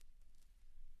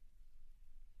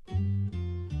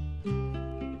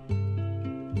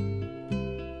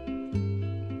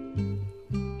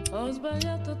Ho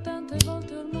sbagliato tante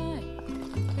volte ormai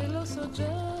che lo so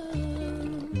già.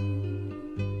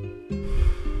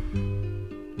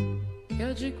 Che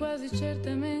oggi quasi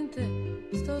certamente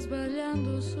sto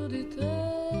sbagliando su di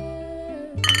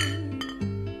te.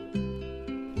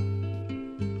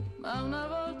 Ma una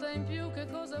volta in più che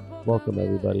cosa può Welcome cambiare?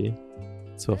 everybody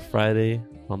to a Friday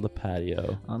on the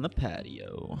patio On the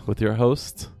patio. with your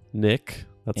host Nick.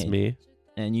 That's And- me.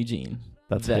 And Eugene.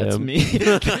 That's him. me.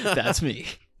 That's me.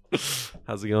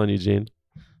 How's it going, Eugene?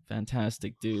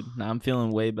 Fantastic, dude. Now I'm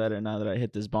feeling way better now that I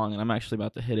hit this bong, and I'm actually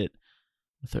about to hit it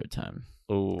a third time.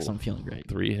 Oh, Because I'm feeling great.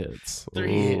 3 hits.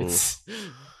 Three Ooh. hits.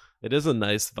 It is a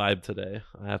nice vibe today,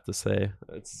 I have to say.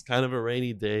 It's kind of a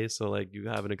rainy day, so like you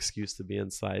have an excuse to be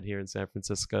inside here in San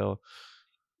Francisco.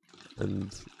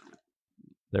 And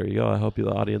there you go. I hope the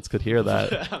audience could hear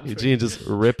that. Eugene just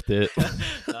ripped it.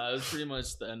 It was pretty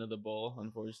much the end of the bowl,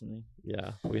 unfortunately.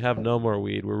 Yeah, we have no more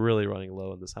weed. We're really running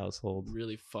low in this household.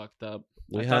 Really fucked up.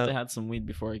 We I thought have- they had some weed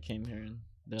before I came here, and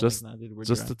they're Just- like, nah, dude, we're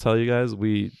Just dry. to tell you guys,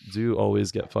 we do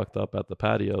always get fucked up at the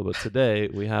patio, but today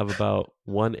we have about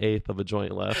 1/8 of a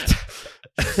joint left.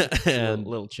 And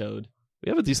little chode. we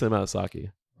have a decent amount of sake.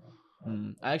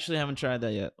 I actually haven't tried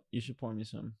that yet. You should pour me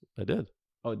some. I did.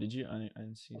 Oh, did you? I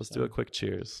didn't see. Let's do a quick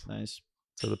cheers Nice.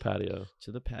 to the patio.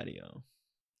 To the patio.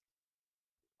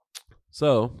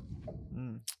 So,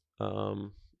 Mm.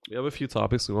 we have a few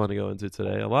topics we want to go into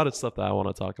today. A lot of stuff that I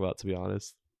want to talk about, to be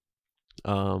honest.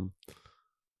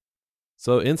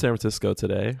 So in San Francisco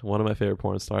today, one of my favorite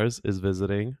porn stars is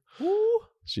visiting. Woo.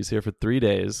 She's here for 3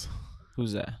 days.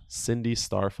 Who's that? Cindy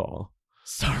Starfall.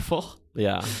 Starfall.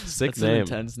 Yeah, sick That's an name.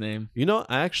 intense name. You know,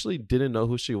 I actually didn't know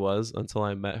who she was until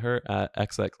I met her at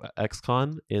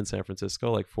XCon in San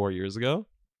Francisco like 4 years ago.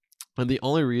 And the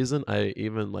only reason I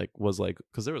even was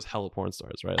because there was hella porn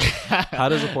stars, right? Like, how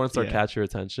does a porn star Yeah. catch your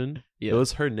attention? Yeah. It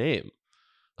was her name.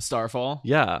 Starfall?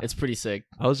 Yeah. It's pretty sick.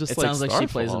 I was just It sounds like she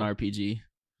plays an Starfall. RPG.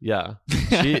 Yeah.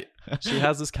 She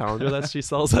has this calendar that she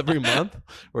sells every month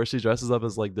where she dresses up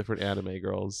as like different anime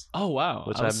girls, Oh, wow.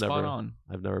 which I was I've spot never on.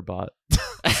 I've never bought.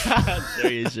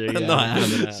 Sure. No, I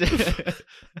haven't.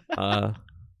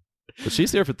 But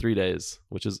she's here for 3 days,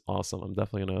 which is awesome. I'm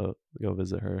definitely gonna go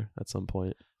visit her at some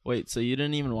point. Wait, so you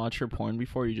didn't even watch her porn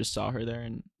before? You just saw her there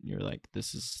and you're like,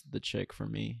 this is the chick for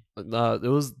me. It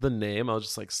was the name. I was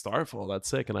just like, Starfall, that's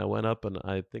sick. And I went up and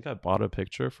I think I bought a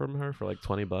picture from her for like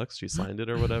 $20. She signed it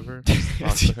or whatever. Just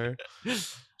talked to her.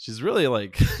 She's really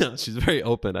like, she's very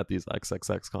open at these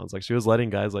XXX cons. Like she was letting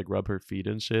guys like rub her feet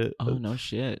and shit. Oh, no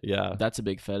shit. Yeah. That's a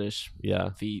big fetish. Yeah.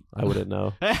 Feet. I wouldn't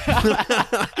know.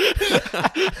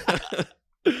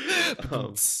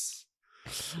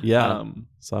 Yeah.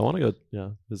 So I want to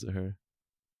go, visit her.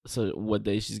 So what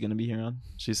day she's going to be here on?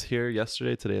 She's here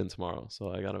yesterday, today, and tomorrow.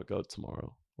 So I got to go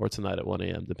tomorrow or tonight at 1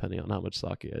 a.m., depending on how much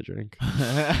sake I drink.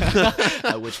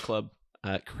 At which club?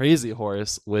 At Crazy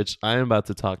Horse, which I am about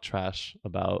to talk trash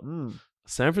about.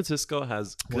 San Francisco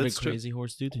has What good did strip. Crazy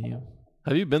Horse do to you?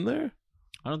 Have you been there?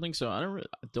 I don't think so.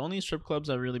 The only strip clubs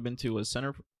I've really been to was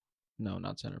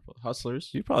not Centerfold. Hustlers.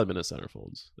 You've probably been to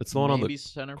Centerfolds. It's the one on Maybe the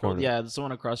Centerfold. corner. Yeah, it's the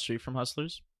one across the street from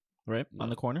Hustlers, right? No. On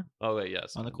the corner. Oh wait,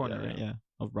 yes, On the corner, right? Yeah,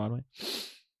 of Broadway.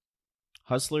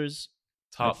 Hustlers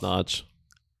top notch.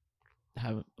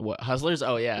 have what? Hustlers?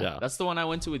 Oh yeah. Yeah. That's the one I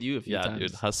went to with you a few Yeah, times.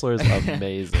 dude, Hustler is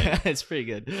amazing. It's pretty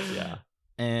good. Yeah.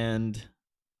 And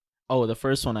the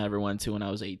first one I ever went to when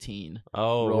I was 18.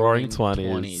 Oh, Roaring 20s.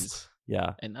 20s.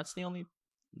 Yeah. And that's the only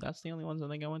ones I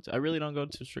think I went to. I really don't go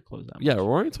to strip clubs that much. Yeah,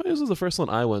 Roaring 20s was the first one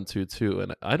I went to too,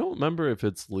 and I don't remember if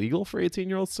it's legal for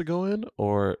 18-year-olds to go in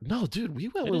or no, dude. We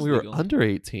went It when is we were legal. under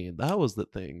 18. That was the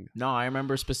thing. No, I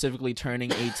remember specifically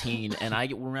turning 18, and I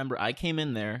remember I came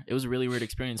in there. It was a really weird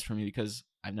experience for me because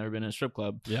I've never been in a strip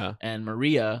club. Yeah. And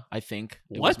Maria, I think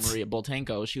it What? was Maria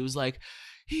Boltanko. She was like,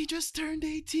 he just turned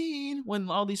 18 when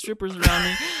all these strippers around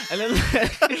me, and then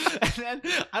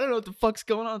I don't know what the fuck's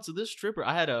going on. So this stripper,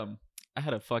 I had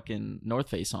a fucking North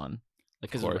Face on, like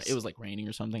because course. it was like raining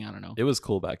or something. I don't know. It was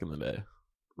cool back in the day.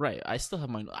 Right. I still have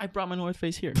I brought my North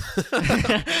Face here.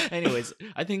 Anyways,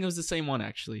 I think it was the same one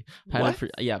actually.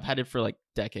 I've had it for like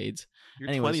decades. You're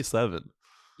Anyways. 27.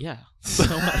 Yeah. So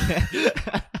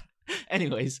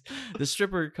anyways, the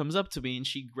stripper comes up to me and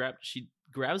she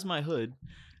grabs my hood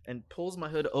and pulls my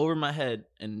hood over my head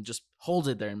and just holds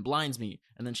it there and blinds me,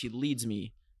 and then she leads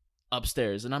me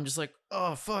upstairs, and I'm just like,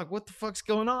 oh fuck, what the fuck's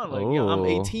going on? Like, I'm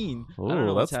 18. I don't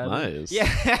know Oh, what's that's happening. nice.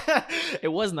 Yeah. It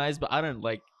was nice, but I don't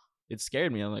like it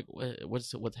scared me. I'm like,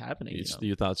 what's happening?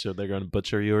 You thought they're going to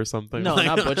butcher you or something? No,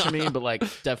 not butcher me, but like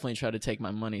definitely try to take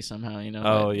my money somehow.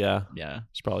 Oh yeah.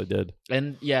 She probably did.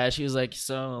 And yeah, she was like,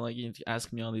 so like you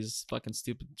ask me all these fucking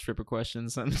stupid stripper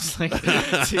questions. I'm just like,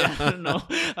 I don't know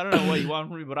what you want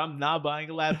from me, but I'm not buying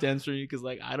a lap dance from you because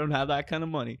like I don't have that kind of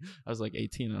money. I was like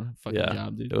 18 on a fucking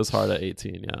job, dude. It was hard at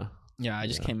 18. Yeah, I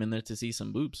just came in there to see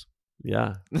some boobs.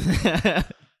 Yeah.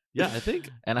 Yeah, I think.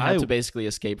 And I had to basically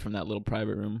escape from that little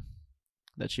private room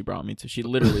that she brought me to. She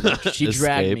literally she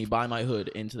dragged me by my hood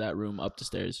into that room up the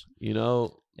stairs.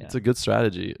 It's a good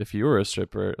strategy. If you were a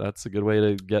stripper, that's a good way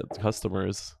to get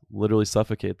customers. Literally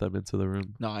suffocate them into the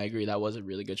room. No, I agree. That was a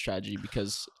really good strategy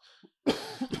because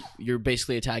you're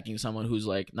basically attacking someone who's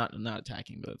like not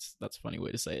attacking, but that's a funny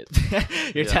way to say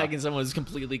it. You're attacking someone who's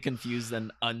completely confused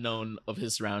and unknown of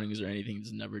his surroundings or anything.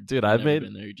 He's never been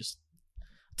there. You're just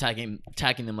attacking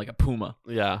them like a puma.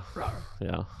 Yeah.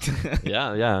 Yeah.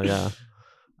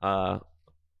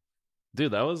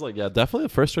 Dude, that was like, definitely the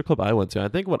first strip club I went to. I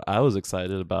think what I was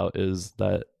excited about is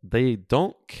that they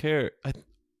don't care.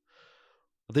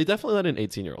 They definitely let in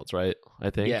 18-year-olds, right? I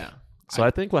think. Yeah. So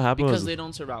I think what happened because they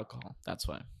don't serve alcohol. That's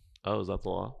why. Oh, is that the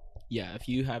law? Yeah, if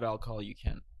you have alcohol, you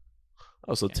can.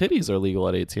 Oh, so titties are legal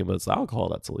at 18, but it's alcohol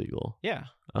that's illegal. Yeah.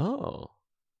 Oh.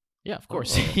 Yeah, of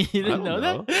course. You didn't know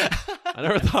that? I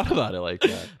never thought about it like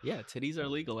that. Yeah, titties are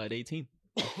legal at 18.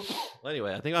 Well,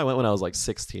 anyway, I think I went when I was like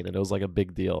 16 and it was like a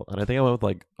big deal. And I think I went with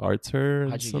like Arthur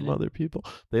and some other people.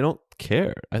 They don't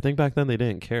care. I think back then they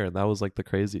didn't care. And that was like the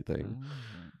crazy thing.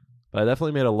 But I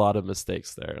definitely made a lot of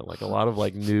mistakes there. Like a lot of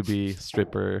like newbie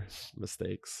stripper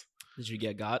mistakes. Did you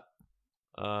get got?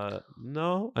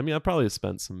 No. I mean, I probably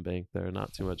spent some bank there.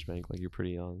 Not too much bank. Like you're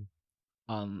pretty young.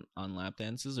 On lap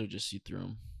dances or just you threw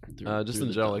them? Just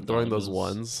in general, like throwing those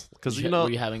ones. Because were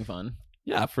you having fun?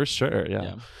 Yeah, for sure.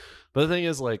 Yeah. But the thing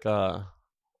is, like, you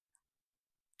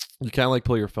can't like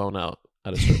pull your phone out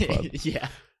at a strip club. Yeah.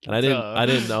 And I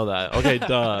didn't know that. Okay,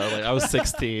 duh. Like I was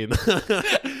 16.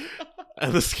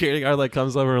 And the security guard like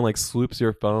comes over and like swoops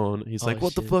your phone. He's like,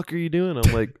 "What the fuck are you doing?"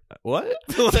 I'm like, "What?"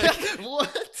 Like,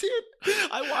 what, dude?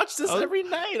 I watch this every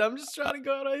night. I'm just trying to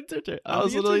go on internet. I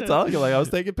was literally talking like I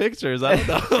was taking pictures. I don't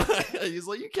know. He's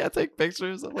like, "You can't take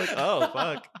pictures." I'm like, "Oh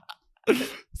fuck."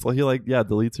 So he like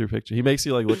deletes your picture. He makes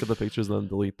you like look at the pictures and then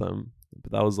delete them.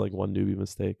 But that was like one newbie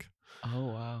mistake. Oh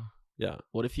wow. Yeah.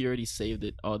 What if you already saved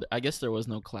it? Oh, I guess there was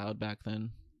no cloud back then.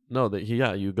 No,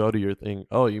 you go to your thing.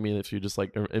 Oh, you mean if you just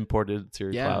like imported it to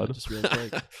your cloud? Yeah, just real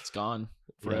quick. It's gone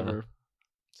forever. Yeah.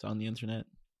 It's on the internet.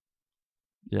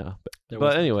 Yeah.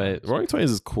 But anyway, Roaring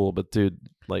Twenties is cool, but dude,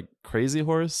 like Crazy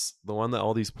Horse, the one that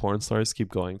all these porn stars keep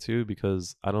going to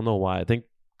because I don't know why. I think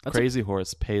Crazy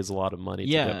Horse pays a lot of money to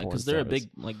get porn because they're a big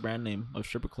like brand name of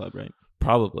stripper club, right?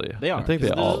 Probably. They are. I think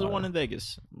they all are. There's one in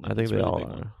Vegas. I think they all are.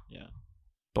 One. Yeah.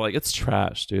 But like it's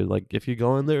trash, dude. Like if you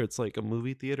go in there, it's like a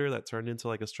movie theater that turned into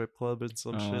like a strip club and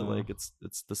some shit. Like it's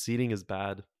the seating is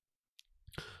bad.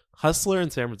 Hustler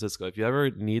in San Francisco. If you ever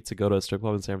need to go to a strip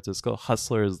club in San Francisco,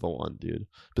 Hustler is the one, dude.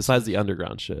 Besides the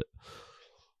underground shit.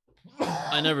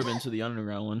 I never been to the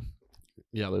underground one.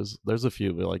 Yeah, there's a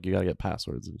few, but like you gotta get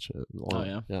passwords and shit. Oh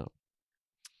yeah. Yeah.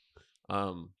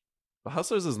 But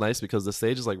Hustlers is nice because the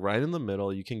stage is like right in the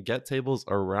middle. You can get tables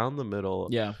around the middle.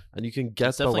 Yeah. And you can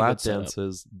get the lap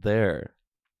dances there.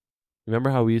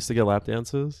 Remember how we used to get lap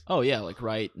dances? Oh, yeah. Like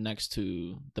right next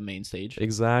to the main stage.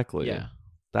 Exactly. Yeah.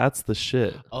 That's the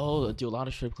shit. Oh, do a lot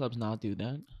of strip clubs not do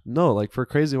that? No, like for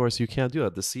Crazy Horse, you can't do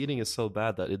that. The seating is so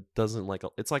bad that it doesn't like...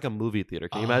 It's like a movie theater.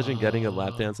 Can you imagine getting a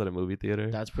lap dance at a movie theater?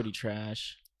 That's pretty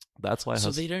trash. That's why... So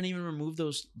they didn't even remove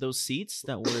those seats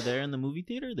that were there in the movie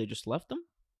theater? They just left them?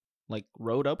 Like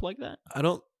rode up like that? I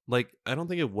don't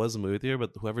think it was a movie theater,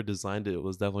 but whoever designed it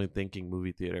was definitely thinking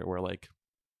movie theater, where like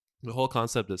the whole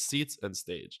concept is seats and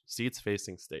stage, seats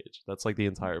facing stage. That's like the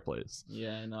entire place.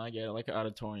 Yeah, no, I get it. Like an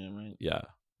auditorium, right? Yeah,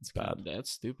 it's bad.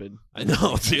 That's stupid. I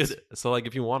know, dude. So like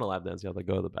if you want a lap dance, you have to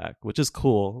go to the back, which is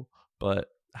cool, but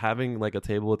having like a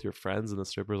table with your friends and the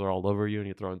strippers are all over you and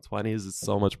you're throwing 20s is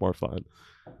so much more fun.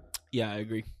 Yeah, I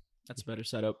agree. That's a better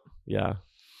setup. Yeah.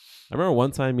 I remember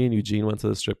one time me and Eugene went to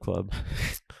the strip club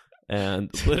and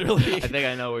literally... I think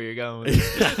I know where you're going.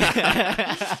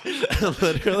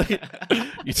 Literally,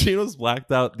 Eugene was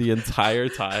blacked out the entire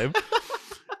time.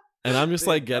 And I'm just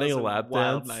like getting a lap dance.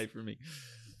 Wild night for me.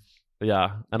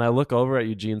 Yeah. And I look over at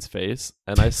Eugene's face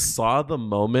and I saw the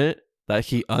moment that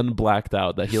he unblacked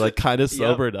out, that he like kind of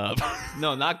sobered up.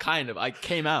 No, not kind of. I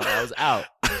came out. I was out.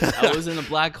 I was in a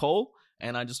black hole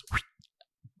and I just...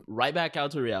 right back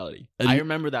out to reality. And I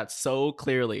remember that so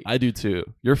clearly. I do too.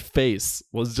 Your face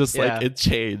was just like, it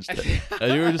changed.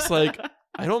 And you were just like,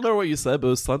 I don't remember what you said, but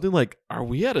it was something like, "Are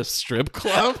we at a strip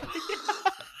club?"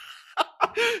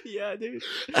 Yeah, dude.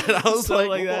 And I was So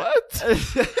like, that.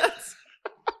 "What?"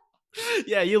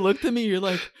 Yeah, you looked at me. You're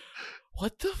like,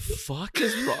 "What the fuck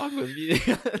is wrong with you?"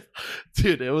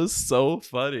 Dude, it was so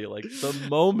funny. Like the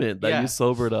moment that Yeah. you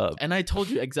sobered up. And I told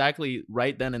you exactly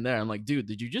right then and there. I'm like, dude,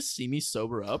 did you just see me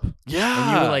sober up? Yeah.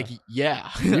 And you were like, yeah.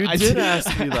 You I did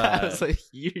ask me that. I was like,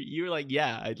 you were like,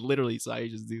 yeah. I literally saw you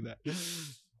just do that.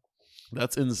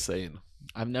 That's insane.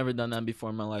 I've never done that before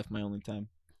in my life. My only time.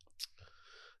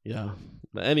 Yeah.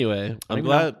 But anyway, I'm even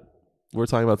glad we're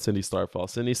talking about Cindy Starfall.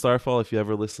 Cindy Starfall, if you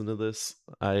ever listen to this,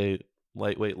 I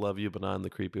lightweight love you, but not in the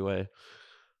creepy way.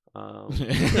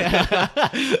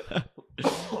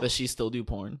 Does she still do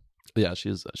porn? Yeah,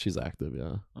 she's active,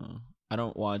 yeah. I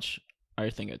don't watch. I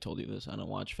think I told you this. I don't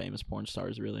watch famous porn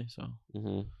stars really. So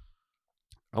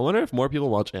I wonder if more people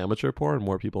watch amateur porn,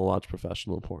 more people watch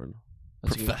professional porn.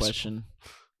 that's a good question.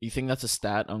 You think that's a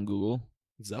stat on Google?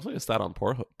 It's definitely a stat on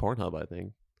Pornhub, I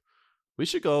think. We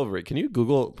should go over it. Can you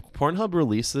Google Pornhub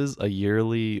releases a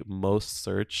yearly most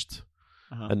searched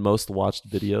and most watched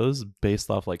videos based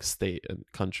off like state and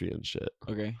country and shit.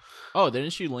 Okay. Oh,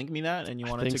 didn't you link me that and you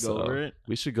wanted to go over it?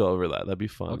 We should go over that. That'd be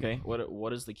fun. Okay.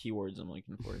 What is the keywords I'm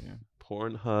looking for here?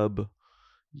 Pornhub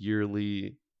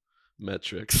yearly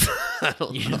metrics. I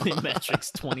don't Yearly know.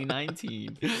 metrics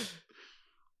 2019.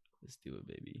 Let's do it,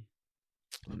 baby.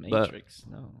 Matrix.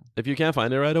 No. If you can't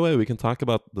find it right away, we can talk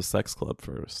about the sex club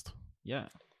first. Yeah.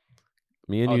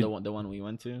 Me and you. The one we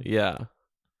went to? Yeah.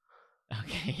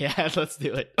 Okay, yeah, let's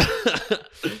do it.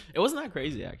 It wasn't that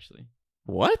crazy, actually.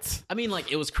 What? I mean,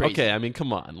 like, it was crazy. Okay, I mean,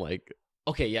 come on. Like,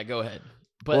 okay, yeah, go ahead.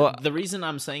 But the reason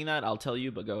I'm saying that, I'll tell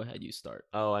you, but go ahead, you start.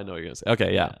 Oh, I know what you're going to say.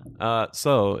 Okay, yeah.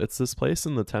 So it's this place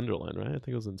in the Tenderloin, right? I think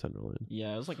it was in Tenderloin.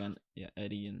 Yeah, it was like on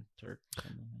Eddie and Turk.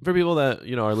 For people that,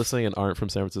 are listening and aren't from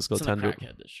San Francisco, It's in the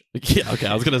crackhead district. Yeah, okay,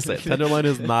 I was going to say, Tenderloin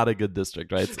is not a good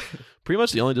district, right? It's pretty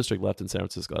much the only district left in San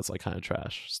Francisco that's like kind of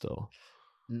trash still.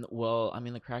 Well, I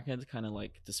mean, the crackheads kind of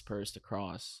like dispersed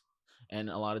across, and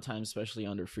a lot of times, especially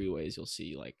under freeways, you'll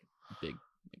see like big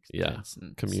tents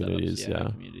and communities,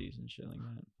 setups, communities and shit like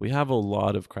that. We have a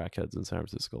lot of crackheads in San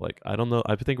Francisco. Like, I don't know,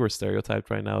 I think we're stereotyped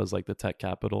right now as like the tech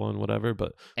capital and whatever,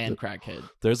 but crackhead.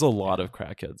 There's a lot of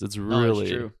crackheads. It's really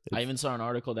it's true. I even saw an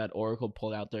article that Oracle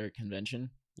pulled out their convention.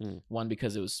 One,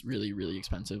 because it was really, really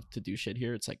expensive to do shit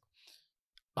here. It's like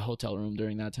a hotel room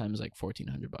during that time is like $1,400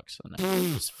 a night.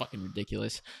 It's fucking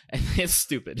ridiculous, and it's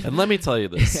stupid. And let me tell you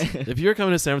this: if you're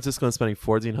coming to San Francisco and spending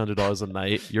 $1,400 a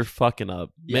night, you're fucking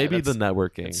up. Yeah, maybe the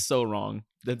networking. It's so wrong.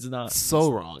 That's not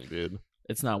so wrong, dude.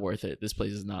 It's not worth it. This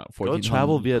place is not $1,400. Go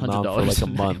travel Vietnam for like a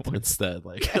month instead.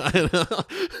 Like, I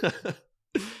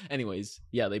know. Anyways,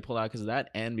 yeah, they pulled out because of that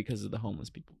and because of the homeless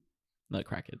people, not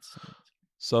crackheads.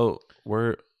 So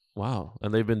wow,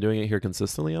 and they've been doing it here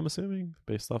consistently. I'm assuming,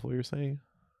 based off what you're saying.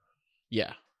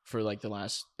 Yeah, for like the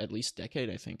last at least decade,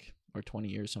 I think, or 20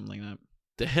 years, something like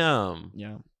that. Damn.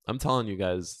 Yeah. I'm telling you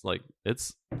guys, like,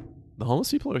 it's the homeless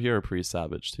people here are pretty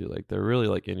savage too. Like, they're really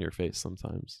like in your face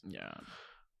sometimes. Yeah.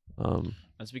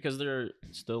 That's because they're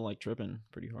still like tripping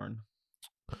pretty hard.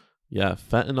 Yeah,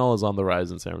 fentanyl is on the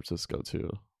rise in San Francisco too.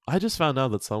 I just found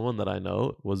out that someone that I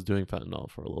know was doing fentanyl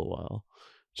for a little while,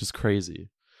 which is crazy.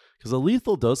 Because a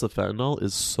lethal dose of fentanyl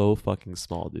is so fucking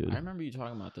small, dude. I remember you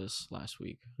talking about this last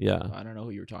week. Yeah. I don't know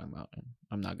who you were talking about. And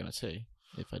I'm not going to say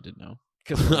if I did know.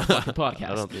 Because we're on a fucking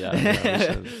podcast.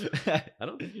 I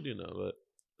don't think you do know, but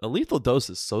a lethal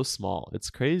dose is so small. It's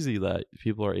crazy that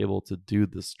people are able to do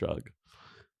this drug.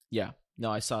 Yeah. No,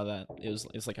 I saw that.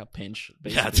 It's like a pinch.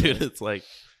 Basically. Yeah, dude. It's like...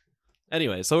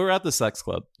 Anyway, so we're at the sex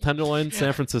club. Tenderloin,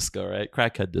 San Francisco, right?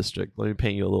 Crackhead district. Let me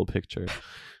paint you a little picture.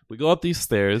 We go up these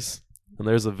stairs... And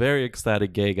there's a very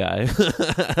ecstatic gay guy.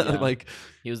 Like,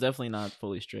 he was definitely not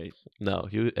fully straight. No,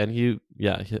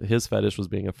 his fetish was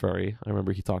being a furry. I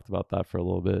remember he talked about that for a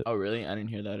little bit. Oh, really? I didn't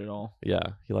hear that at all. Yeah,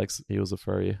 he was a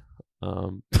furry.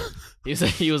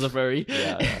 He was a furry.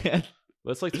 Yeah.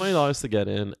 But it's like $20 to get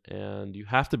in, and you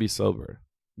have to be sober.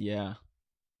 Yeah,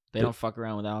 they don't fuck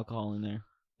around with alcohol in there.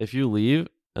 If you leave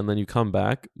and then you come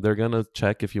back, they're gonna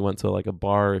check if you went to like a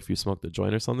bar, if you smoked a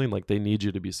joint or something. Like, they need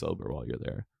you to be sober while you're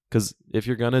there. Because if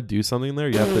you're gonna do something there,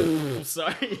 you have to.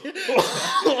 Sorry.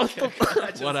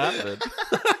 What happened?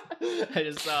 I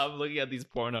just saw. I'm looking at these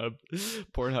Pornhub.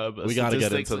 We gotta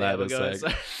get into that in a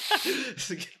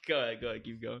sec. Go ahead.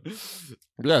 Keep going.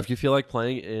 Yeah, if you feel like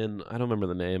playing in, I don't remember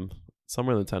the name,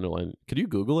 somewhere in the Tenderloin. Could you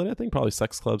Google it? I think probably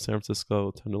Sex Club San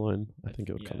Francisco Tenderloin. I think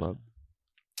it would come up.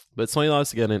 But it's $20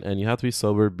 to get in, and you have to be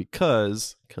sober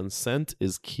because consent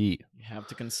is key. You have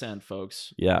to consent,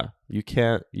 folks. Yeah, you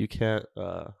can't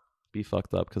be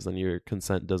fucked up because then your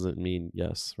consent doesn't mean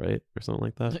yes, right? Or something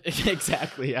like that.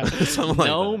 Exactly. Yeah. Something like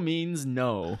No that. means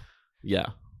no. Yeah.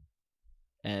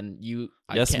 And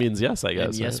yes means yes, I guess.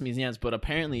 And yes right? means yes. But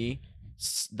apparently,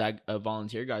 that a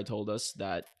volunteer guy told us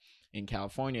that in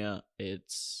California,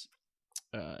 it's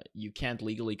you can't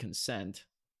legally consent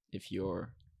if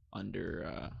you're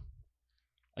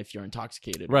if you're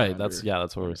intoxicated. Right. That's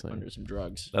what we're saying. Under some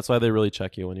drugs. That's why they really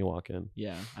check you when you walk in.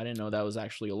 Yeah, I didn't know that was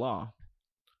actually a law.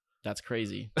 That's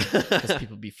crazy. Because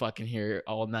people be fucking here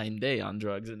all night and day on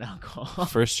drugs and alcohol.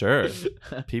 For sure.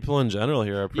 People in general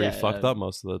here are pretty fucked up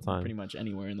most of the time. Pretty much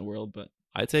anywhere in the world, but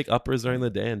I take uppers during the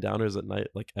day and downers at night,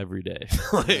 like every day.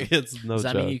 Like it's no does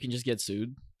that joke. mean you can just get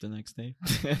sued the next day?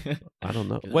 I don't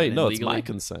know. 'Cause Wait, I no, didn't it's my legally-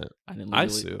 consent. I I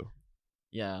sue.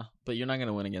 Yeah, but you're not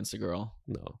gonna win against a girl.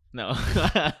 No. No,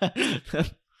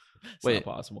 it's Wait.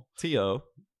 not possible. T.O.,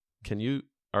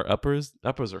 are uppers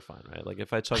are fine, right? Like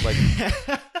if I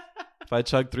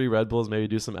chug 3 Red Bulls, maybe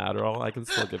do some Adderall, I can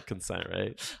still give consent,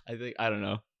 right? I don't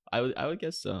know. I would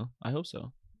guess so. I hope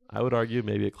so. I would argue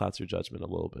maybe it clouds your judgment a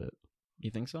little bit.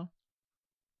 You think so?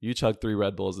 You chug 3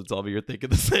 Red Bulls and tell me you're thinking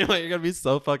the same way. You're gonna be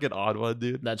so fucking odd one,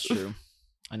 dude. That's true.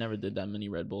 I never did that many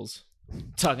Red Bulls.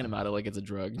 Talking about it like it's a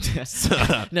drug.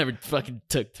 Never fucking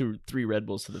took 3 Red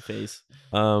Bulls to the face.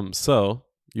 So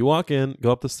you walk in,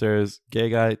 go up the stairs, gay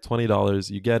guy, $20.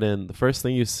 You get in. The first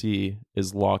thing you see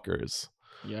is lockers.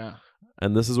 Yeah.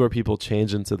 And this is where people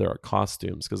change into their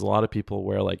costumes because a lot of people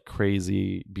wear like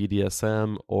crazy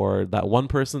BDSM or that one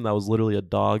person that was literally a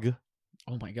dog.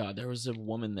 Oh my God. There was a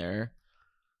woman there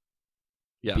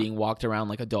Yeah. being walked around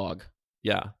like a dog.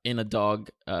 Yeah. In a dog.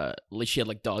 Like she had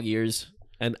like dog ears.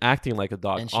 And acting like a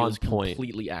dog And she on was point.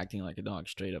 completely acting like a dog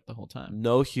straight up the whole time.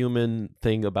 No human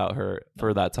thing about her for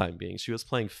No. that time being. She was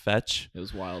playing fetch. It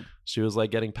was wild. She was like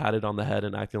getting patted on the head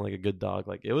and acting like a good dog.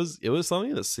 Like it was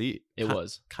something to see. It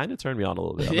was. Kind of turned me on a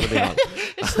little bit. I'm gonna be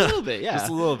honest. Just a little bit, yeah. Just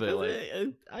a little bit.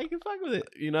 Like, I can fuck with it.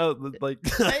 you know, like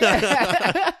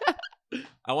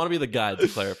I want to be the guide to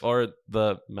clarify, or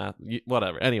the math,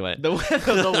 whatever. Anyway, The what?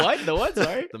 The what?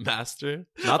 Sorry. the master,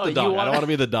 not Oh, the you dog. I wanna- don't want to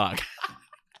be the dog.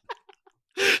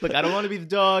 Look, I don't want to be the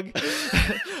dog,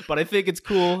 but I think it's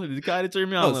cool. It kind of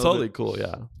turned me on. Oh, a it's little totally bit. cool.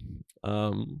 Yeah.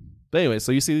 But anyway,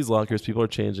 so you see these lockers, people are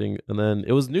changing, and then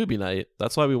it was newbie night.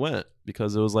 That's why we went,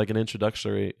 because it was like an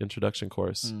introduction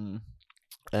course,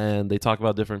 and they talk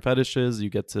about different fetishes. You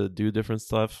get to do different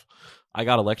stuff. I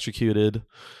got electrocuted.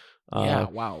 Yeah.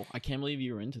 Wow. I can't believe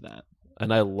you were into that.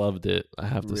 And I loved it. I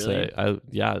have to Really? say,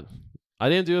 I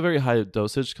didn't do a very high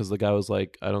dosage because the guy was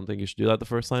like, I don't think you should do that the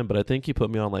first time, but I think he put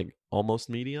me on like almost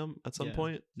medium at some Yeah.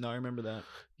 point. No, I remember that.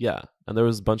 Yeah, and there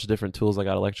was a bunch of different tools I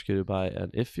got electrocuted by, and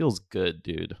it feels good,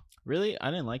 dude. Really, I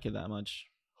didn't like it that much.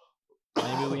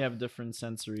 Maybe we have different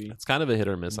sensory. It's kind of a hit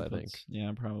or miss, I inputs. think.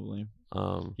 Yeah, probably.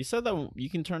 Um, You said that you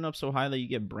can turn up so high that you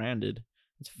get branded.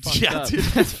 It's fucked Yeah, up. dude.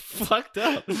 That's fucked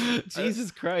up. Jesus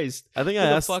Christ. I think Who I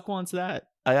the asked. fuck wants that?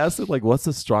 I asked him like, "What's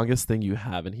the strongest thing you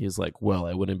have?" And he's like, "Well,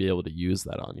 I wouldn't be able to use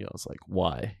that on you." I was like,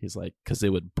 "Why?" He's like, "Because it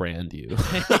would brand you."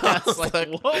 I was like,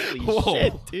 holy whoa.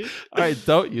 shit, dude. All right,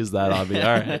 don't use that on me.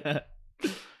 All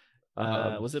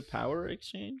right. Was it Power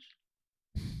Exchange?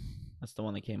 That's the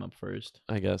one that came up first.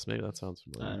 I guess maybe that sounds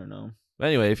I familiar. don't know. But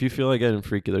anyway, if you feel like getting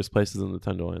freaky, there's places in the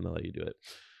Tenderloin that let you do it,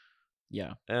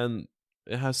 Yeah. and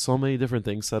it has so many different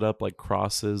things set up, like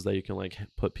crosses that you can like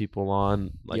put people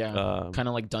on, like Yeah. Kind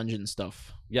of like dungeon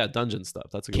stuff. dungeon stuff.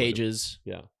 That's a good way to- Cages.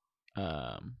 Yeah.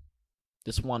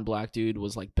 This one black dude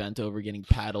was like bent over getting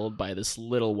paddled by this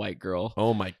little white girl.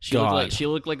 Oh my She god.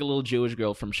 looked like a little Jewish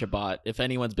girl from Shabbat. If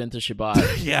anyone's been to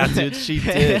Shabbat, Yeah, dude, she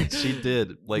did. She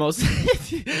did. Like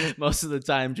most of the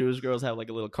time, Jewish girls have like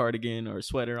a little cardigan or a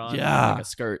sweater on, Yeah. like a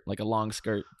skirt, like a long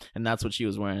skirt, and that's what she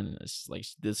was wearing. It's like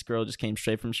this girl just came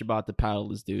straight from Shabbat to paddle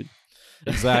this dude.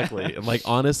 exactly. And like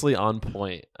honestly on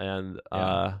point. And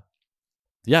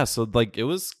yeah, so like it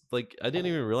was like I didn't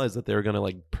even realize that they were gonna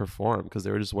like perform because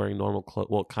they were just wearing normal clothes.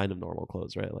 Well, kind of normal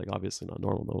clothes, right? Like obviously not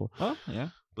normal. Oh yeah.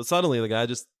 But suddenly the guy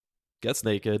just gets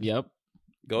naked, Yep.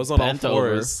 goes on Bent all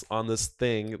fours on this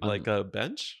thing, like a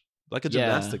bench, like a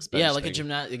gymnastics bench. Yeah, like thing. a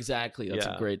gymnast. Exactly. That's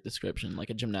Yeah. a great description.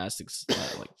 Like a gymnastics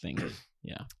like thing.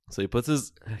 Yeah. So he puts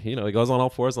his, he goes on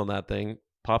all fours on that thing,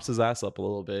 pops his ass up a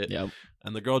little bit, Yep.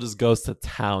 and the girl just goes to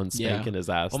town spanking his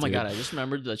ass. Oh my dude. god! I just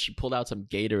remembered that she pulled out some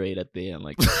Gatorade at the end.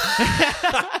 Like,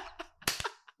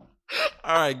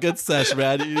 All right, good sesh,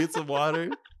 man. You need some water?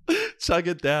 Chug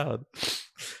it down.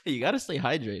 hey, you gotta stay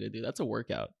hydrated, dude. That's a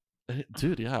workout.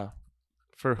 Dude, yeah.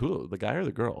 For who? The guy or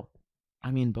the girl?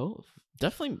 I mean, both.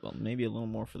 Definitely, well, maybe a little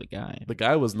more for the guy. The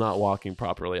guy was not walking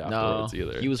properly No, afterwards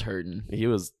either. he was hurting. He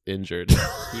was injured.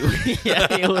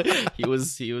 He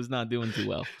was not doing too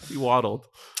well. He waddled.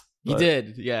 He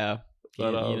did, yeah.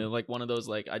 But, like one of those,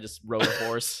 like, I just rode a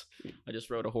horse. I just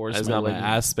rode a horse. I just got my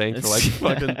ass spanked for like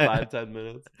fucking 5-10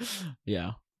 minutes.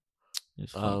 Yeah.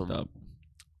 It's fucked up.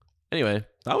 Anyway,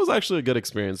 that was actually a good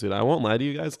experience, dude. I won't lie to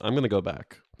you guys. I'm going to go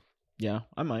back. Yeah,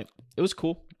 I might. It was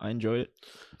cool. I enjoyed it.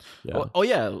 Yeah. Oh,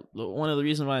 yeah. One of the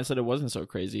reasons why I said it wasn't so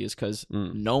crazy is because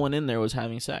no one in there was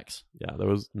having sex. Yeah, there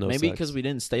was no Maybe sex. because we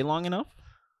didn't stay long enough?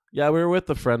 Yeah, we were with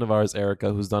a friend of ours,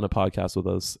 Erica, who's done a podcast with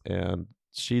us, and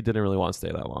she didn't really want to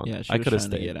stay that long. Yeah, she I was could have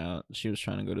trying to stayed. get out. She was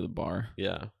trying to go to the bar.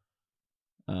 Yeah.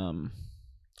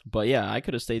 But yeah, I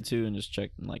could have stayed too and just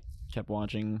checked and like kept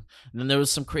watching. And then there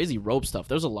was some crazy rope stuff.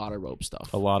 There was a lot of rope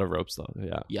stuff. A lot of rope stuff,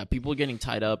 yeah. Yeah, people getting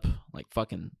tied up like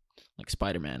fucking like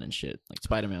Spider-Man and shit. Like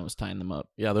Spider-Man was tying them up.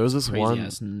 Yeah, there was this Crazy one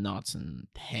ass knots and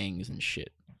hangs and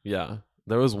shit. Yeah.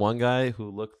 There was one guy who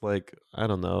looked like, I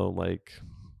don't know, like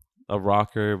a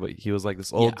rocker, but he was like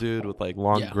this old dude with like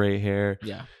long gray hair.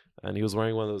 Yeah. And he was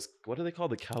wearing one of those, what are they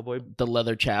called? The cowboy? The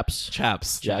leather chaps.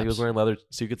 Yeah, he was wearing leather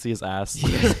so you could see his ass.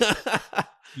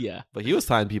 Yeah. But he was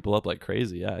tying people up like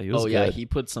crazy. Yeah, he was yeah, good. he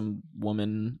put some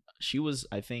woman, she was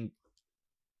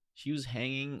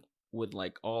hanging with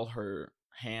like all her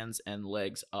hands and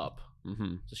legs up.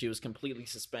 Mm-hmm. So she was completely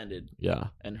suspended. Yeah.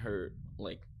 And her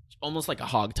like almost like a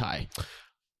hog tie.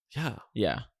 Yeah.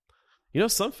 Yeah. You know,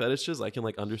 some fetishes I can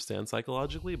like understand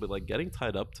psychologically, but like getting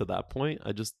tied up to that point,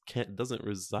 I just can't, it doesn't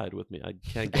reside with me. I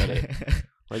can't get it.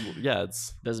 Like, yeah,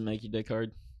 it's doesn't make you dick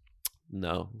hard.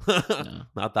 No. No.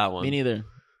 Not that one. Me neither.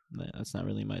 That's not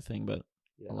really my thing, but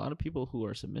a lot of people who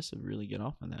are submissive really get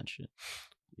off on that shit.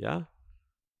 Yeah.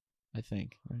 I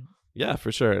think, right? Yeah,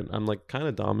 for sure. I'm like kind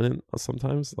of dominant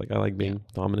sometimes. Like I like being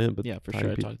dominant, but yeah, for sure.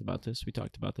 We talked about this.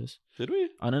 Did we?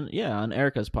 On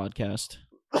Erica's podcast.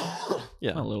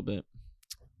 Yeah, a little bit.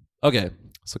 Okay,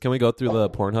 so can we go through the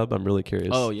Pornhub? I'm really curious.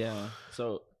 Oh yeah.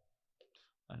 So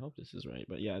I hope this is right,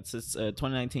 but yeah, it's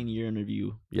 2019 year in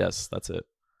review. Yes, that's it.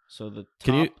 So the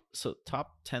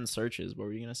top 10 searches. What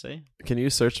were you gonna say? Can you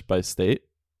search by state?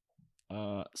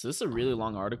 So this is a really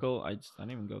long article. I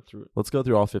didn't even go through it. Let's go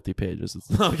through all 50 pages.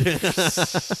 Okay.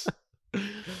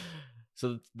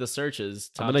 So the searches,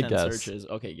 top 10 guess. searches.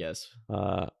 Okay, guess.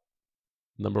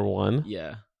 Number 1.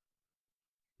 Yeah.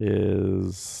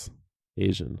 Is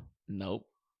Asian. Nope.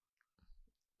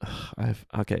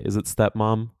 Okay. Is it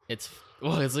stepmom? It's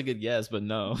a good guess, but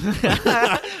no.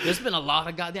 There's been a lot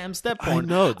of goddamn step porn. I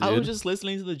know, dude. I was just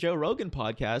listening to the Joe Rogan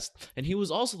podcast, and he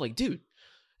was also like, dude,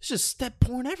 it's just step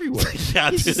porn everywhere.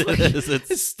 Yeah, dude, like, it is.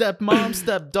 It's stepmom,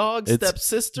 stepdog,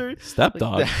 stepsister.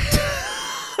 Stepdog.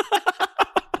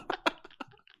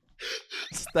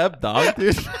 Stepdog,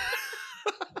 dude.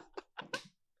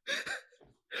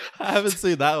 I haven't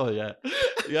seen that one yet.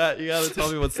 You got to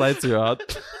tell me what sites you're on.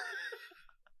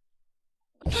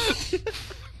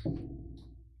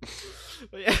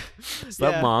 Yeah.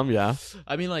 Stepmom, yeah.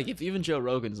 I mean, like, if even Joe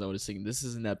Rogan's noticing, this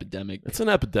is an epidemic. It's an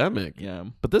epidemic. Yeah.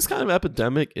 But this kind of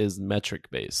epidemic is metric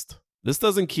based. This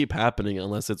doesn't keep happening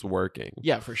unless it's working.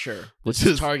 Yeah, for sure. This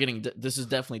This is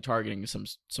definitely targeting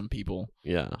some people.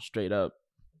 Yeah. Straight up.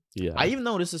 Yeah. I even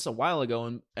noticed this a while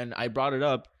ago, and I brought it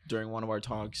up during one of our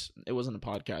talks. It wasn't a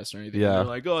podcast or anything. Yeah. They're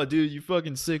like, "Oh, dude, you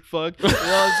fucking sick fuck."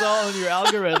 It's all in your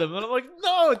algorithm, and I'm like,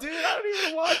 "No, dude, I don't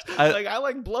even watch. I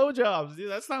like blowjobs, dude.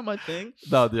 That's not my thing."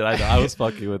 No, dude, I was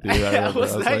fucking with you. Was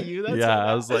that like, you? That's yeah,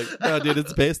 I was like, no, dude,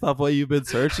 it's based off what you've been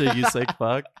searching. You sick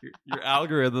fuck. Your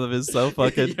algorithm is so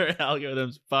fucking. Your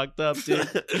algorithm's fucked up, dude.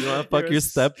 You want to fuck your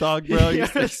stepdog, bro? bro? You're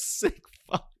a sick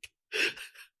fuck.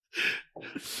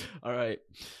 All right.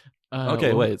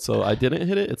 Okay, wait. So I didn't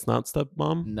hit it. It's not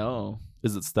stepmom. No.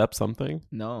 Is it step something?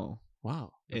 No.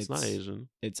 Wow, it's not Asian.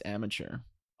 It's amateur.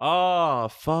 Oh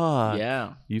fuck.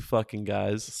 Yeah. You fucking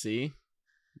guys. See?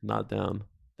 Not down.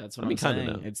 That's what I'm saying.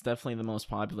 Know. It's definitely the most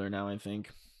popular now, I think.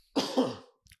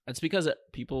 That's because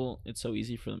it's so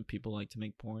easy for them. People like to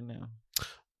make porn now.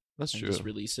 That's true. Just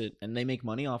release it, and they make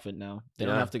money off it now. They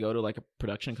don't have to go to like a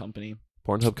production company.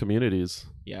 Pornhub communities.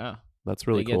 Yeah. That's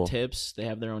really cool. They get tips. They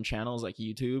have their own channels like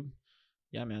YouTube.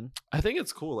 Yeah, man. I think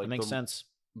it's cool. Like, it makes sense.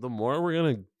 The more we're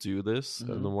gonna do this,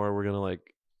 and the more we're gonna like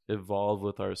evolve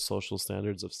with our social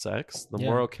standards of sex, the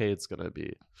more okay it's gonna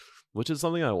be. Which is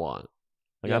something I want.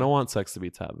 Like, I don't want sex to be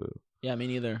taboo. Yeah, me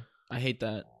neither. I hate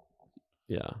that.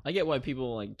 Yeah. I get why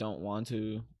people like don't want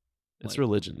to. It's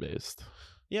religion based.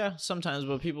 Yeah, sometimes,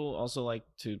 but people also like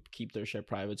to keep their shit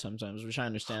private sometimes, which I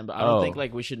understand. But I don't think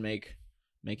like we should make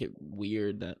it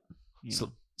weird that.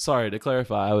 sorry to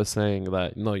clarify. I was saying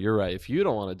that no, you're right. If you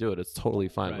don't want to do it, it's totally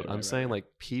fine. Right, But I'm right, saying right. like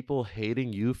people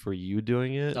hating you for you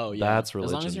doing it. Oh yeah, that's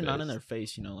religion. As long as you're not in their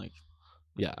face, you know, like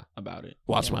yeah about it.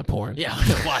 watch Yeah. my porn. Yeah,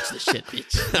 watch the shit,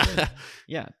 bitch.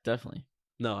 Yeah, definitely.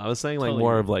 No, I was saying like Totally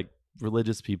more agree. of like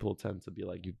religious people tend to be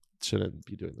like you shouldn't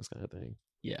be doing this kind of thing.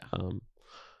 Yeah.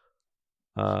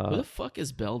 Uh, Who the fuck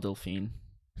is Belle Delphine?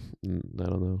 I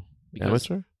don't know. Because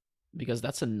Amateur? because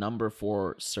that's a number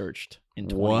 4 searched in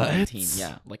 2019. What?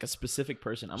 Yeah, like a specific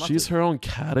person. She's her own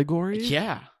category?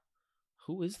 Yeah.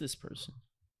 Who is this person?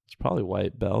 It's probably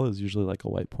white. Belle is usually like a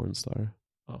white porn star.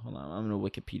 Oh, hold on. I'm gonna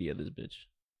Wikipedia this bitch.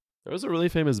 There was a really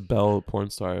famous Belle porn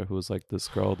star who was like this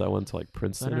girl that went to like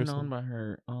Princeton Better or known something. by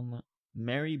her online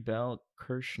Mary Belle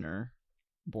Kirshner,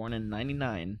 born in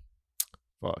 '99.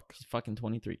 Fuck. She's fucking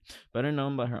 23. Better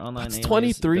known by her online That's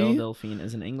alias, 23? Belle Delphine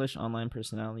is an English online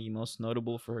personality most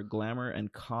notable for her glamour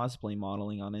and cosplay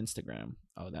modeling on Instagram.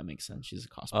 Oh, that makes sense. She's a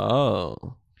cosplayer.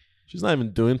 Oh. She's not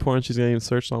even doing porn. She's getting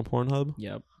searched on Pornhub.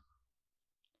 Yep.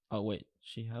 Oh, wait.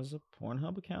 She has a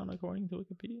Pornhub account according to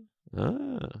Wikipedia?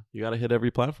 Ah. You got to hit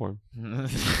every platform.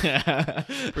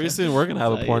 Pretty Pretty soon we're going to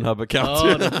have a Pornhub account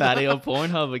Oh, too. the Patio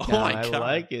Pornhub account. my I God.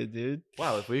 like it, dude.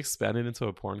 Wow, if we expanded into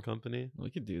a porn company. We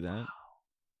could do that.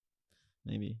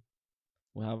 Maybe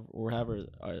we'll have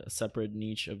a separate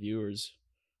niche of viewers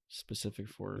specific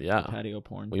for Yeah. patio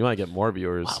porn. We might get more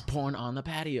viewers. Wow, porn on the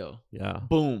patio. Yeah.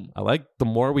 Boom. I like the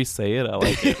more we say it, I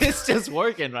like it. It's just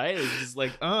working, right? It's just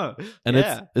like, And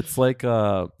yeah. it's like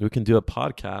we can do a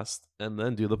podcast and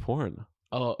then do the porn.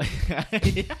 Oh, yeah.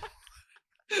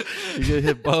 You can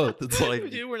hit both. It's like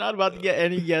Dude, we're not about to get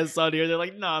any guests on here. They're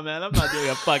like, nah, man, I'm not doing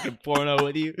a fucking porno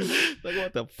with you. Like,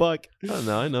 what the fuck? I don't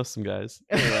know. I know some guys.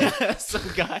 Some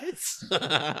guys.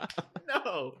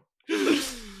 No.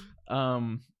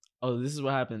 Oh, this is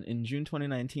what happened. In June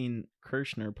 2019,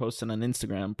 Kirshner posted on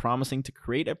Instagram promising to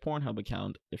create a Pornhub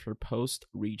account if her post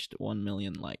reached 1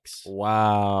 million likes.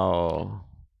 Wow.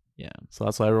 Yeah. So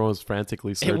that's why everyone was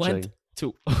frantically searching. It went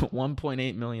to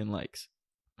 1.8 million likes.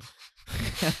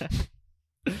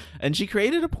 And she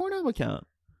created a Pornhub account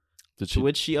Did to she?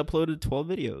 which she uploaded 12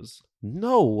 videos.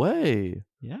 No way.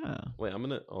 Yeah. Wait, I'm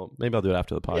gonna. Oh, maybe I'll do it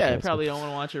after the podcast. Yeah, I probably don't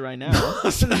want to watch it right now. I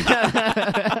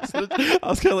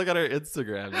was gonna look at her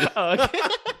Instagram. Oh, okay.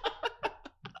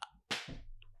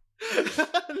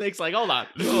 Nick's like, hold on.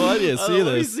 Oh, I didn't see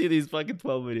Let me this. see these fucking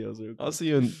 12 videos. real quick. I'll see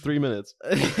you in 3 minutes.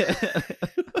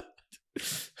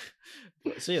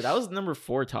 So yeah, that was number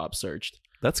 4 top searched.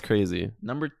 That's crazy.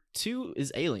 Number 2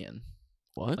 is Alien.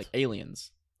 What? Like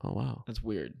aliens. Oh wow. That's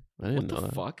weird. I didn't What know the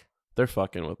that. fuck? They're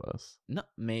fucking with us. No,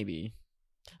 maybe.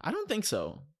 I don't think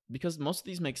so. Because most of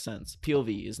these make sense.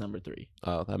 POV is number 3.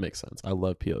 Oh, that makes sense. I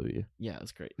love POV. Yeah,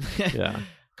 that's great. Yeah.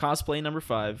 Cosplay number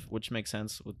 5, which makes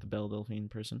sense with the Belle Delphine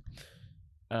person.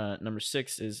 Number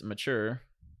 6 is mature.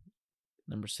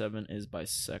 Number 7 is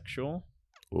bisexual.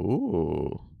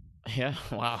 Ooh. Yeah,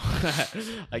 wow.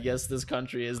 I guess this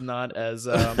country is not as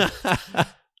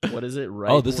what is it?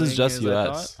 Right? Oh, this is just as I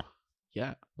US. thought?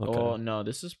 Yeah. Okay. Oh no,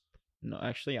 this is no.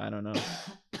 Actually, I don't know.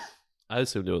 I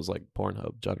assumed it was like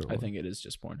Pornhub general. I think it is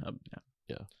just Pornhub. Yeah.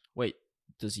 Yeah. Wait,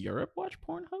 does Europe watch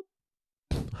Pornhub?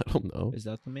 I don't know. Is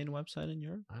that the main website in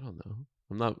Europe? I don't know.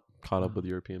 I'm not caught up with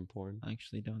European porn. I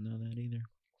actually don't know that either.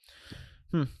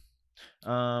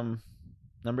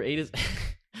 Number 8 is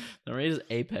number 8 is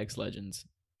Apex Legends.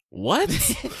 What?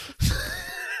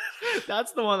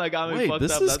 That's the one that got me Wait, fucked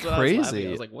this up. is That's what I was laughing. crazy.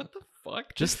 I was like, what the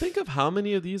fuck? Just think of how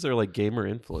many of these are like gamer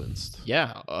influenced.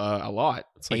 Yeah, a lot.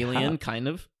 It's like Alien, half. kind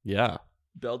of. Yeah.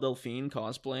 Belle Delphine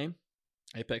cosplay.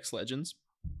 Apex Legends.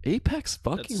 Apex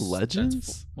fucking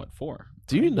Legends? What for?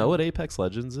 Do you know what Apex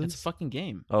Legends is? It's a fucking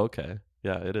game. Oh, okay.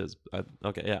 Yeah, it is.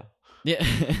 Okay, yeah. Yeah.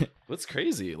 What's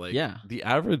crazy? Like, Yeah. the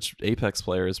average Apex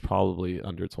player is probably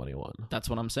under 21. That's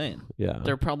what I'm saying. Yeah.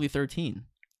 They're probably 13.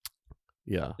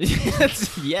 Yeah.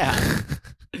 Yeah.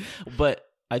 But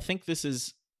I think this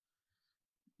is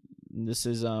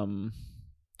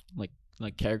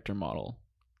like character model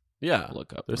Yeah.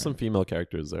 look up. There's right? some female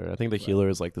characters there. I think the Right. healer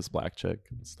is like this black chick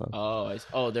and stuff.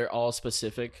 Oh, they're all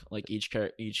specific. Like each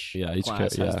Yeah, each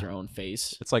class yeah. has their own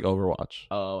face. It's like Overwatch.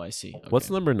 Oh, I see. Okay. What's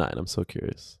number 9? I'm so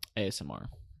curious. ASMR?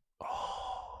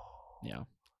 Oh, Yeah.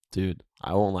 dude,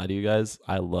 I won't lie to you guys.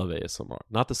 I love ASMR.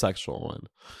 Not the sexual one.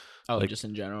 Oh, Like- just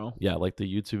in general. Yeah, like the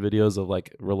YouTube videos of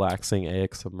like relaxing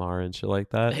ASMR and shit like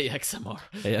that. ASMR.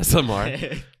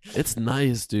 ASMR. It's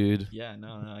nice, dude. Yeah,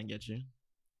 no, I get you.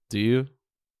 Do you?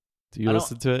 Do you I don't-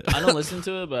 listen to it? I don't listen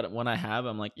to it, but when I have,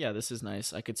 I'm like, yeah, this is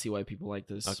nice. I could see why people like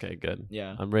this. Okay, good.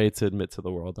 Yeah. I'm ready to admit to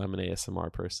the world I'm an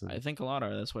ASMR person. I think a lot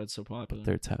are. That's why it's so popular.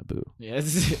 They're taboo. Yeah.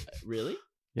 Really?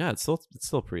 Yeah, it's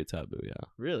still pretty taboo. Yeah,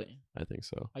 Really? I think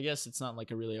so. I guess it's not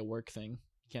like a work thing.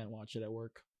 You can't watch it at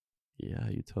work. Yeah,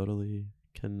 you totally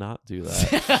cannot do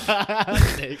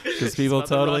that. Because people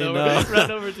totally know.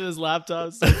 Run over to his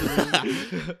laptop.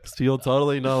 Because people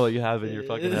totally know what you have in your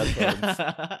fucking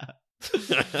headphones.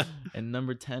 And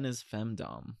number 10 is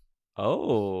femdom.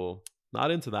 Oh, not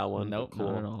into that one. Nope,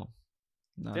 cool. not at all.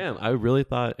 Not Damn, I really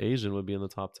thought Asian would be in the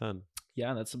top 10.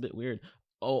 Yeah, that's a bit weird.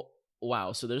 Oh,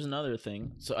 wow. So there's another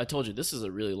thing. So I told you this is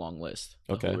a really long list.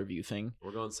 The whole review thing.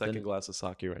 We're going second glass of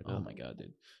sake right now. Oh my god, dude.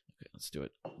 Okay, let's do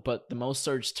it. But the most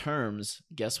searched terms,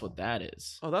 guess what that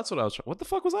is? Oh, that's what I was trying. What the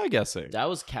fuck was I guessing? That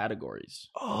was categories.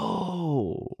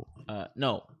 Oh.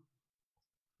 No.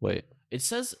 Wait. It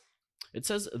says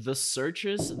the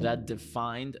searches that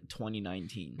defined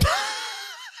 2019.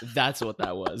 That's what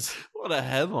that was. What a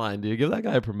headline, dude. Give that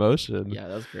guy a promotion. Yeah,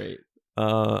 that's great.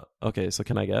 Okay, so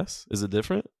can I guess? Is it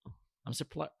different? I'm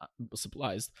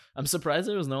surprised. I'm surprised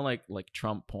there was no like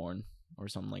Trump porn or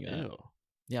something like that. Ew.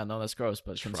 Yeah, no, that's gross.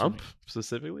 But Trump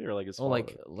specifically, or like his father?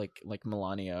 father? like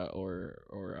Melania or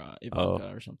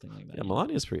Ivanka or something like that. Yeah,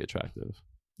 Melania's pretty attractive.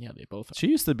 Yeah, they both are. She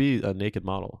used to be a naked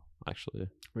model, actually.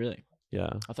 Really?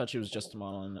 Yeah. I thought she was just a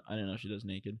model, and I didn't know she does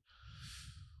naked.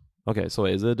 Okay, so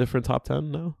wait, is it a different top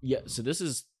 10 now? Yeah, so this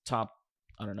is top.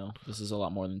 I don't know. This is a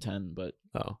lot more than 10, but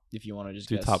if you want to just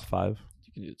do guess, top 5,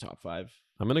 you can do the top 5.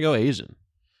 I'm gonna go Asian.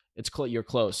 It's you're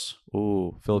close.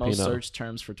 Ooh, Filipino. Most search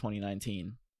terms for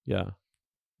 2019. Yeah.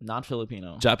 Not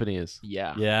Filipino. Japanese.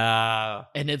 Yeah. Yeah.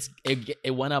 And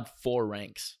it went up 4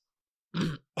 ranks.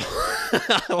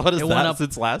 What is that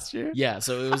since last year? Yeah,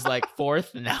 so it was like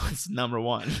 4th, and now it's number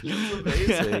 1. That's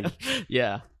amazing.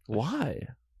 Yeah. Why?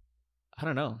 I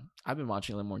don't know. I've been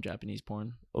watching a little more Japanese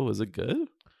porn. Oh, is it good?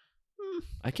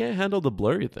 I can't handle the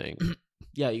blurry thing.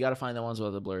 Yeah, you got to find the ones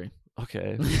with the blurry.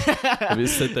 Okay. Let me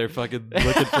sit there fucking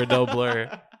looking for no blur.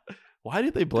 Why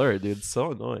did they blur it, dude? It's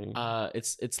so annoying.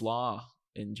 It's law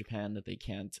in Japan that they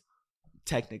can't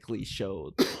technically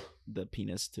show the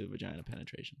penis to vagina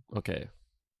penetration. Okay.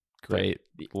 Great.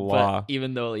 Law. But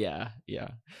even though, yeah.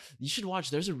 You should watch.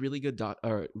 There's a really good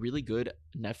really good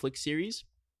Netflix series.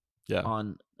 Yeah.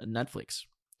 On Netflix.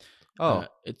 Oh.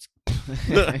 It's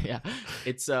yeah.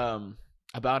 It's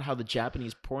about how the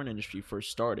Japanese porn industry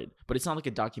first started, but it's not like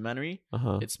a documentary.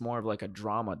 It's more of like a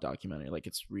drama documentary. Like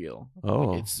it's real.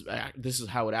 Oh. Like this is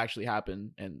how it actually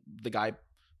happened, and the guy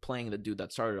playing the dude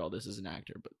that started all this is an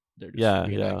actor, but they're just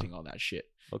reenacting all that shit.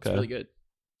 Okay. It's really good.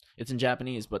 It's in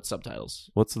Japanese, but subtitles.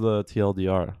 What's the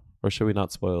TLDR? Or should we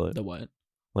not spoil it? The what?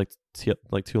 Like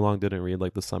too long didn't read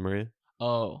like the summary?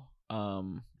 Oh.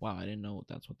 Wow, I didn't know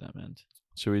that's what that meant.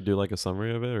 Should we do like a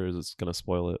summary of it, or is it gonna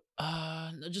spoil it?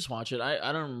 No, just watch it.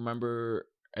 I don't remember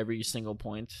every single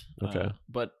point. Okay.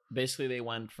 But basically they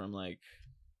went from like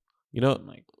you know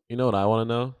what I want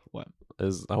to know? What?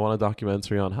 Is I want a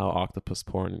documentary on how octopus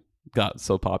porn got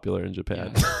so popular in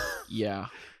Japan. Yeah.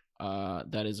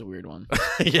 That is a weird one.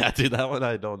 Yeah, dude, that one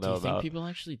I don't know Do you about. think people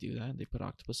actually do that? They put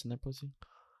octopus in their pussy?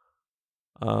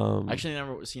 Actually,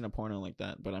 never seen a porno like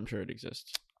that, but I'm sure it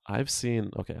exists. I've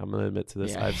seen. Okay, I'm gonna admit to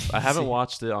this. Yeah. I haven't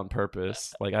watched it on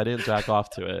purpose. Like I didn't jack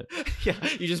off to it. Yeah,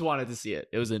 you just wanted to see it.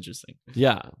 It was interesting.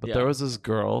 Yeah, but there was this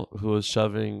girl who was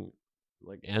shoving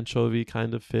like anchovy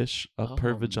kind of fish up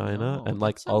her vagina, and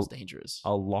like sounds dangerous.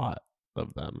 A lot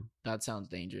of them. That sounds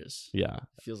dangerous. Yeah,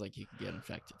 it feels like you could get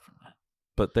infected from that.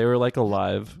 But they were like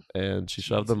alive, and she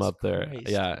shoved them up there. Christ.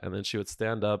 Yeah, and then she would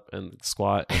stand up and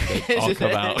squat, and they'd all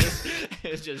come out.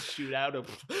 It just shoot out of.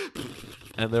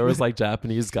 And there was like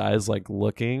Japanese guys like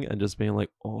looking and just being like,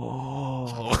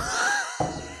 oh.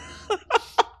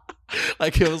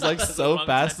 Like it was like so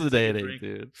fascinating,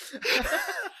 dude.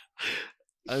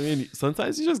 I mean,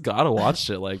 sometimes you just gotta watch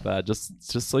shit like that,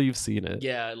 just so you've seen it.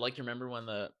 Yeah, like you remember when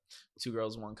the 2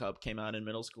 Girls 1 Cup came out in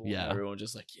middle school? Yeah, and everyone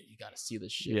just like, yeah, you gotta see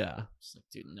this shit. Yeah, just like,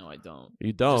 dude, no, I don't.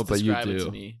 You don't, just but you describe do. It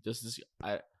to me.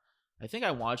 I think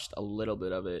I watched a little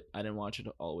bit of it. I didn't watch it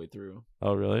all the way through.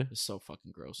 Oh, really? It's so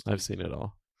fucking gross. Dude. I've seen it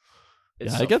all.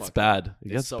 It's yeah, so it gets bad. It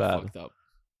gets so bad. Fucked up.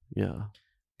 Yeah.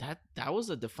 That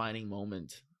was a defining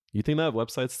moment. You think that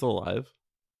website's still alive?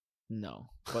 No,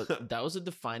 but that was a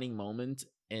defining moment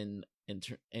in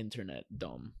internet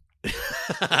dumb.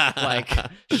 Like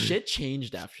shit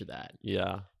changed after that.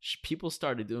 Yeah. People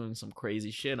started doing some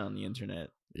crazy shit on the internet.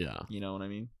 Yeah. You know what I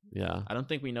mean? Yeah. I don't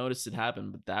think we noticed it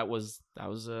happen, but that was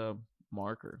a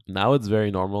marker. Now it's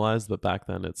very normalized, but back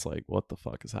then it's like, what the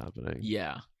fuck is happening?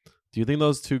 Yeah. Do you think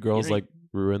those 2 girls like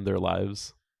ruined their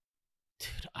lives?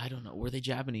 Dude, I don't know. Were they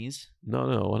Japanese?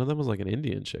 No. One of them was like an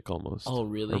Indian chick almost. Oh,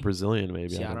 really? Or Brazilian, maybe.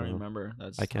 See, I don't know. remember.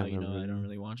 That's I can't how you remember. know I don't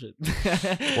really watch it.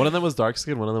 One of them was dark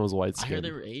skin. One of them was white skin. I heard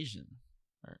they were Asian.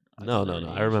 No.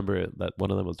 I remember it, that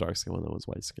one of them was dark skin, one of them was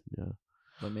white skin. Yeah.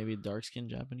 But maybe dark skin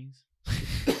Japanese.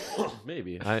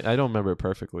 Maybe. I don't remember it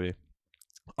perfectly.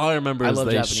 All I remember is love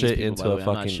they Japanese shit people, into by the a way.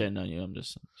 fucking. I'm not shitting on you. I'm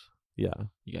just. Yeah.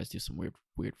 You guys do some weird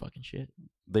fucking shit.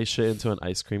 They shit into an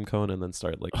ice cream cone and then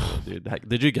start licking it, dude.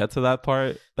 Did you get to that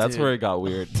part? That's Dude. where it got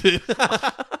weird.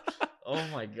 Oh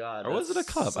my god. Or was it a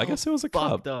cup? I guess it was a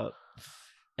Fucked cup. up.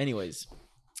 Anyways,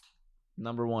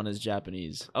 number 1 is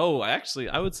Japanese. Oh, actually,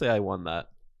 I would say I won that.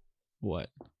 What?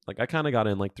 Like, I kind of got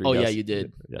in like 3 Oh yeah, guesses. you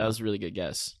did. Yeah. That was a really good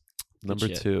guess. Number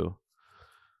shit. 2.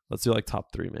 Let's do like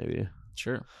top 3 maybe.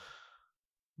 Sure.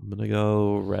 I'm gonna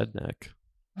go redneck.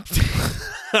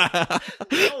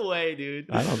 No way, dude.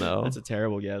 I don't know. That's a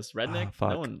terrible guess. Redneck?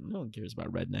 fuck. No one cares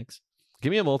about rednecks.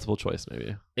 Give me a multiple choice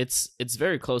maybe. It's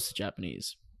very close to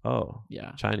Japanese. Oh,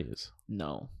 Yeah. Chinese.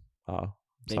 No. Oh,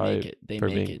 They sorry make it. They for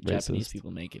make being it. Japanese racist.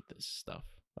 people make it this stuff.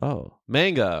 Oh,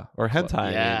 manga or hentai. I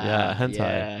mean. Yeah, hentai.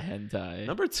 Yeah, hentai.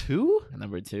 Number 2?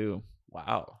 Number 2.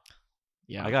 Wow.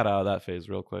 Yeah. I got out of that phase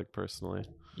real quick personally.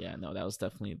 Yeah, no, that was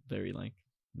definitely very like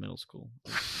middle school.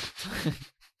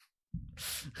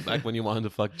 Back when you wanted to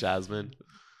fuck Jasmine.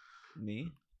 Me?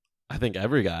 I think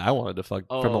every guy I wanted to fuck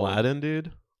from Oh. Aladdin,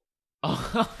 dude.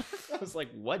 Oh, I was like,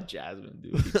 what Jasmine,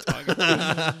 dude? What are you talking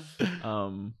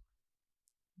about?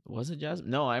 Was it Jasmine?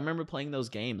 No, I remember playing those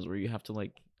games where you have to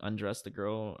like undress the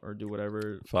girl or do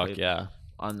whatever. Fuck Play- yeah.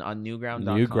 On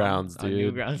newground.com. Newgrounds, On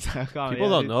dude. newgrounds.com. People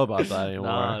yeah, don't dude. know about that anymore.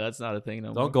 No, that's not a thing no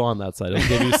more. Don't go on that site. It'll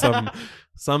give you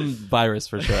some virus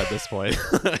for sure at this point.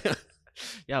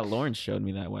 Yeah, Lawrence showed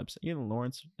me that website. You know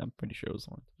Lawrence? I'm pretty sure it was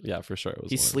Lawrence. Yeah, for sure. It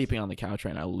was He's Lawrence. sleeping on the couch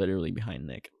right now, literally behind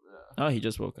Nick. Oh, he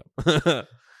just woke up.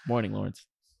 Morning, Lawrence.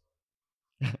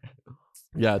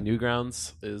 Yeah,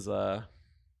 Newgrounds is it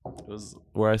was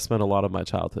where I spent a lot of my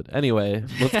childhood. Anyway,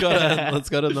 let's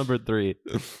go to number 3.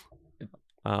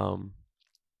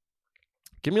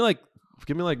 Give me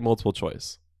like multiple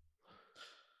choice.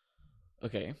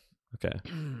 Okay. Okay.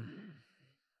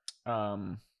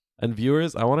 Um, And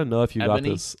viewers, I want to know if you Ebony?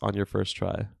 got this on your first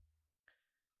try.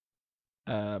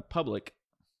 public,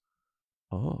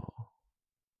 Oh.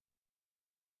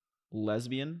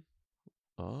 lesbian,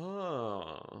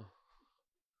 Oh.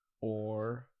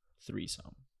 or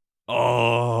threesome.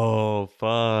 Oh,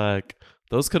 fuck.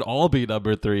 Those could all be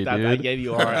number 3, That, dude. I gave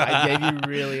you hard. I gave you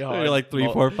really hard. You're like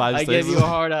 3, 4, 5, I 6. gave you a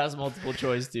hard ass multiple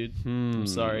choice, dude. I'm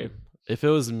sorry. If it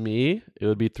was me, it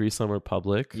would be threesome or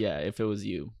public. Yeah, if it was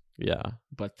you. Yeah,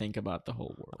 But think about the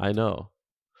whole world. I know.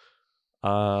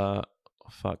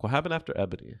 Fuck. What happened after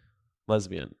Ebony?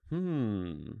 Lesbian.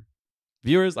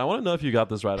 Viewers, I want to know if you got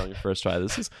this right on your first try.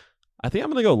 I think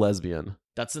I'm gonna go lesbian.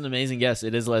 That's an amazing guess.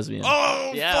 It is lesbian.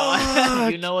 Oh, yeah.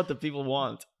 fuck! You know what the people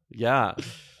want. Yeah.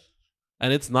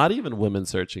 And it's not even women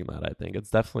searching that, I think. It's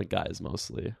definitely guys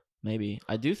mostly. Maybe.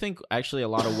 I do think actually a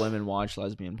lot of women watch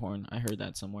lesbian porn. I heard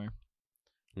that somewhere.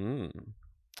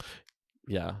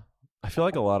 Yeah. I feel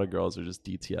like a lot of girls are just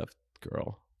DTF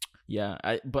girl. Yeah,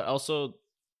 but also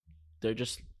they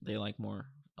like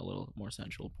a little more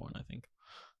sensual porn, I think.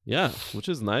 Yeah, which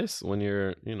is nice when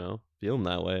you're, feeling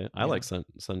that way. I Yeah. like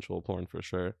sensual porn for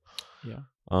sure. Yeah.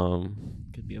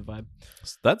 Could be a vibe.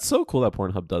 That's so cool that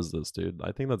Pornhub does this, dude.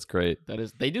 I think that's great.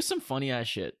 They do some funny ass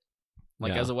shit.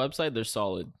 Like Yeah. as a website, they're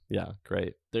solid. Yeah,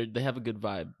 great. They have a good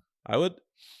vibe. I would,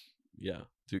 yeah.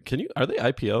 Dude, are they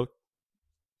IPO?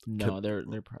 No, they're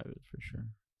private for sure.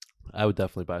 I would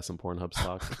definitely buy some Pornhub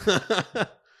stock.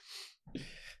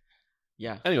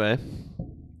 Yeah. Anyway,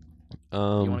 You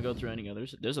want to go through any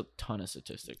others? There's a ton of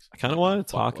statistics. I kind of want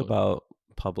to talk Fuckload. about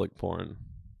public porn.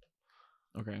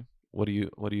 Okay. What do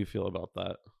you feel about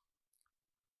that?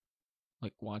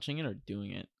 Like watching it or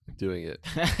doing it? Doing it.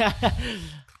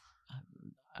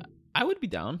 I would be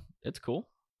down. It's cool.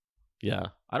 Yeah.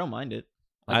 I don't mind it.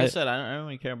 Like I said, I don't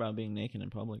really care about being naked in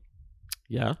public.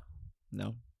 Yeah.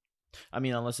 No. I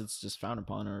mean, unless it's just frowned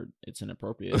upon or it's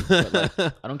inappropriate. But like,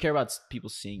 I don't care about people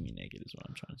seeing me naked is what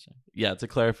I'm trying to say. Yeah, to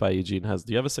clarify, Eugene do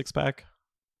you have a 6-pack?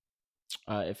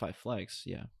 If I flex,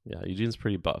 yeah. Yeah, Eugene's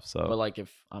pretty buff, so. But like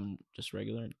if I'm just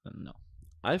regular, then no.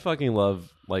 I fucking love,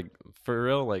 like, for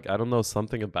real, like, I don't know,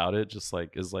 something about it just,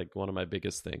 like, is, like, one of my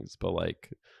biggest things. But,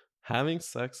 like, having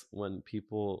sex when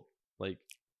people, like,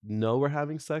 know we're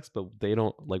having sex, but they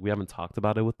don't, like, we haven't talked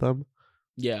about it with them.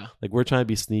 Yeah. Like, we're trying to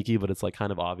be sneaky, but it's, like,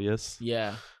 kind of obvious.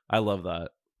 Yeah. I love that.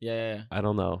 Yeah. I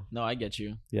don't know. No, I get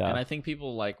you. Yeah. And I think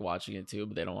people like watching it too,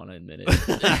 but they don't want to admit it.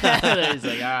 They're just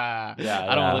like, I don't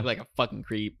want to look like a fucking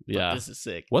creep. But Yeah. this is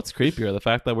sick. What's creepier, the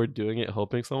fact that we're doing it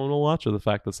hoping someone will watch, or the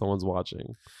fact that someone's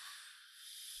watching?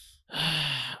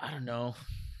 I don't know.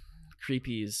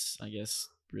 Creepy is, I guess,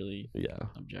 really Yeah.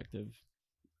 objective.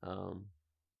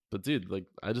 But dude, like,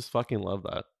 I just fucking love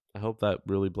that. I hope that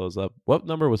really blows up. What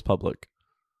number was public?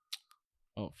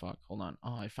 Oh fuck! Hold on.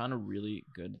 Oh, I found a really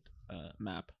good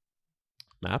map.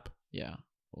 Map? Yeah,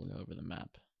 we'll go over the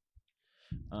map.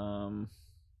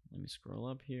 Let me scroll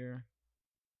up here.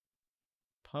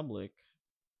 Public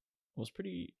was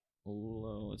pretty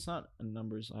low. It's not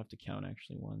numbers. I have to count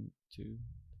actually. 1, 2.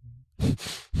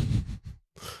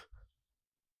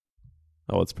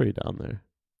 Oh, it's pretty down there.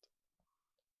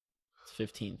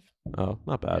 It's 15th. Oh,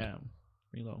 not bad. Yeah,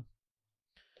 pretty low.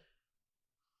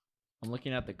 I'm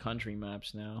looking at the country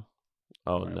maps now.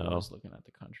 Oh Or I no. was looking at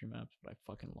the country maps, but I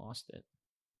fucking lost it.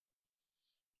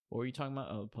 What were you talking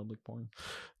about? Oh, public porn.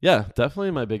 Yeah,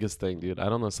 definitely my biggest thing, dude. I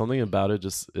don't know. Something about it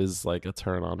just is like a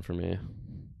turn on for me.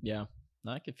 Yeah,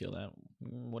 no, I could feel that.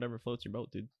 Whatever floats your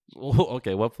boat, dude.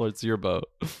 Okay, what floats your boat?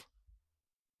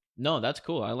 No, that's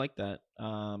cool. I like that.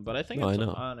 But I think No, I it's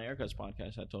know. on Erica's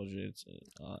podcast. I told you it's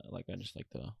like I just like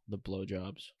the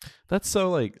blowjobs. That's so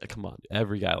like, come on.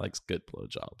 Every guy likes good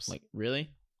blowjobs. Like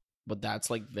really, but that's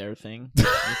like their thing. You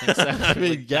think so? I mean,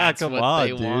 Like, yeah, that's come what on,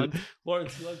 they dude. want?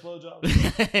 Lawrence, you like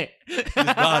blowjobs? He's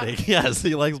nodding. Yes,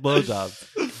 he likes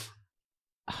blowjobs.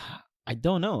 I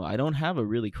don't know. I don't have a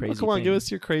really crazy. Oh, come on, thing. give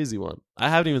us your crazy one. I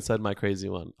haven't even said my crazy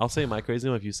one. I'll say my crazy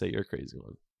one if you say your crazy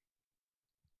one.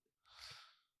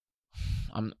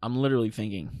 I'm literally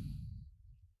thinking.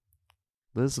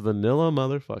 This vanilla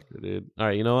motherfucker, dude. All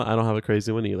right, you know what? I don't have a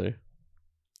crazy one either.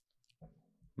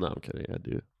 No, I'm kidding. I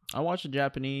do. I watch the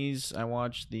Japanese. I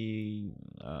watch the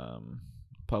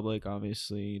public,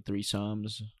 obviously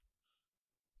threesomes.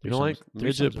 You don't like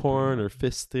midget porn or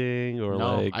fisting or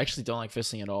no, like? I actually don't like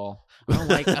fisting at all. I don't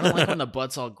like when the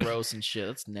butt's all gross and shit.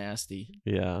 That's nasty.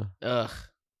 Yeah. Ugh.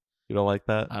 You don't like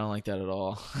that? I don't like that at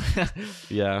all.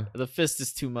 Yeah. The fist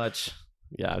is too much.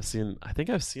 Yeah, I think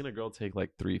I've seen a girl take like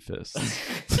 3 fists.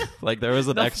 Like there was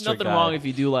an extra nothing guy. wrong if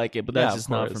you do like it, but that's Yeah, just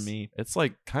of not for course. me. It's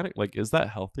like kind of like, is that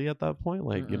healthy at that point?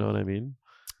 Like, you know what I mean?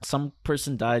 Some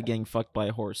person died getting fucked by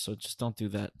a horse, so just don't do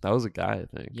that. That was a guy, I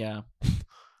think. Yeah.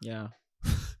 Yeah.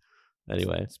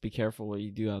 Anyway, Just be careful what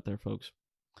you do out there, folks.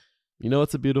 you know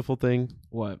what's a beautiful thing?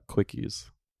 What? Quickies.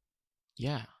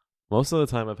 Yeah. Most of the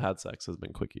time I've had sex has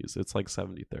been quickies. It's like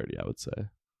 70-30, I would say.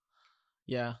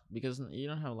 Yeah, because you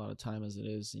don't have a lot of time as it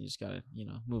is. You just gotta,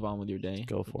 move on with your day.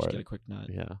 Go for just it. Get a quick nut.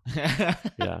 Yeah.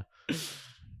 Yeah.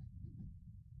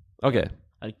 Okay.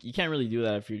 You can't really do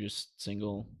that if you're just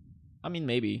single. I mean,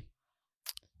 maybe.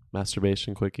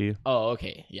 Masturbation quickie. Oh,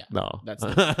 okay. Yeah. No. That's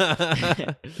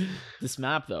it. This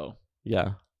map, though.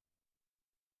 Yeah.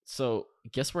 So,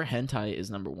 guess where hentai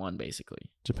is number 1, basically?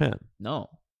 Japan. No.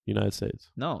 United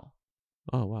States. No.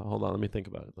 Oh, wow. Hold on. Let me think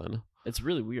about it then. It's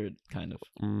really weird, kind of.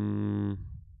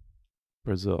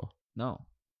 Brazil. No.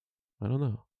 I don't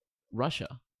know.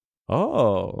 Russia.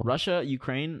 Oh. Russia,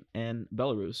 Ukraine, and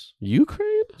Belarus.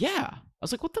 Ukraine? Yeah. I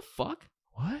was like, what the fuck?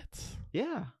 What?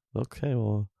 Yeah. Okay,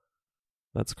 well,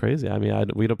 that's crazy. I mean,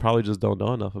 we probably just don't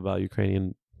know enough about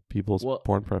Ukrainian people's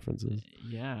porn preferences.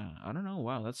 Yeah. I don't know.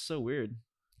 Wow, that's so weird.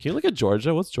 Can you look at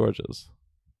Georgia? What's Georgia's?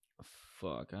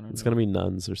 Fuck, I don't know. It's going to be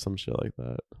nuns or some shit like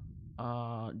that.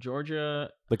 Georgia.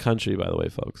 The country, by the way,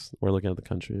 folks. We're looking at the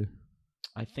country.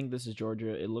 I think this is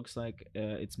Georgia. It looks like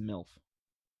it's MILF.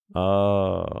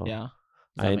 Oh. Yeah.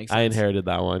 I inherited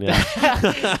that one, yeah.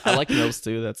 I like MILFs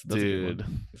too. That's Dude. a good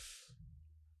one.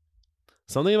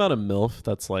 Something about a MILF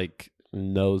that's like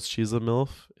knows she's a MILF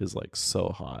is like so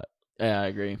hot. Yeah, I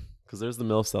agree. Because there's the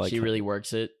MILFs that like... She really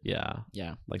works it. Yeah.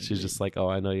 Yeah. Like she's just like, oh,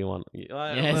 I know you want...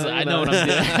 I know what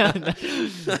I'm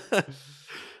doing.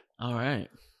 All right.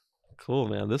 Cool,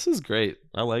 man. This is great.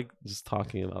 I like just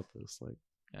talking about this. Like,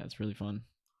 yeah, it's really fun.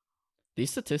 These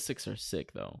statistics are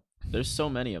sick, though. There's so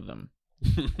many of them.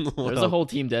 There's a whole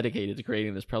team dedicated to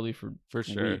creating this, probably for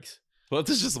sure. weeks. Well,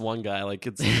 it's just one guy. Like, he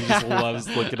just loves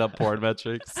looking up porn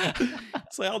metrics.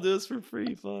 It's like, I'll do this for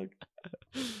free. Fuck.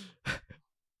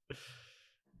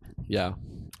 Yeah.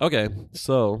 Okay.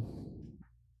 So,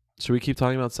 should we keep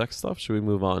talking about sex stuff? Should we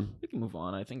move on? We can move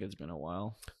on. I think it's been a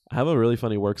while. I have a really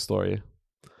funny work story.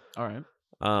 All right.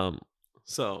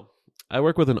 So I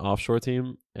work with an offshore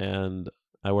team and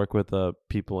I work with a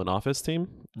people in office team.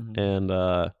 Mm-hmm.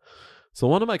 And so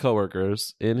one of my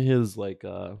coworkers in his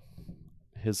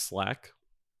his Slack,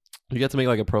 you get to make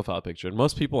like a profile picture. And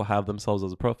most people have themselves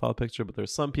as a profile picture, but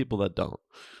there's some people that don't.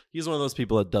 He's one of those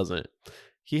people that doesn't.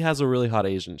 He has a really hot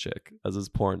Asian chick as his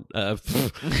porn. As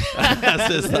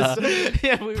his,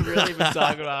 yeah, we've really been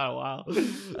talking about it a while.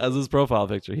 As his profile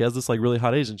picture, he has this like really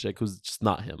hot Asian chick who's just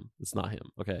not him. It's not him.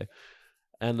 Okay,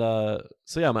 and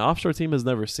so yeah, my offshore team has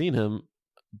never seen him,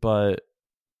 but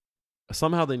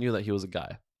somehow they knew that he was a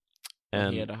guy.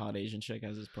 And he had a hot Asian chick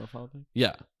as his profile pic.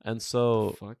 Yeah, and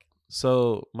so Fuck.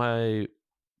 So my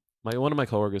one of my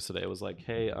coworkers today was like,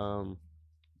 "Hey,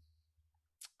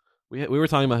 we were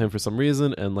talking about him for some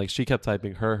reason, and like she kept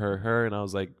typing her, and I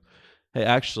was like, hey,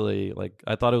 actually, like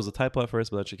I thought it was a typo at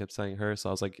first, but then she kept saying her, so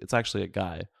I was like, it's actually a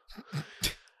guy."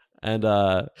 And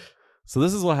so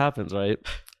this is what happens, right?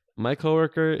 My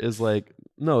coworker is like,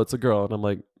 "No, it's a girl," and I'm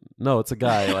like, "No, it's a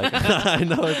guy." Like I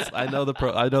know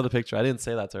the picture. I didn't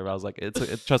say that to her, but I was like,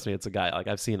 trust me, it's a guy. Like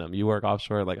I've seen him. You work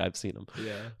offshore, like I've seen him.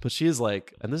 Yeah. But she's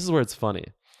like, and this is where it's funny.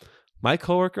 My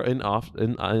coworker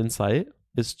in site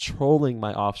is trolling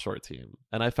my offshore team,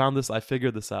 and I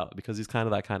figured this out because he's kind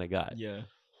of that kind of guy. Yeah.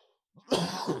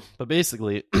 But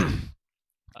basically,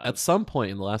 at some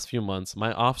point in the last few months,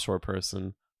 my offshore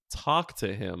person talked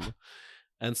to him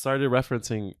and started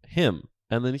referencing him.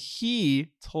 And then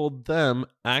he told them,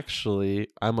 actually,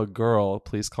 I'm a girl.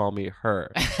 Please call me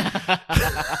her. Oh,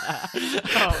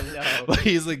 no. But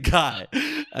he's a guy.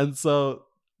 And so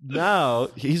now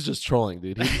he's just trolling,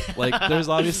 dude. Like, there's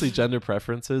obviously gender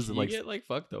preferences. Can And you like, get like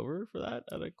fucked over for that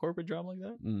at a corporate job like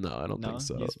that? no, I don't think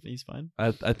so. He's fine.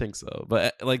 I think so.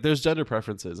 But like, there's gender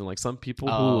preferences. And like, some people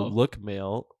who look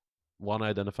male want to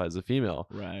identify as a female.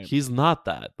 Right. He's not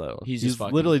that, though. He's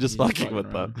literally just fucking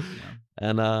with them. Yeah.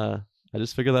 And I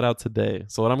just figured that out today.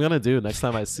 So what I'm gonna do next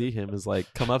time I see him is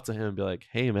like come up to him and be like,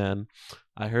 "Hey man,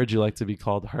 I heard you like to be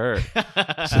called her.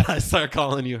 Should I start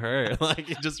calling you her?" Like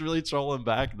you just really troll him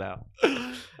back now.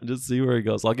 And just see where he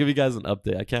goes. I'll give you guys an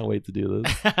update. I can't wait to do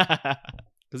this.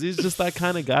 Because he's just that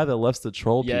kind of guy that loves to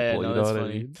troll people. Yeah, no, you know what funny.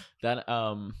 I mean? That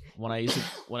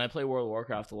when I play World of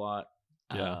Warcraft a lot,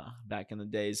 back in the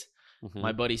days,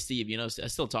 my buddy Steve, I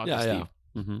still talk to Steve.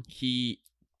 Yeah. Mm-hmm.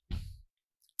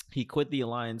 He quit the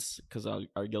alliance because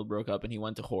our guild broke up, and he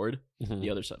went to Horde, the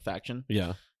other faction.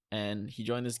 Yeah. And he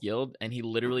joined this guild, and he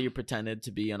literally pretended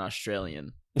to be an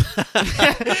Australian.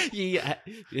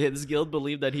 His guild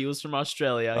believed that he was from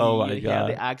Australia. My he God. had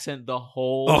the accent the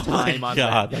whole time on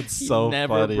that. That's so he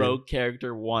never funny. broke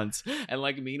character once. And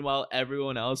like meanwhile,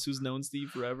 everyone else who's known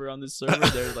Steve forever on this server,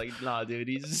 they're like, "Nah, dude,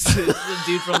 he's a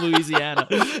dude from Louisiana."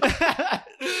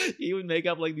 He would make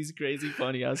up like these crazy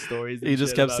funny ass stories. He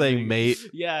just kept saying mate.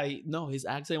 Yeah, his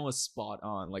accent was spot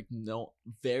on. Like, no,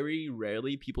 very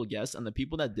rarely people guessed, and the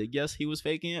people that did guess he was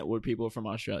faking it were people from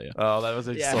Australia. Oh, that was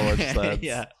so much sense.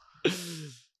 Yeah.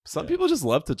 Some people just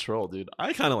love to troll, dude.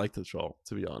 I kind of like to troll,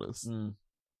 to be honest.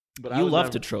 But you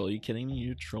love to troll. Are you kidding me?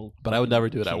 You troll. But I would never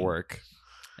do it at work.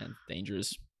 And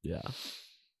dangerous. Yeah.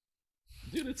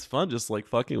 Dude, it's fun just like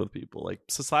fucking with people. Like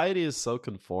society is so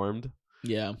conformed.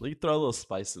 Yeah. Like, you throw a little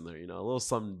spice in there, a little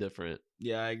something different.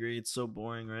 Yeah, I agree. It's so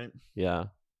boring, right? Yeah.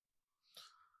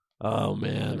 Oh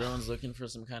man. Everyone's looking for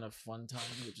some kind of fun time,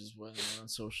 which is why they're on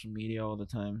social media all the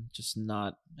time. Just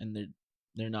not, and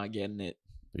they're not getting it.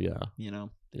 Yeah.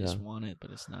 They just want it, but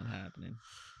it's not happening.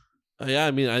 Yeah,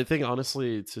 I mean, I think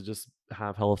honestly, to just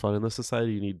have hella fun in this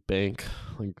society, you need bank,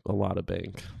 like a lot of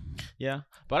bank. Yeah,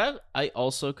 but I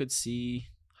also could see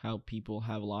how people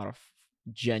have a lot of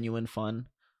genuine fun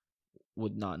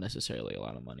with not necessarily a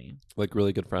lot of money. Like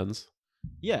really good friends.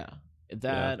 Yeah,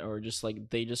 or just like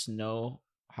they just know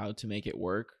how to make it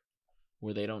work,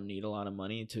 where they don't need a lot of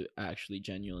money to actually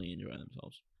genuinely enjoy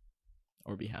themselves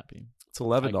or be happy. It's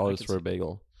 $11 for a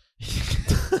bagel.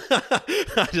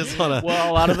 I just want to.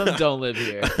 Well, a lot of them don't live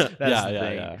here. That's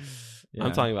yeah.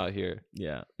 I'm talking about here.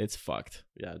 Yeah, it's fucked.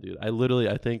 Yeah, dude.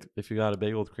 I think if you got a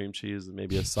bagel with cream cheese and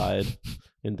maybe a side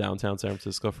in downtown San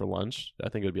Francisco for lunch, I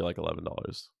think it would be like $11.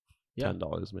 Yeah.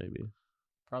 $10 maybe.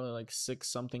 Probably like $6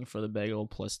 something for the bagel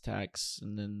plus tax,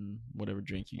 and then whatever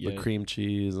drink you get. The cream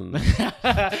cheese and.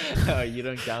 Oh, you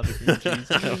don't count the cream cheese?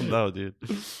 I don't know, dude.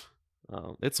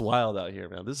 It's wild out here,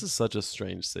 man. This is such a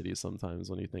strange city sometimes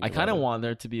when you think. I kind of want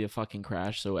there to be a fucking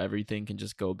crash so everything can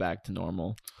just go back to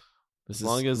normal. This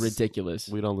is ridiculous.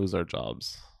 We don't lose our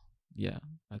jobs. Yeah,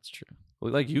 that's true.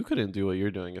 Like you couldn't do what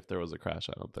you're doing if there was a crash.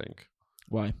 I don't think.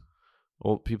 Why?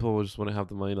 Well, people just wouldn't have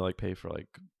the money to like pay for like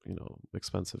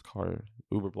expensive car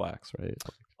Uber Blacks, right?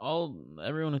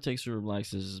 Everyone who takes Uber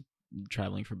Blacks is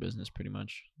traveling for business, pretty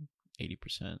much.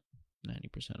 80%,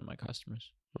 90% of my customers.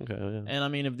 Okay, yeah. And I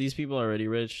mean, if these people are already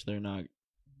rich, they're not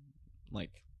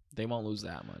like they won't lose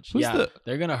that much.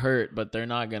 They're gonna hurt, but they're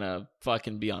not gonna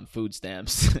fucking be on food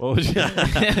stamps. What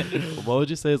would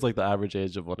you say is like the average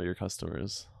age of one of your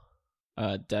customers?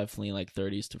 Definitely like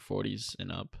 30s to 40s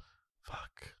and up.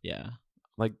 Fuck. Yeah.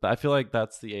 Like I feel like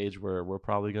that's the age where we're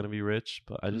probably gonna be rich,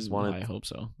 but I just wanted. I hope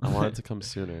so. I want it to come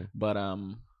sooner. But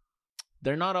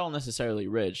they're not all necessarily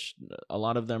rich. A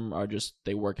lot of them are just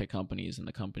they work at companies and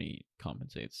the company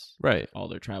compensates right all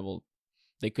their travel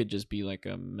they could just be like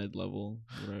a mid-level,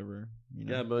 whatever. You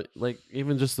know? Yeah, but like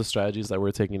even just the strategies that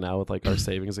we're taking now with like our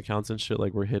savings accounts and shit,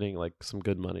 like we're hitting like some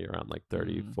good money around like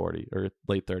 30, 40 or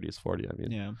late 30s, 40. I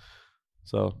mean, Yeah.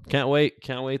 So can't wait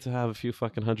to have a few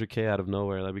fucking 100K out of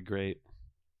nowhere. That'd be great.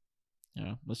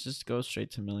 Yeah, let's just go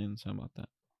straight to millions. How about that?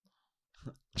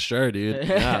 Sure, dude.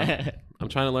 Yeah, I'm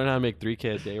trying to learn how to make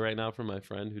 3K a day right now from my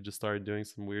friend who just started doing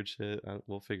some weird shit.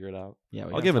 We'll figure it out. Yeah,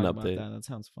 I'll give an talk about update. That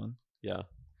sounds fun. Yeah.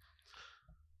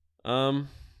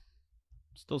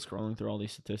 Still scrolling through all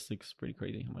these statistics. Pretty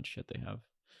crazy how much shit they have.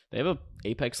 They have a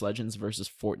Apex Legends versus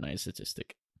Fortnite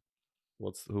statistic.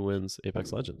 Who wins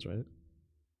Apex Legends, right?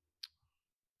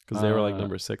 Because they were like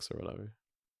number 6 or whatever.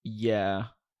 Yeah.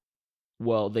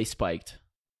 Well, they spiked.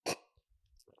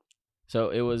 So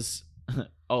it was.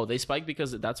 Oh, they spiked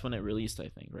because that's when it released, I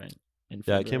think, right?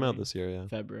 Yeah, it came out this year. Yeah.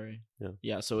 February. Yeah.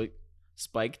 Yeah. So it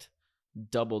spiked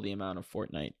double the amount of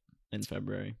Fortnite in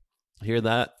February. Hear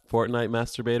that, Fortnite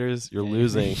masturbators? You're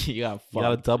losing. You got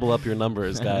to double up your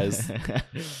numbers, guys.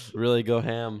 Really go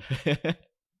ham.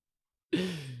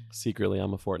 Secretly,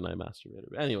 I'm a Fortnite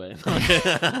masturbator. Anyway.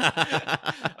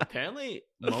 Apparently,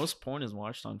 most porn is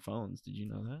watched on phones. Did you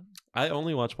know that? I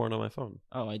only watch porn on my phone.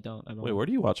 Oh, I don't. Wait, where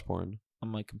do you watch porn? On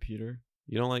my computer.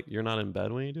 You're not in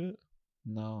bed when you do it?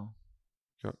 No.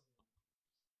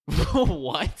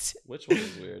 What? Which one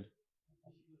is weird?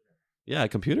 Yeah,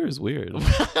 computer is weird.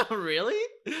 Really?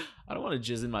 I don't want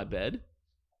to jizz in my bed.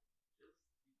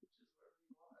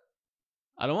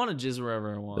 I don't want to jizz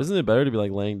wherever I want. Isn't it better to be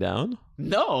like laying down?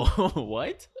 No.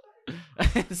 What?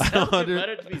 It sounds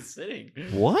better to be sitting.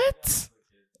 What?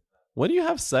 When do you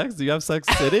have sex? Do you have sex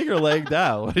sitting or laying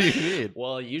down? What do you mean?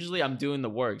 Well, usually I'm doing the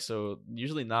work, so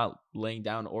usually not laying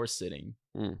down or sitting.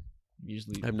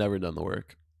 Usually, I've never done the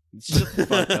work. Shut the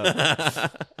fuck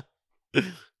up.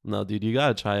 No, dude, you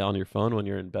gotta try it on your phone when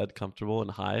you're in bed, comfortable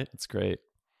and high. It's great.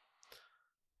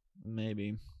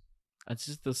 Maybe. It's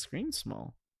just the screen's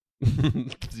small.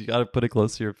 You gotta put it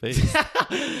close to your face.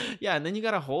 Yeah, and then you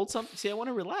gotta hold something. See, I want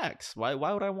to relax. Why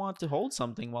would I want to hold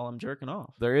something while I'm jerking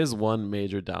off? There is one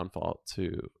major downfall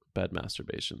to bed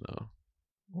masturbation, though.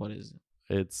 What is it?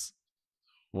 It's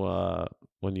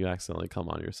when you accidentally come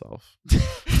on yourself.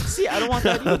 See, I don't want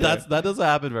that either. That doesn't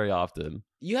happen very often.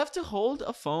 You have to hold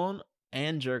a phone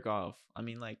and jerk off. I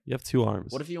mean, like, you have 2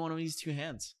 arms. What if you want to use 2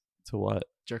 hands? To what?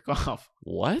 Jerk off.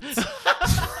 What?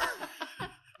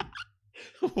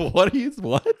 What do you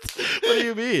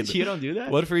mean? You don't do that?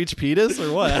 What, for each penis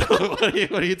or what? What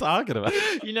are you talking about?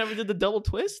 You never did the double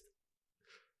twist?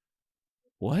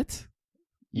 What?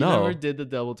 You never did the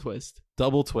double twist.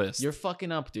 Double twist. You're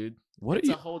fucking up, dude. It's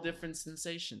a whole different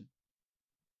sensation.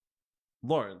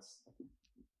 Lawrence.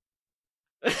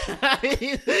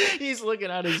 He's looking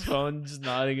at his phone, just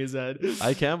nodding his head.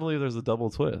 I can't believe there's a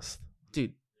double twist.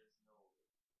 Dude.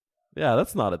 Yeah,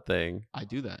 that's not a thing. I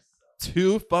do that.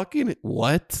 2 fucking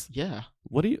what? Yeah.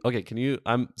 What do you? Okay, can you?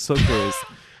 I'm so curious.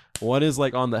 One is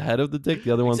like on the head of the dick.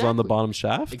 The other one's on the bottom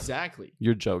shaft. Exactly.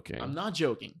 You're joking. I'm not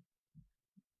joking.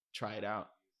 Try it out.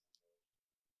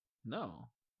 No.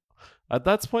 At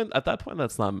that point,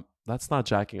 that's not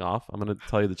jacking off. I'm gonna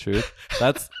tell you the truth.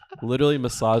 That's literally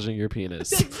massaging your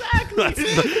penis. Exactly.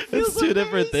 It's 2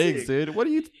 different things, dude. What are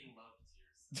you?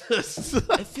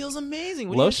 It feels amazing.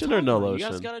 What Lotion or no about? lotion?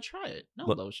 You guys gotta try it. No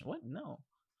lotion. What? No.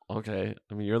 Okay.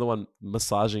 I mean, you're the one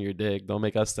massaging your dick. Don't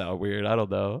make us sound weird. I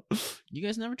don't know. You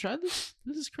guys never tried this?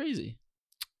 This is crazy.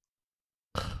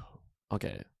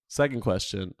 Okay. Second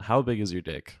question. How big is your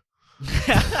dick?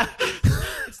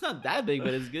 It's not that big,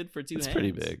 but it's good for 2 hands. It's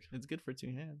pretty big. It's good for 2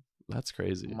 hands. That's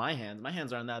crazy. My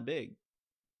hands aren't that big.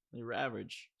 They're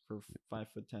average for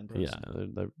 5'10" person.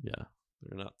 Yeah,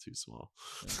 they're not too small.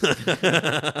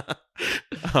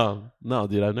 No,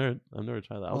 dude, I've never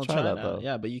tried that. I'll try that though.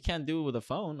 Yeah, but you can't do it with a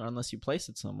phone unless you place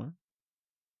it somewhere.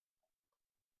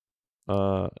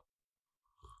 What?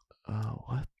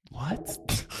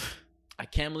 I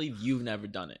can't believe you've never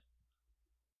done it.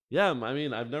 Yeah, I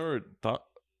mean, I've never thought.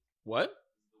 What?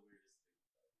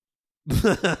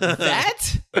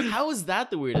 That? How is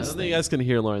that the I weirdest don't thing? think you guys can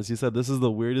hear Lawrence. He said this is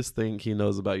the weirdest thing he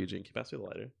knows about Eugene. Can you pass me the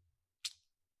lighter?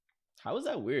 How is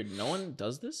that weird? No one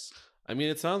does this? I mean,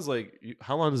 it sounds like.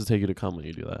 How long does it take you to come when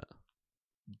you do that?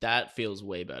 That feels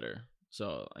way better.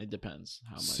 So it depends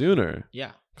how much. Sooner.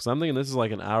 Yeah. Because I'm thinking this is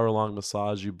like an hour-long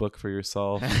massage you book for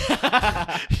yourself.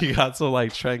 You got some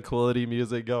like tranquility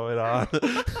music going on.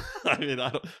 I mean,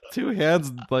 2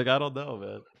 hands, like, I don't know,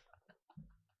 man.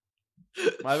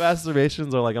 My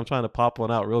masturbations are like I'm trying to pop one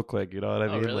out real quick. You know what I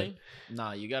mean? Really? Like,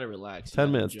 Nah, you gotta relax.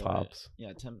 10 minutes tops.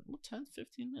 Yeah, 10,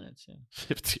 15 minutes. Yeah.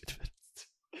 15 minutes.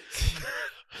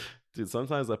 Dude,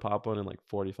 sometimes I pop one in like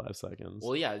 45 seconds.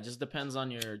 Well, yeah, it just depends on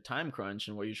your time crunch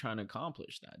and what you're trying to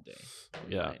accomplish that day.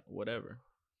 Yeah. Night, whatever.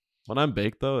 When I'm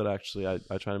baked, though, it actually,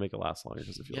 I try to make it last longer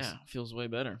because it feels way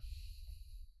better.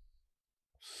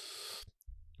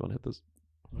 You want to hit this?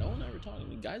 No one ever talks. I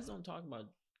mean, guys don't talk about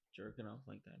jerking off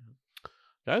like that. Huh?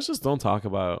 Guys just don't talk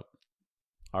about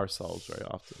ourselves very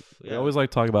often. We Yeah. always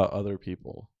like talk about other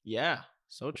people. Yeah,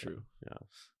 so true. Yeah.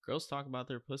 Girls talk about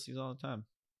their pussies all the time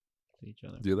to each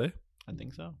other. Do they? I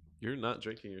think so. You're not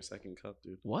drinking your second cup,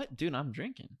 dude. What? Dude, I'm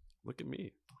drinking. Look at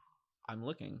me. I'm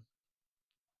looking.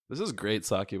 This is great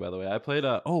sake, by the way. I played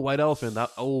White Elephant.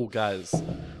 Guys,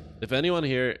 if anyone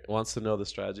here wants to know the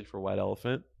strategy for White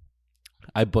Elephant,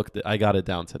 I booked it. I got it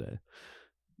down today.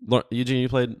 Eugene, you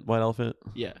played White Elephant?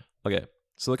 Yeah. Okay.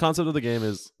 So the concept of the game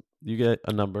is you get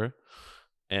a number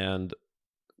and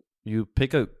you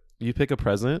pick a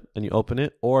present and you open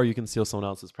it, or you can steal someone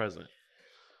else's present.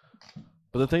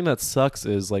 But the thing that sucks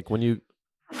is like when you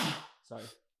Sorry.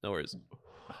 No worries.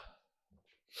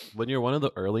 When you're one of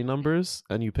the early numbers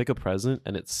and you pick a present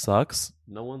and it sucks,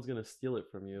 no one's going to steal it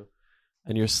from you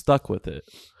and you're stuck with it.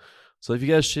 So if you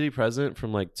get a shitty present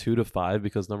from like 2 to 5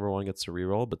 because number 1 gets to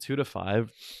reroll, but 2 to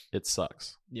 5, it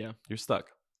sucks. Yeah. You're stuck.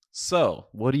 So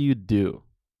what do?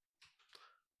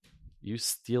 You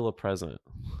steal a present.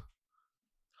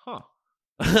 Huh.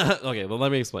 Okay, well,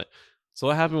 let me explain. So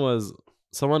what happened was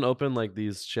someone opened like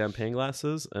these champagne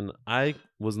glasses and I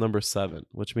was number 7,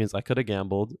 which means I could have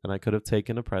gambled and I could have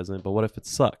taken a present. But what if it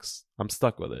sucks? I'm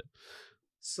stuck with it.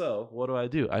 So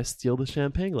what do? I steal the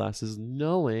champagne glasses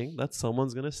knowing that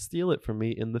someone's going to steal it from me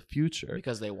in the future.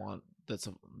 Because they want, that's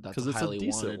a it's a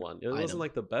decent one. It wasn't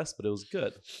like the best, but it was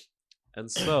good. And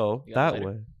so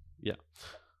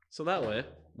So that way,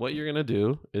 what you're going to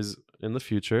do is in the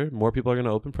future, more people are going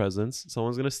to open presents.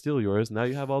 Someone's going to steal yours. Now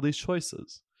you have all these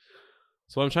choices.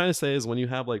 So what I'm trying to say is when you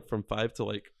have like from 5 to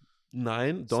like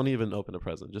 9, don't even open a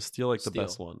present. Just steal like the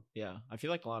best one. Yeah. I feel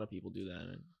like a lot of people do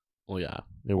that. Well, yeah,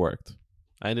 it worked.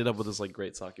 I ended up with this like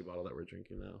great sake bottle that we're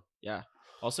drinking now. Yeah.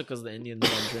 Also because the Indians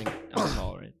don't drink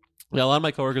alcohol, right? Yeah, a lot of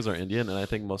my coworkers are Indian, and I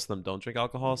think most of them don't drink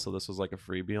alcohol. So this was like a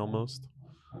freebie almost.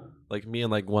 Like me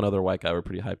and like one other white guy were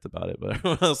pretty hyped about it, but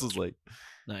everyone else was like,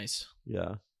 nice.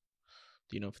 Yeah.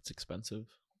 Do you know if it's expensive?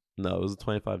 No, it was a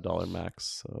 $25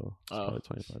 max, so it's probably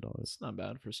 $25. It's not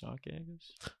bad for sake, I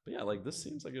guess. But yeah, like this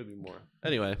seems like it would be more.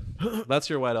 Anyway, that's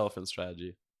your white elephant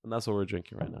strategy, and that's what we're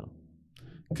drinking right now.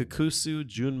 Kikusu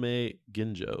Junmei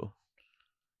Ginjo.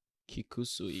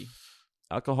 Kikusui.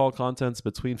 Alcohol contents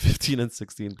between 15 and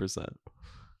 16%.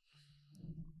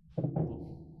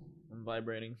 I'm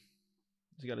vibrating.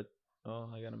 I got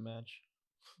a match.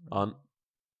 On?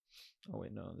 Oh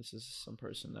wait, no. This is some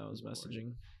person that was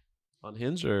messaging. On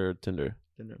Hinge or Tinder?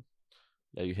 Tinder.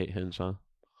 Yeah, you hate Hinge, huh?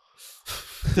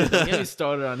 Don't get me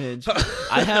started on Hinge.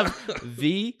 I have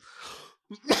the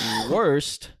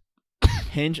worst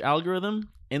Hinge algorithm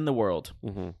in the world.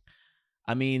 Mm-hmm.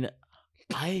 I mean,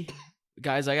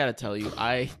 guys, I gotta tell you,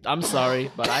 I'm sorry,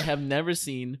 but I have never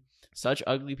seen such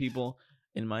ugly people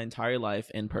in my entire life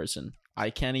in person. I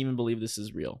can't even believe this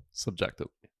is real.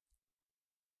 Subjectively.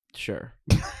 Sure.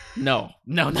 No.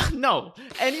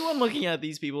 Anyone looking at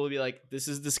these people would be like, this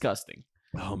is disgusting.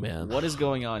 Oh, man. What is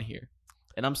going on here?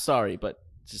 And I'm sorry, but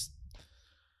just...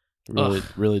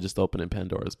 Really just opening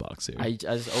Pandora's box here. I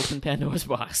just opened Pandora's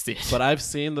box, dude. But I've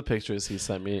seen the pictures he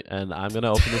sent me, and I'm going to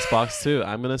open this box too.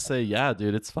 I'm going to say, yeah,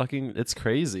 dude, it's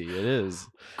crazy. It is.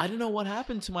 I don't know what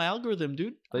happened to my algorithm,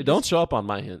 dude. They don't show up on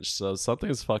my Hinge, so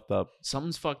something's fucked up.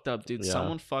 Someone's fucked up, dude. Yeah.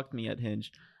 Someone fucked me at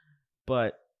Hinge.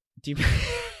 But do you...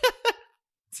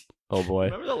 Oh, boy.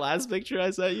 Remember the last picture I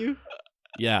sent you?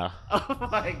 Yeah. Oh,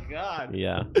 my God.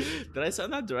 Yeah. Did I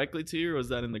send that directly to you, or was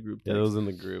that in the group text? Yeah, it was in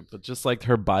the group. But just like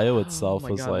her bio itself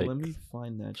was God, like... let me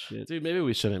find that shit. Dude, maybe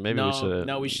we shouldn't.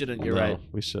 No, we shouldn't. You're right.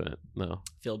 We shouldn't. No.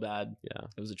 Feel bad. Yeah.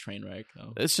 It was a train wreck,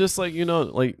 though. It's just like,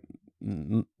 like...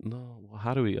 No.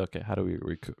 How do we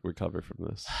recover from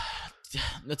this?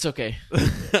 That's okay.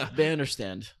 They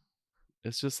understand.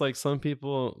 It's just like some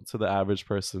people to the average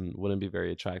person wouldn't be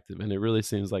very attractive. And it really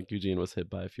seems like Eugene was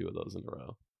hit by a few of those in a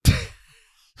row.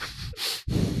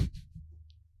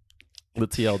 The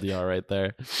TLDR right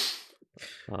there.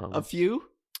 A few?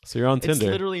 So you're on Tinder. It's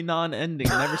literally non-ending.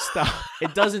 Never stop.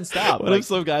 It doesn't stop. What if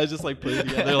some guys just like putting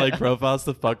together like profiles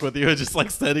to fuck with you and just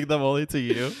like sending them only to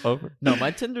you? Over. No,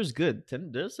 my Tinder's good.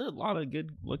 There's a lot of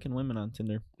good looking women on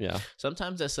Tinder. Yeah.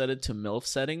 Sometimes I set it to MILF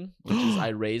setting, which is I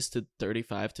raise to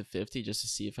 35 to 50 just to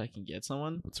see if I can get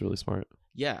someone. That's really smart.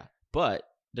 Yeah, but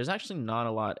there's actually not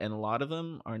a lot, and a lot of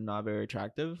them are not very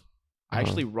attractive. I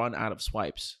actually run out of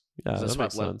swipes. Yeah, that I makes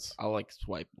swipe sense. I like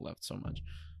swipe left so much.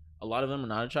 A lot of them are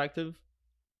not attractive.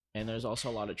 And there's also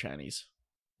a lot of trannies.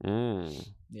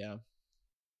 Yeah.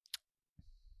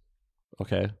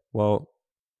 Okay. Well,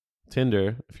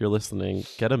 Tinder, if you're listening,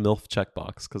 get a MILF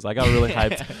checkbox because I got really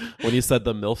hyped when you said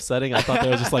the MILF setting. I thought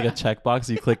there was just like a checkbox.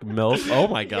 You click MILF. Oh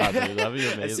my god, dude, that'd be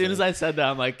amazing. As soon as I said that,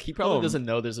 I'm like, he probably doesn't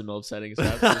know there's a MILF setting. So I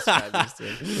have to describe this to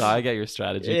him. No, I get your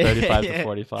strategy. 35 to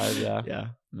 45. Yeah. Yeah.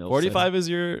 MILF 45 setting. is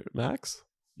your max?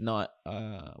 No,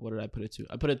 what did I put it to?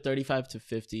 I put it 35 to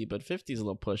 50, but 50 is a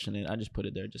little pushing it. I just put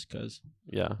it there just because.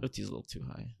 Yeah. 50 is a little too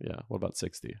high. Yeah. What about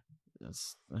 60?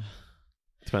 That's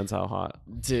Depends how hot.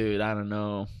 dude, I don't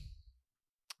know.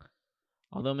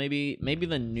 Maybe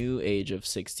the new age of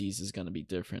 60s is gonna be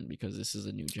different because this is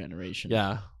a new generation.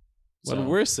 Yeah. When So-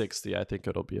 we're 60, I think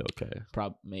it'll be okay.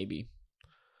 Maybe.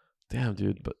 Damn,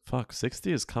 dude. But fuck,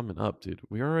 60 is coming up, dude.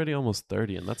 We're already almost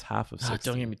 30, and that's half of 60.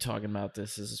 Don't get me talking about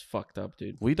this. This is fucked up,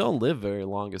 dude. We don't live very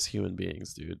long as human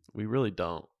beings, dude. We really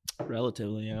don't.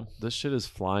 Relatively, yeah. This shit is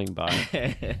flying by.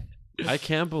 I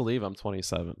can't believe I'm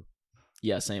 27.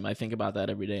 Yeah, same. I think about that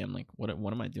every day. I'm like, what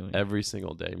am I doing? Every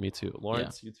single day. Me too.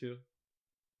 Lawrence, you too?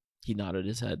 He nodded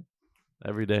his head.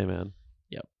 Every day, man.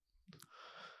 Yep.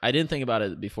 I didn't think about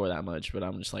it before that much, but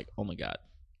I'm just like, oh my god,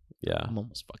 Yeah. I'm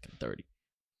almost fucking 30.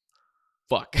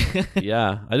 Fuck.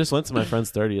 Yeah. I just went to my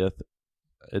friend's 30th.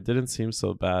 It didn't seem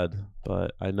so bad,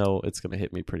 but I know it's going to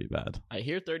hit me pretty bad. I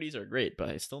hear 30s are great, but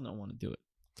I still don't want to do it.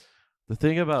 The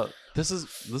thing about this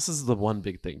is the one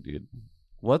big thing, dude.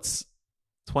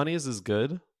 20s is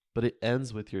good, but it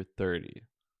ends with your 30.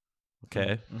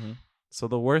 Okay? Mm-hmm. So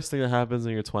the worst thing that happens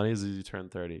in your 20s is you turn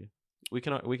 30. We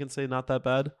can say not that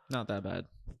bad. Not that bad.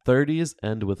 30s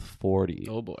end with 40.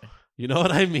 Oh boy. You know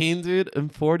what I mean, dude? In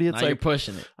 40, it's Now you're like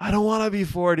pushing it. I don't want to be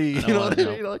 40. You know what I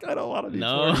mean? Like I don't want to be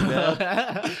 40,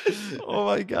 man. Oh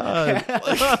my god.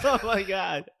 Oh my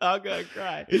god. I'm gonna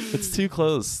cry. It's too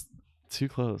close. Too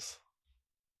close.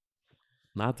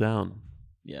 Not down.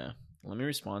 Yeah. Let me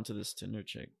respond to this Tinder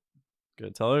chick.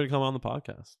 Good. Tell her to come on the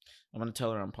podcast. I'm gonna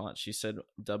tell her on pod. She said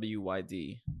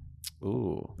WYD.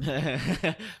 Ooh.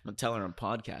 I'm gonna tell her on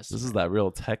podcast. This is that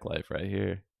real tech life right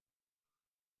here.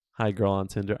 Hi, girl on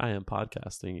Tinder. I am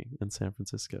podcasting in San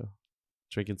Francisco,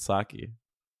 drinking sake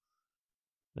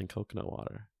and coconut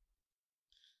water.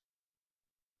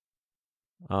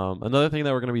 Another thing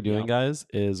that we're going to be doing, guys,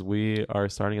 is we are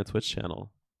starting a Twitch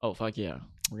channel. Oh, fuck yeah.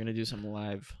 We're gonna do some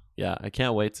live. Yeah, I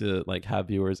can't wait to like have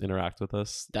viewers interact with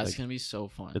us. That's like, gonna be so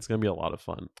fun. It's going to be a lot of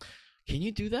fun. Can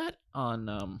you do that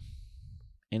on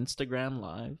Instagram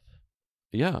Live?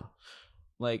 Yeah.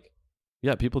 Like,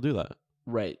 Yeah, people do that.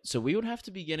 right. So we would have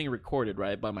to be getting recorded,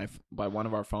 right, by one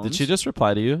of our phones. Did she just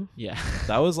reply to you? Yeah.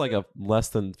 That was like a less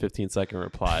than 15-second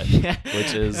reply,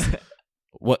 which is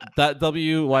what that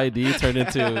WYD turned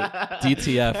into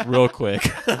DTF real quick.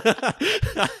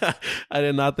 I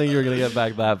did not think you were going to get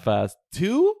back that fast.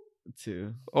 Two?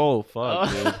 Oh, fuck,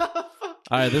 dude. All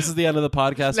right, this is the end of the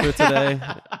podcast for today.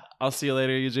 I'll see you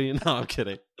later, Eugene. No, I'm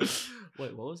kidding.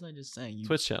 Wait, what was I just saying?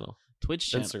 Twitch channel. Twitch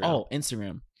channel. Instagram. Oh,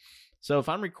 Instagram. So if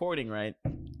I'm recording, right?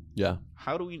 Yeah.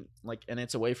 How do we and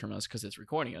it's away from us because it's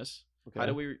recording us. Okay. How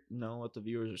do we know what the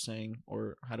viewers are saying,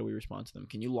 or how do we respond to them?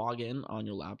 Can you log in on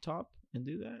your laptop and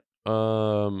do that?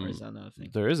 Or is that not a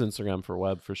thing? There is Instagram for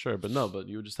web for sure, but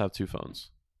you would just have two phones.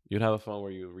 You'd have a phone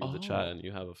where you read the chat, and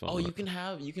you have a phone. Oh, you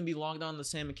can be logged on the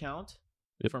same account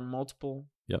from multiple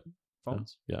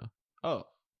phones. Yeah. Oh,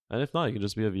 And if not, you can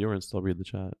just be a viewer and still read the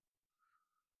chat.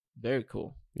 very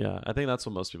cool. Yeah, I think that's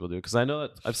what most people do because I know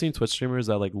that I've seen Twitch streamers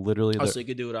that like literally. Oh, so you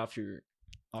could do it off your.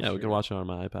 Yeah, we can watch it on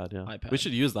my iPad. Yeah, iPad. We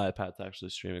should use the iPad to actually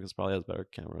stream it because it probably has better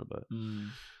camera. But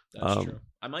that's true.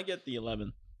 I might get the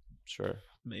 11. Sure,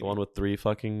 Maybe. the one with 3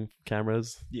 fucking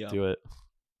cameras. Yeah. Do it.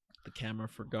 The camera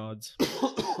for gods.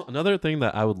 Another thing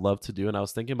that I would love to do, and I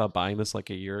was thinking about buying this like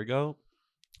a year ago.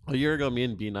 A year ago, me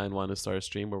and B9 wanted to start a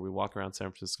stream where we walk around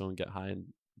San Francisco and get high and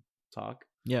talk.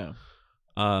 Yeah.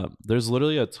 There's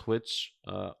literally a Twitch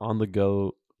on the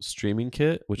go streaming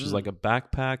kit, which is like a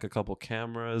backpack, a couple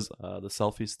cameras, the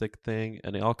selfie stick thing,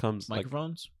 and it all comes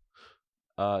microphones.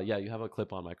 Yeah, you have a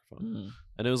clip-on microphone,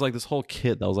 and it was like this whole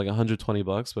kit that was like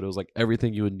 $120, but it was like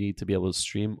everything you would need to be able to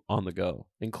stream on the go,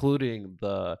 including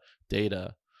the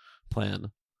data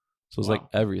plan. So it was like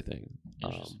everything.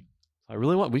 I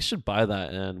really we should buy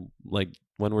that, and like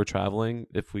when we're traveling,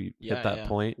 if we hit that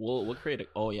point, we'll create it.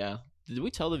 Oh yeah. Did we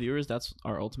tell the viewers that's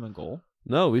our ultimate goal?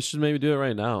 No, we should maybe do it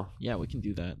right now. Yeah, we can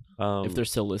do that. If they're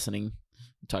still listening,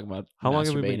 talking about how long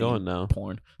have we been going now?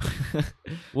 Porn.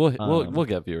 We'll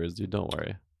get viewers, dude. Don't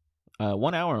worry.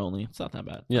 1 hour only. It's not that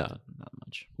bad. Yeah, not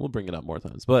much. We'll bring it up more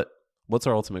times. But what's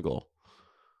our ultimate goal?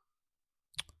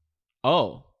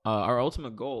 Oh, our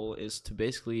ultimate goal is to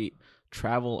basically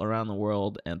travel around the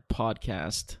world and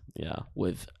podcast Yeah.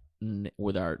 with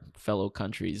our fellow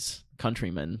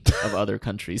countrymen of other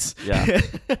countries. Yeah.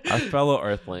 Our fellow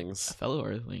Earthlings. Fellow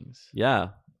Earthlings. Yeah.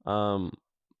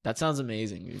 That sounds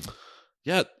amazing, dude.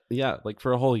 Yeah. Like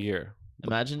for a whole year.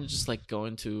 Imagine just like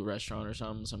going to a restaurant or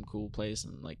some cool place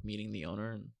and like meeting the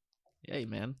owner and, hey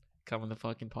man, come on the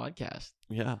fucking podcast.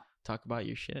 Yeah. Talk about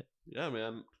your shit. Yeah,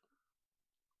 man.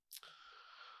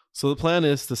 So the plan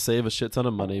is to save a shit ton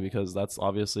of money because that's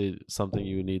obviously something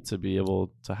you need to be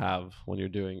able to have when you're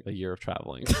doing a year of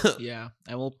traveling. Yeah,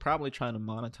 and we'll probably try to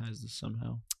monetize this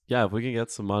somehow. Yeah, if we can get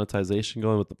some monetization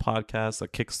going with the podcast, a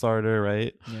Kickstarter,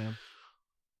 right? Yeah.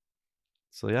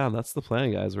 So yeah, that's the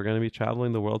plan, guys. We're gonna be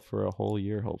traveling the world for a whole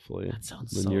year, hopefully. That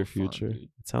sounds in the so near fun, future. dude.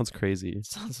 It sounds crazy. It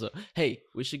sounds so. Hey,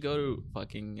 we should go to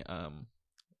fucking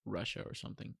Russia or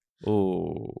something.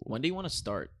 Oh, When do you want to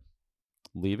start?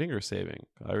 leaving or saving?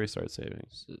 I already started saving.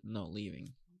 No,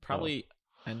 leaving. Probably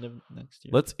end of next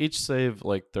year. Let's each save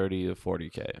like 30 to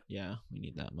 40K. Yeah, we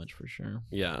need that much for sure.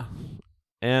 Yeah.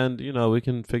 And, we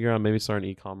can figure out maybe start an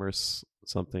e-commerce,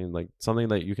 something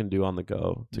that you can do on the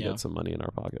go to get some money in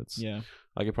our pockets. Yeah.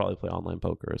 I could probably play online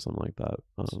poker or something like that.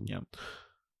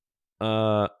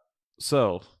 Yeah.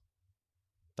 So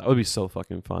that would be so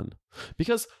fucking fun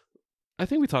because I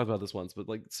think we talked about this once, but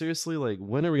like seriously, like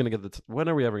when are we ever gonna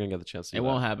get the chance to do It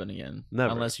won't that? happen again.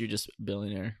 Never. Unless you're just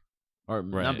billionaire. Or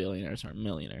Right. not billionaires, or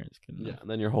millionaires. Yeah, and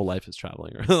then your whole life is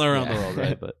traveling around the world,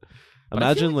 right? But But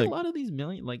I feel imagine like a lot of these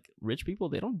rich people,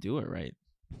 they don't do it right.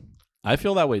 I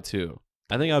feel that way too.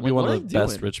 I think I'd be Like, one what of are the they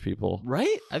best doing? rich people.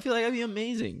 Right? I feel like that'd be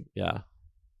amazing. Yeah.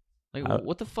 Like,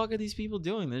 what the fuck are these people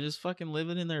doing? They're just fucking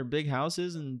living in their big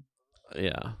houses and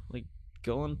Yeah.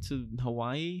 going to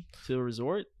Hawaii to a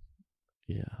resort.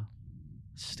 Yeah.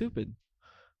 Stupid.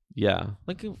 Yeah.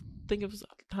 Like, think of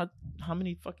how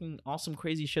many fucking awesome,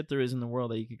 crazy shit there is in the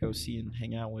world that you could go see and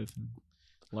hang out with and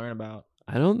learn about.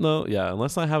 I don't know. Yeah,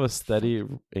 unless I have a steady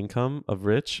income of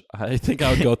rich, I think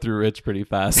I would go through rich pretty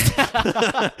fast.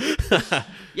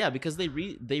 Yeah, because they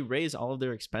raise all of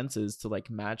their expenses to like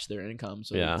match their income,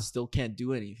 so Yeah. they still can't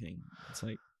do anything. It's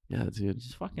like, Yeah, dude. you're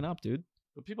just fucking up, dude.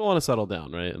 But people want to settle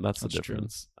down, right? And that's the That's true.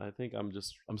 difference. I think I'm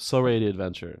so ready to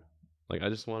adventure. Like I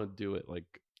just want to do it. Like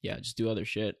Yeah, just do other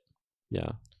shit.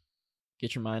 yeah,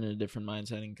 Get your mind in a different mind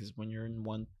setting, because when you're in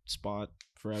one spot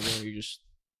forever, you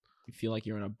feel like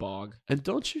you're in a bog. and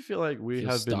don't you feel like we Feel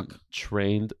have been stuck.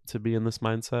 trained to be in this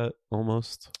mindset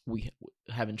almost? We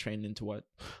haven't trained into what?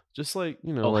 Just like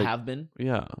Have been?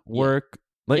 yeah, work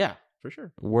Yeah, for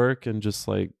sure. work and just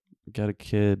like get a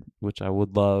kid, which I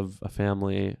would love, a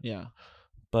family, Yeah.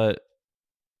 but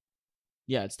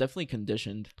Yeah, it's definitely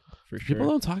conditioned, for sure. people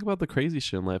don't talk about the crazy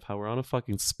shit in life. How we're on a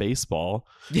fucking space ball.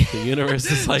 The universe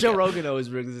is like Joe Rogan always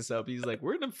brings this up. He's like,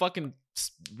 we're in a fucking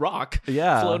rock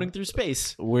yeah, floating through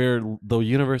space. where the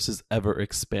universe is ever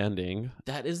expanding.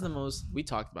 That is the most, we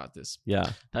talked about this.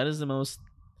 Yeah. That is the most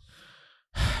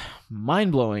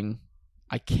mind-blowing.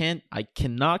 I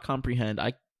cannot comprehend.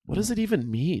 What does it even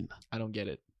mean? I don't get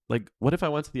it. Like, what if I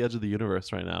went to the edge of the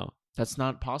universe right now? That's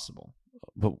not possible.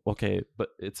 But okay, but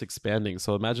it's expanding.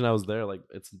 So imagine I was there. Like,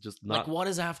 it's just not. Like, what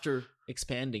is after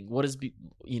expanding? What is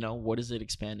what is it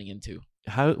expanding into?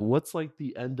 What's like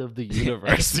the end of the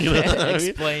universe? You know what I mean?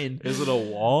 Explain. Is it a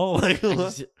wall? Like,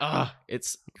 what?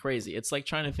 It's crazy. It's like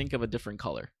trying to think of a different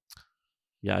color.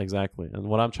 Yeah, exactly. And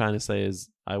what I'm trying to say is,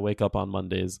 I wake up on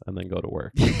Mondays and then go to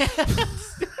work.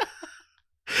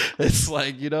 It's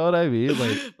like, you know what I mean?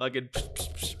 Like,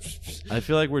 I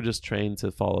feel like we're just trained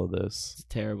to follow this. It's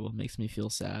terrible. It makes me feel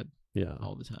sad Yeah.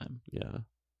 all the time. Yeah.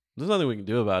 There's nothing we can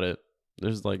do about it.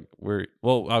 There's like,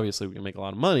 obviously we can make a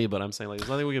lot of money, but I'm saying like, there's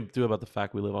nothing we can do about the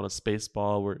fact we live on a space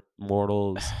ball. We're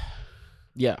mortals.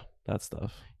 Yeah. That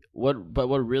stuff. What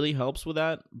really helps with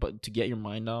that, but to get your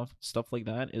mind off stuff like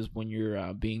that, is when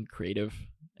you're being creative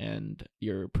and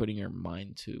you're putting your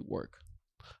mind to work.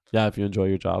 Yeah. If you enjoy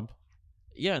your job.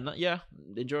 Yeah.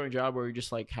 Enjoying a job where you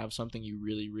just like have something you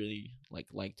really, really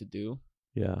like to do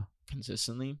Yeah.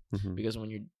 consistently. Mhm. Because when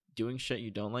you're doing shit you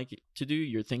don't like to do,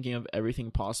 you're thinking of everything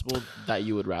possible that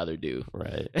you would rather do.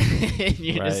 Right. And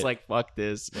you're just Right. like, fuck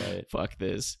this. Right. Fuck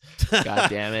this. God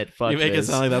damn it. Fuck You make this.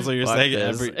 it sound like that's what you're Fuck saying.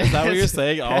 this. Is that what you're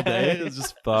saying all day? It's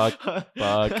just fuck.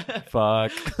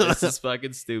 This is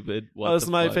fucking stupid. What This is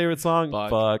my favorite song.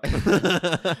 Fuck.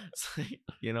 Fuck. It's like,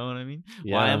 you know what I mean?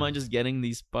 Yeah. Why am I just getting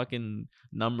these fucking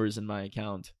numbers in my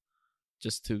account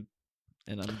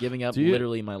and I'm giving up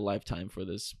literally my lifetime for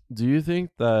this? Do you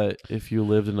think that if you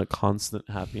lived in a constant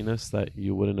happiness that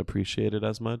you wouldn't appreciate it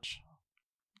as much?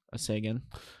 I say again.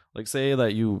 Like, say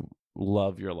that you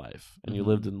love your life and you Mhm.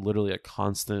 lived in literally a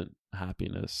constant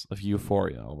happiness, of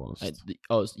euphoria almost.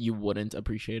 You wouldn't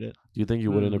appreciate it? Do you think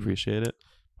you wouldn't appreciate it?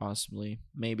 Possibly.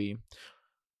 Maybe.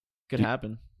 Could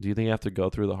happen. Do you think you have to go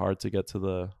through the heart to get to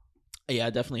the... Yeah,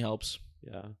 it definitely helps.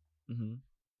 Yeah. Mm-hmm.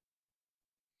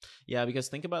 Yeah, because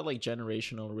think about like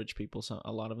generational rich people. So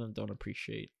a lot of them don't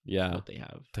appreciate what they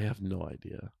have. They have no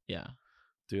idea. Yeah.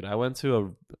 Dude, I went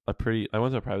to a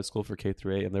private school for K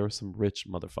through 8, and there were some rich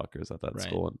motherfuckers at that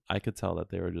school, and I could tell that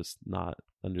they were just not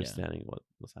understanding what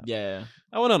was happening. Yeah.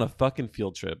 I went on a fucking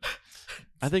field trip.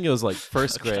 I think it was like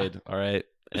first grade, all right?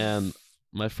 And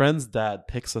my friend's dad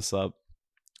picks us up.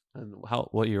 And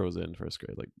what year was it in first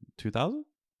grade? Like 2000?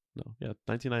 No, yeah,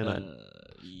 1999.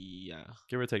 Yeah.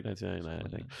 Give or take 1999, I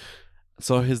think.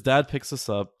 So his dad picks us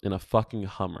up in a fucking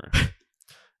Hummer.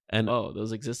 And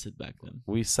those existed back then.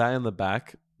 We sat in the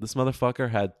back. This motherfucker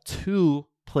had 2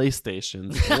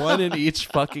 PlayStations, one in each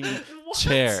fucking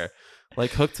chair.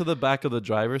 Like hooked to the back of the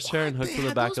driver's chair and hooked to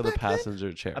the back of the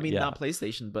passenger chair. I mean, not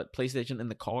PlayStation, but PlayStation in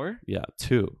the car? Yeah,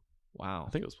 2. Wow. I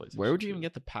think it was PlayStation. Where would you even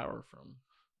get the power from?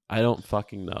 I don't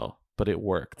fucking know, but it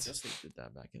worked. I guess they did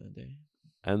that back in the day.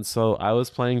 And so I was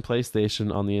playing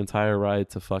PlayStation on the entire ride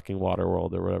to fucking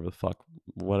Waterworld or whatever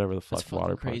the fuck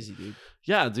water park. Crazy, dude.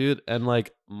 Yeah, dude. And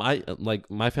like my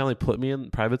family put me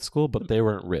in private school, but they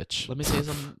weren't rich. Let me say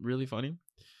something really funny.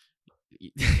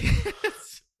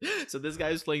 So this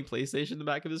guy was playing PlayStation in the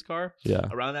back of his car. Yeah.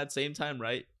 Around that same time,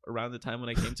 right? Around the time when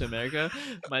I came to America,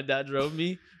 my dad drove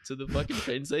me to the fucking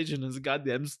train station and his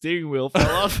goddamn steering wheel fell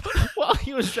off while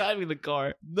he was driving the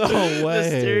car. No way. The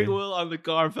steering wheel on the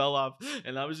car fell off.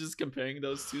 And I was just comparing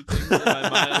those two things in my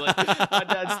mind. Like, my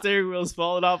dad's steering wheel's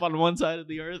falling off on one side of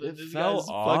the earth. And It this fell guy's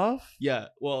off? Yeah.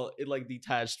 Well, it like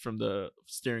detached from the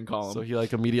steering column. So he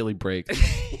like immediately braked.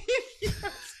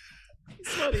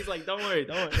 He's like, don't worry.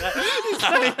 He's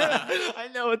like, I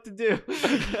know what to do.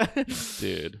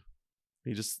 Dude.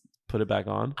 He just put it back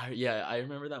on? I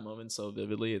remember that moment so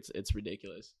vividly. It's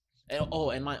ridiculous.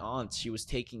 And my aunt, she was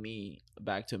taking me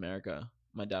back to America.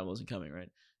 My dad wasn't coming, right?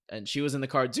 And she was in the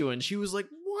car too, and she was like,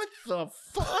 what the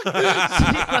fuck? She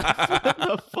like, flipped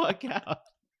the fuck out.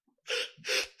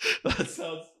 That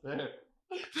sounds fair.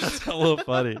 That's a little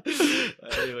funny.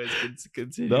 Anyways,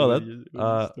 continue. No,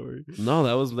 that story. No,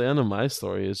 that was the end of my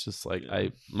story. It's just like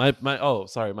my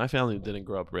family didn't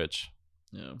grow up rich.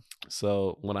 Yeah.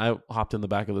 So when I hopped in the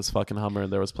back of this fucking Hummer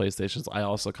and there was PlayStations, I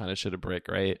also kind of shit a brick,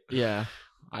 right? Yeah,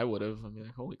 I would have. I mean,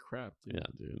 like, holy crap, dude. Yeah,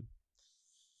 dude.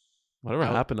 Whatever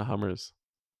happened to Hummers?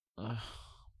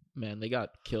 Man, they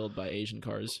got killed by Asian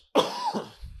cars.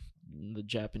 The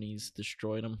Japanese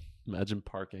destroyed them. Imagine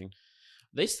parking.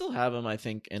 They still have them, I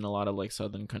think, in a lot of like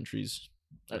southern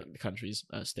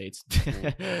states.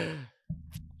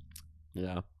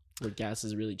 Yeah. Where gas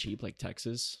is really cheap, like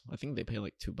Texas. I think they pay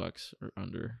like $2 or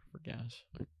under for gas.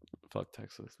 Fuck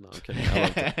Texas. No, I'm kidding. I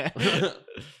love Texas.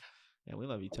 Yeah, we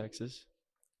love you, Texas.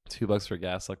 $2 for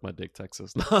gas, like my dick,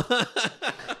 Texas.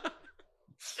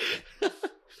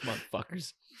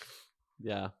 Motherfuckers.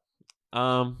 Yeah.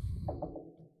 What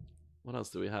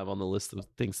else do we have on the list of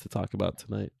things to talk about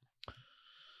tonight?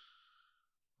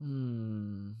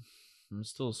 I'm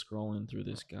still scrolling through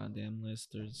this goddamn list.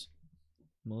 There's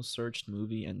most searched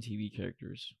movie and TV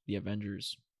characters. The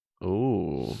Avengers.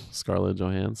 Oh, Scarlett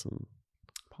Johansson.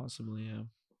 Possibly, yeah.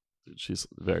 Dude, she's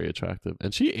very attractive.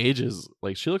 And she ages,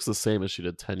 like, she looks the same as she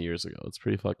did 10 years ago. It's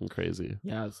pretty fucking crazy.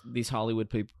 Yeah, these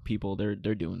Hollywood people, they're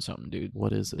doing something, dude.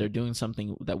 What is it? They're doing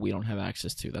something that we don't have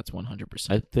access to. That's 100%.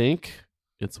 I think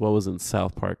it's what was in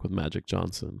South Park with Magic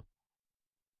Johnson.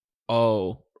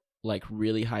 Oh, like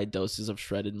really high doses of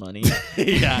shredded money.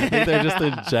 Yeah, I think they're just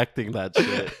injecting that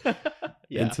shit.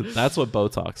 Yeah. That's what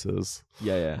Botox is.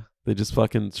 Yeah. They just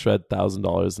fucking shred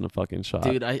 $1,000 in a fucking shot.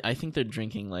 Dude, I think they're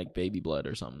drinking like baby blood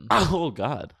or something. Oh,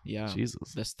 God. Yeah.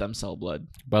 Jesus. The stem cell blood.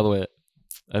 By the way,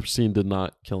 Epstein did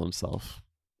not kill himself.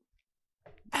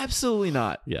 Absolutely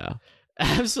not. Yeah.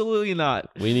 Absolutely not.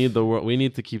 We need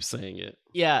to keep saying it.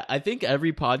 Yeah, I think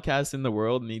every podcast in the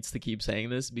world needs to keep saying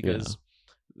this because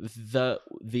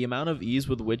the amount of ease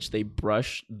with which they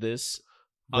brush this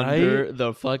under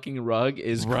the fucking rug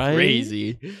is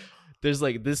crazy. There's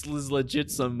like, this is legit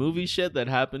some movie shit that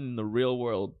happened in the real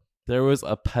world. There was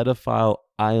a pedophile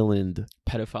island.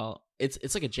 Pedophile.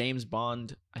 It's like a James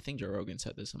Bond. I think Joe Rogan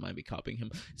said this. I might be copying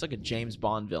him. It's like a James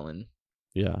Bond villain.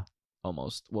 Yeah.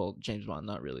 Almost. Well, James Bond,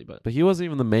 not really, but he wasn't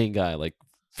even the main guy. Like,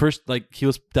 first, like, he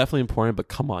was definitely important, but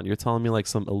come on, you're telling me like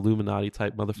some Illuminati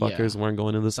type motherfuckers weren't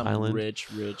going to this island? Rich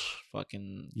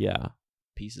fucking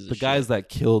pieces of the shit. guys that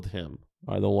killed him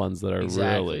are the ones that are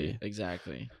exactly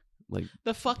like,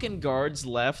 the fucking guards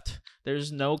left.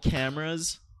 There's no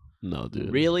cameras. No,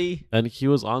 dude. Really? And he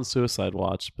was on suicide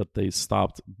watch, but they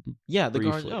stopped. Yeah, the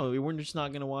guards. Briefly. No, we were just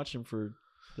not gonna watch him for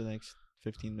the next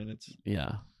 15 minutes.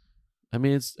 Yeah. I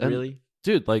mean, it's Really?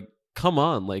 dude, like, come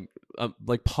on, like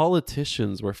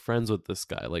politicians were friends with this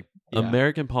guy. Like, Yeah.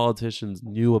 American politicians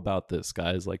knew about this,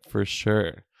 guys, like, for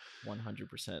sure.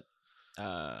 100%.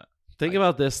 Think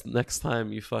about this next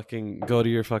time you fucking go to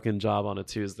your fucking job on a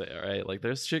Tuesday, all right? Like,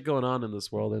 there's shit going on in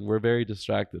this world, and we're very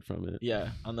distracted from it. Yeah,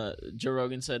 on the Joe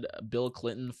Rogan said Bill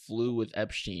Clinton flew with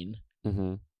Epstein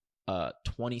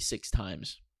 26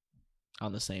 times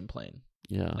on the same plane.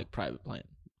 Yeah. Like private plane.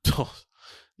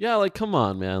 Yeah, like, come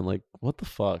on, man. Like, what the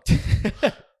fuck?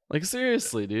 Like,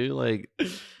 seriously, dude. Like,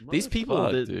 these people,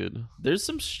 dude. There's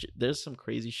some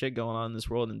crazy shit going on in this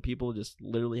world, and people just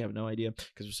literally have no idea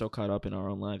because we're so caught up in our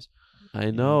own lives. I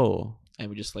know. And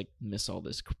we just like miss all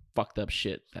this fucked up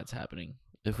shit that's happening.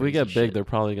 If we get big, they're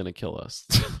probably gonna kill us.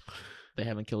 They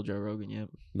haven't killed Joe Rogan yet.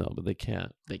 No, but they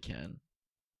can't. They can.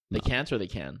 They can't, or they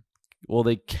can. Well,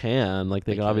 they can. Like,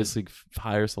 they can obviously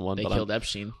hire someone. They killed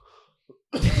Epstein.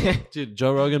 Dude,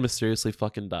 Joe Rogan mysteriously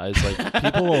fucking dies. Like,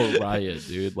 people will riot,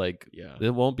 dude. Like, yeah,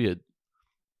 it won't be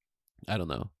I don't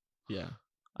know. Yeah,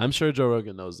 I'm sure Joe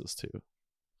Rogan knows this too.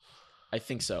 I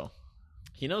think so.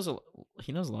 He knows a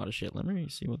lot of shit. Let me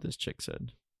see what this chick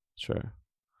said. Sure.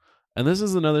 And this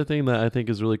is another thing that I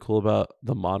think is really cool about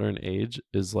the modern age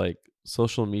is like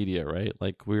social media, right?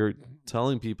 Like, we're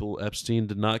telling people Epstein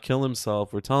did not kill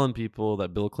himself. We're telling people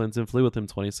that Bill Clinton flew with him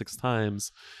 26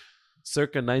 times.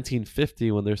 Circa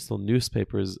 1950, when there's still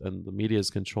newspapers and the media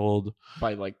is controlled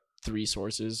by like 3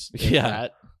 sources. Yeah.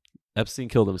 Epstein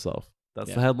killed himself.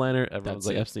 That's the headliner. Everyone's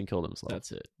like, Epstein killed himself.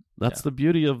 That's it. That's the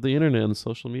beauty of the internet and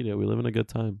social media. We live in a good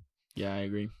time. Yeah, I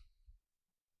agree.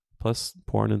 Plus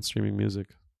porn and streaming music.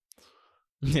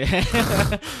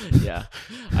 Yeah.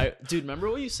 Dude, remember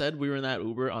what you said? We were in that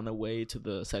Uber on the way to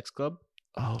the sex club.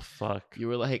 Oh, fuck. You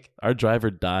were like... Our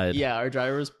driver died. Yeah, our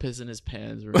driver was pissing his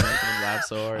pants. We were making him laugh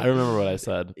so hard. I remember what I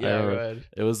said. Yeah, right.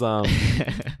 It was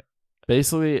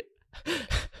basically...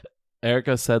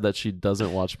 Erica said that she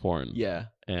doesn't watch porn. Yeah.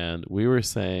 And we were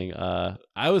saying,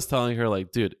 I was telling her,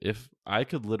 like, dude, if I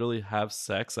could literally have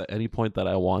sex at any point that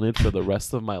I wanted for the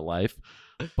rest of my life,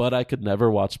 but I could never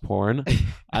watch porn,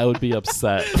 I would be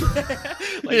upset.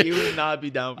 Like, you would not be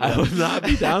down for that. I would not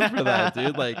be down for that,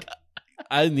 dude. Like,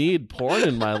 I need porn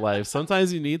in my life.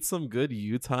 Sometimes you need some good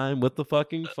you time with the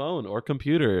fucking phone or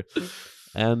computer.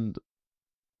 And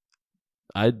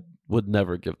I would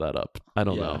never give that up. I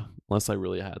don't know. Unless I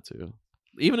really had to.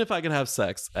 Even if I could have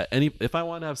sex if I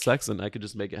want to have sex and I could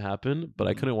just make it happen, but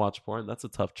I couldn't watch porn, that's a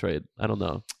tough trade. I don't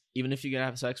know. Even if you could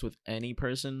have sex with any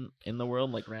person in the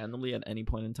world, like randomly at any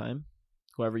point in time,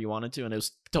 whoever you wanted to, and it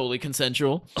was totally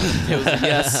consensual. It was a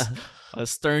yes, a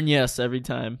stern yes every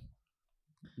time.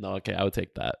 No, okay, I would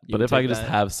take that. You but if I could just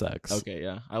have sex. Okay,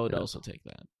 yeah, I would also take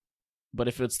that. But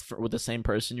if it's with the same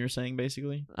person, you're saying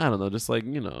basically? I don't know, just like,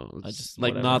 you know, just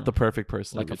like whatever. not the perfect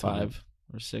person. Like a 5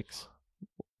 or 6.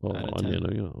 Well, I mean,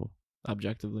 you know,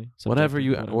 objectively, whatever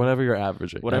you're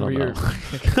averaging, whatever you're.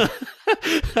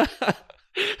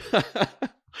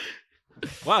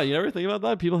 Wow, you ever think about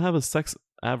that? People have a sex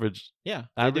average. Yeah,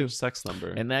 average sex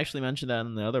number, and they actually mentioned that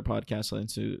in the other podcast,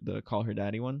 into the Call Her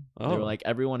Daddy one. Oh. They were like,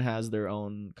 everyone has their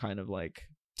own kind of like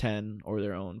 10 or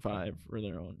their own 5 or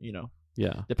their own, you know.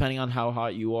 Yeah. Depending on how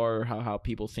hot you are, or how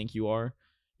people think you are,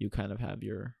 you kind of have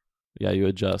your. Yeah, you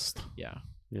adjust. Yeah.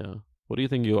 Yeah. What do you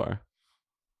think you are?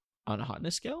 On a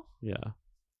hotness scale? Yeah.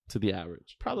 To the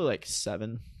average. Probably like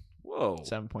 7. Whoa.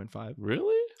 7.5.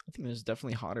 Really? I think there's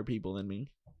definitely hotter people than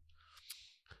me.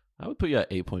 I would put you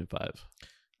at 8.5. I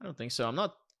don't think so. I'm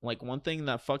not, like, one thing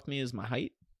that fucked me is my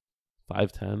height.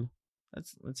 5'10".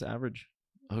 That's average.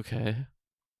 Okay.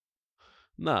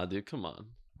 Nah, dude, come on.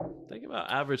 Think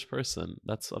about average person.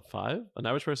 That's a 5? An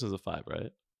average person is a 5,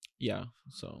 right? Yeah.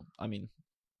 So, I mean,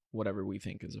 whatever we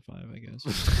think is a 5, I guess.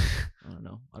 I don't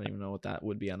know. I don't even know what that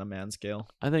would be on a man scale.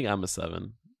 I think I'm a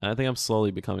 7. And I think I'm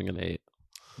slowly becoming an 8.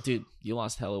 Dude, you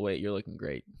lost hella weight. You're looking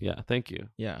great. Yeah, thank you.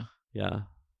 Yeah. Yeah.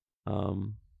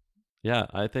 Yeah,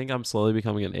 I think I'm slowly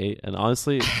becoming an 8. And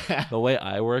honestly, the way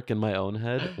I work in my own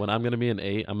head, when I'm going to be an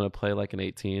 8, I'm going to play like an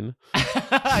 18.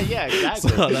 Yeah,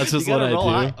 exactly. So that's just what I do.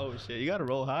 High. Oh, shit. You got to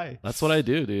roll high. That's what I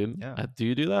do, dude. Yeah. Do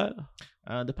you do that?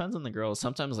 Depends on the girl.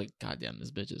 Sometimes, like, goddamn,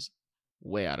 this bitch is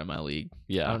way out of my league.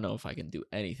 Yeah. I don't know if I can do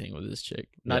anything with this chick.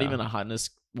 Not even a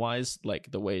hotness wise,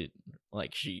 like the way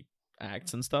like she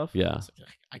acts and stuff. Yeah.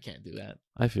 Like, I can't do that.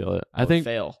 I feel it. I think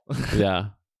fail. Yeah.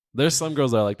 There's some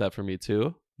girls that are like that for me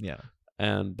too. Yeah.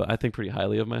 But I think pretty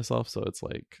highly of myself, so it's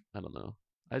like, I don't know.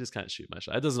 I just kind of shoot my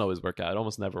shot. It doesn't always work out. It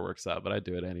almost never works out, but I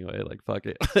do it anyway. Like, fuck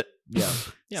it. Yeah.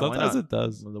 Yeah. Sometimes it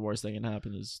does. Well, the worst that can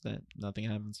happen is that nothing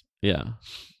happens. Yeah.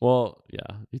 Well,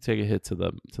 yeah. You take a hit to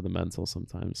the mental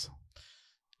sometimes.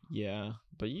 Yeah,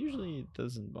 but usually it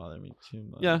doesn't bother me too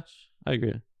much. Yeah, I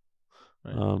agree.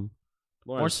 Right.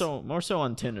 More so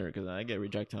on Tinder, because I get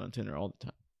rejected on Tinder all the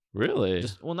time. Really?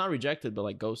 Not rejected, but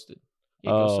like ghosted.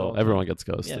 Everyone gets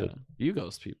ghosted. Yeah. You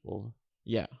ghost people.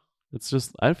 Yeah. It's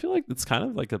just, I feel like it's kind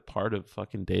of like a part of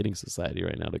fucking dating society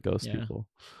right now to ghost people.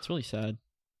 It's really sad.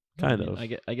 Kind of.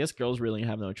 I guess girls really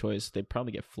have no choice. They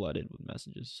probably get flooded with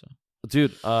messages. So.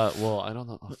 Dude, well, I don't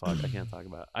know. Oh, fuck, I can't talk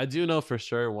about it. I do know for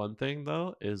sure one thing,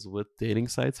 though, is with dating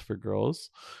sites for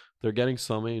girls, they're getting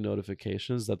so many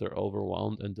notifications that they're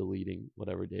overwhelmed and deleting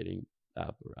whatever dating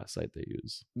app or site they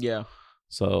use. Yeah.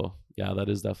 So, yeah, that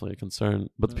is definitely a concern.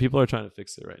 But the people are trying to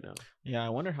fix it right now. Yeah, I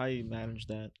wonder how you manage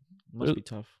that. It must be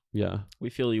tough. Yeah.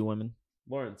 We feel you, women.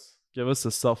 Lawrence, give us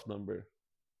a self number.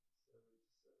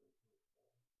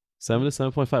 7 to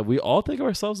 7.5. We all think of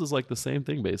ourselves as like the same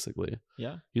thing, basically.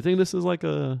 Yeah. You think this is like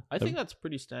I think that's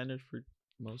pretty standard for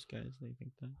most guys. They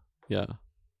think that. Yeah.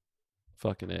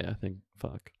 Fucking A, I think.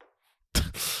 Fuck.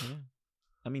 Yeah.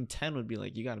 I mean, 10 would be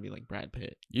like, you got to be like Brad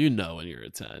Pitt. You know when you're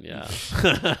a 10, yeah.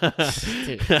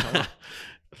 Dude, come on.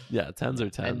 Yeah, 10s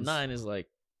are 10s. And 9 is like,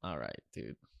 all right,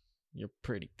 dude. You're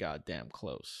pretty goddamn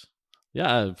close.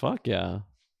 Yeah, fuck yeah.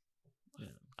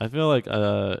 I feel like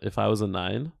if I was a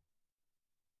 9...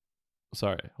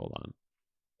 Sorry, hold on.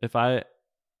 If a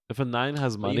 9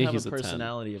 has money, he's a 10. You have a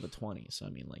personality of a 20, so I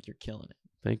mean, like, you're killing it.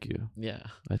 Thank you. Yeah.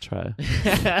 I try.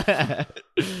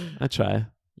 I try.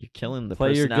 You're killing the Play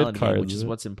personality your good cards, game, which is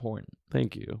what's important.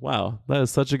 Thank you. Wow, that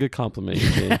is such a good compliment,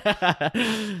 Eugene.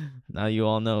 Now you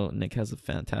all know Nick has a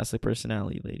fantastic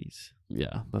personality, ladies.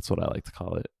 Yeah, that's what I like to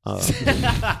call it.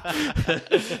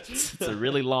 It's a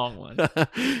really long one.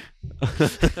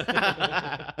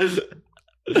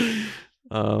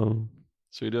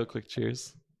 Should we do a quick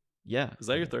cheers? Yeah. Is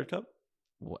that your third cup?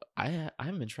 Well, I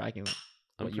haven't been tracking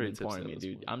what you've been pouring me,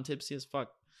 dude. Morning. I'm tipsy as fuck.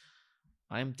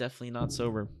 I'm definitely not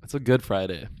sober. It's a good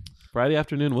Friday. Friday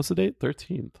afternoon. What's the date?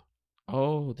 13th.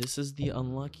 Oh, this is the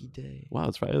unlucky day. Wow,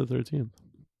 it's Friday the 13th.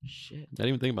 Shit. I didn't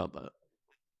even think about that.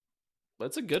 But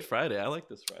it's a good Friday. I like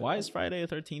this Friday. Why is Friday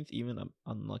the 13th even an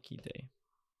unlucky day?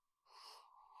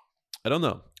 I don't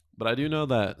know. But I do know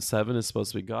that 7 is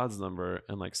supposed to be God's number,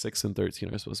 and like 6 and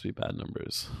 13 are supposed to be bad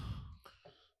numbers.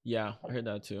 Yeah, I heard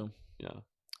that too. Yeah.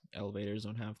 Elevators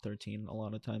don't have 13 a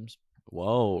lot of times.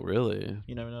 Whoa, really?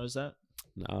 You never noticed that?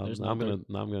 No, There's I'm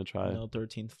gonna try it. No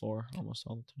 13th floor almost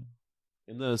all the time.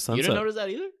 In the sunset. You didn't notice that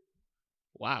either?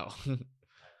 Wow.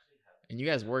 And you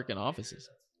guys work in offices.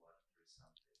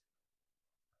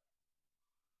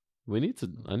 I need to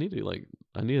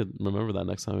remember that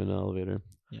next time I'm in an elevator.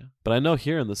 Yeah. But I know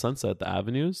here in the Sunset, the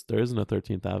avenues, there isn't a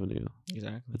 13th Avenue.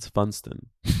 Exactly. It's Funston.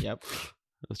 Yep.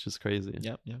 That's just crazy.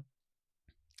 Yep.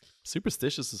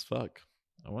 Superstitious as fuck.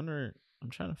 I wonder, I'm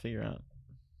trying to figure out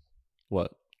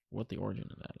What the origin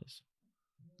of that is.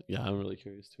 Yeah, I'm really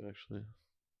curious too, actually.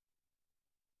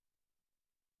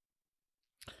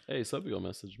 Hey, Subigo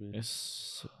messaged me.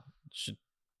 Should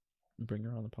bring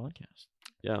her on the podcast.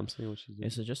 Yeah, I'm seeing what she's doing. A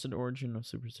suggested origin of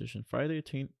superstition. Friday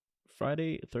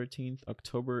 13th,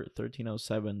 October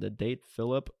 1307. The date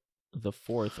Philip the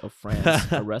Fourth of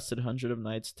France arrested 100 of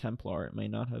Knights Templar may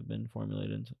not have been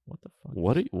formulated into... What the fuck?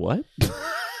 What?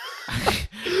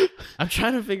 I'm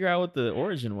trying to figure out what the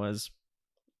origin was.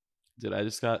 Dude, I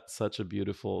just got such a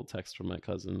beautiful text from my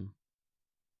cousin.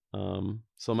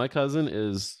 So my cousin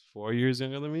is 4 years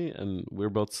younger than me, and we're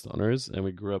both stoners, and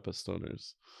we grew up as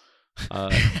stoners.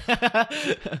 And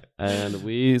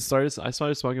I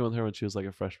started smoking with her when she was like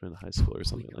a freshman in high school or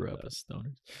something. We grew like up that. as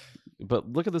stoners.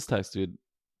 But look at this text, dude.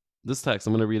 This text,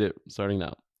 I'm gonna read it starting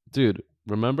now. Dude,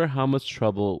 remember how much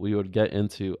trouble we would get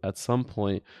into at some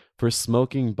point for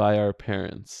smoking by our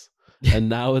parents, and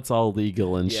now it's all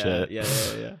legal and shit.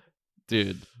 Yeah.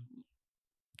 Dude,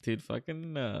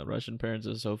 fucking Russian parents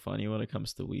are so funny when it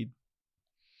comes to weed.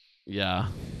 Yeah.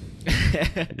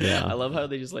 I love how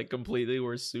they just like completely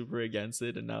were super against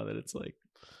it, and now that it's like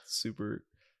super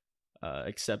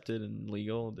accepted and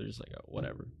legal, they're just like, oh,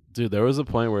 whatever. Dude, there was a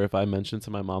point where if I mentioned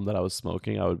to my mom that I was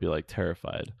smoking, I would be like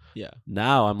terrified. Yeah.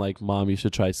 Now I'm like, Mom, you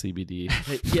should try CBD.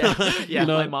 Yeah. You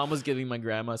know? My mom was giving my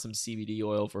grandma some CBD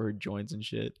oil for her joints and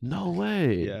shit. No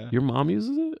way. Yeah. Your mom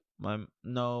uses it? My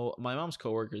mom's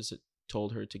coworkers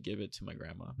told her to give it to my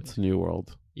grandma. It's a new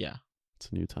world. Yeah. It's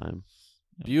a new time.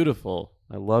 Yeah. Beautiful.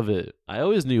 I love it. I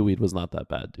always knew weed was not that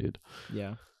bad, dude.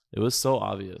 Yeah. It was so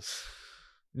obvious.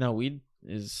 No, weed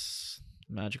is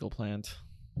a magical plant.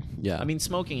 Yeah. I mean,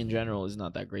 smoking in general is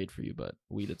not that great for you, but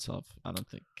weed itself, I don't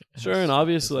think. Sure, and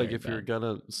obviously, like, very if you're bad.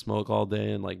 gonna smoke all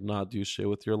day and like not do shit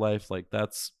with your life, like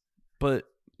that's, but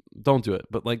don't do it.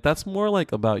 But like that's more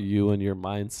like about you and your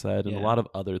mindset and a Yeah. lot of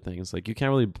other things. Like you can't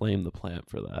really blame the plant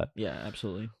for that. Yeah,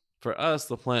 absolutely. For us,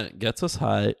 the plant gets us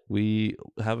high. We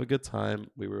have a good time.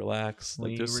 We relax. Like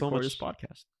We there's so record much. this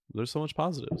podcast. There's so much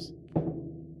positives.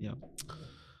 Yeah.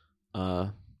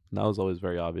 That was always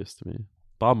very obvious to me.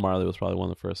 Bob Marley was probably one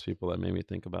of the first people that made me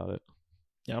think about it.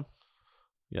 Yeah.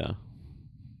 Yeah.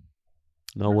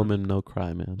 No woman, no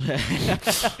cry, man.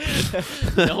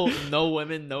 no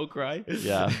women, no cry.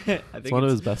 Yeah. I think It's one of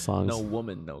his best songs. No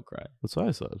woman, no cry. That's what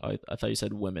I said. Oh, I thought you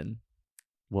said women.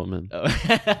 Woman. Oh.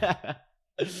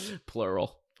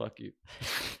 Plural. Fuck you.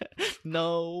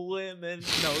 No women,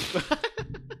 no cry.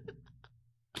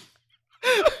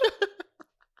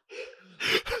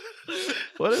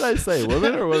 What did I say?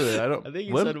 Women or women? I don't. I think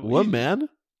you said one man.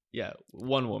 Yeah,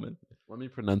 one woman. Let me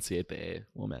pronunciate the A.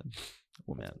 Woman.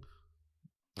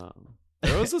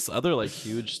 There was this other like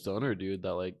huge stoner dude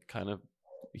that like kind of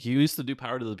he used to do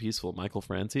Power to the Peaceful, Michael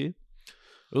Franti.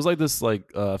 It was like this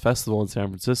like festival in San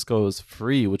Francisco. It was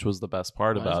free, which was the best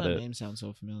part Why about does that it. name sound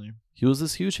so familiar? He was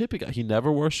this huge hippie guy. He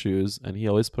never wore shoes, and he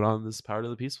always put on this Power to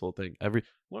the Peaceful thing.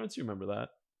 Lawrence, you remember that?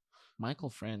 Michael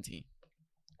Franti.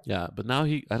 Yeah, but now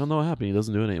I don't know what happened. He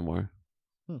doesn't do it anymore.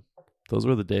 Those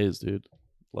were the days, dude.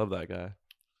 Love that guy.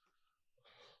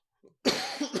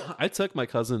 I took my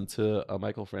cousin to a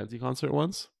Michael Franti concert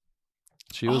once.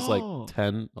 She was like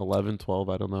 10, 11, 12,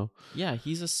 I don't know. Yeah,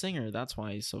 he's a singer. That's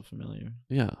why he's so familiar.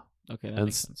 Yeah. Okay, that And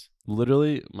makes sense.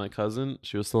 Literally, my cousin,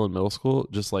 she was still in middle school,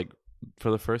 just like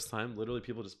for the first time, literally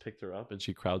people just picked her up and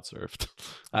she crowd surfed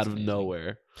out of amazing.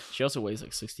 nowhere. She also weighs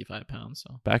like 65 pounds.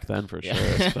 So Back then, for sure,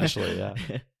 especially, yeah.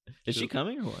 Is she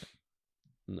coming or what?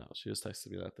 No, she just texted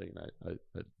me that thing and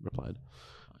I replied.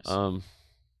 I see.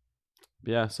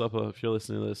 Yeah, Sopa, if you're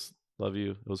listening to this, love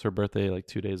you. It was her birthday like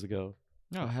 2 days ago.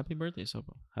 Oh, happy birthday,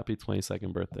 Sopo. Happy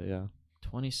 22nd birthday, yeah.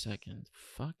 22nd.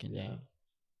 Fucking Yeah.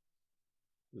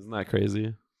 A. Isn't that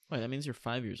crazy? Wait, that means you're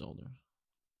 5 years older.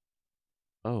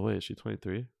 Oh, wait, is she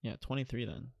 23? Yeah, 23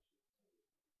 then.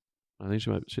 I think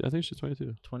I think she's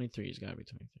 22. 23's got to be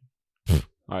 23.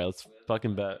 All right, let's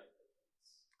fucking bet.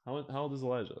 How old is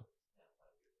Elijah?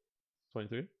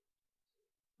 23?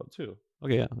 Oh, 2.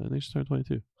 Okay, yeah, I think she's turned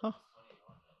 22. Huh.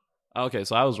 Okay,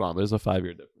 so I was wrong. There's a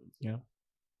 5-year difference. Yeah.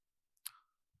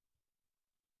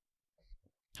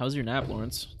 How's your nap,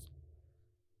 Lawrence?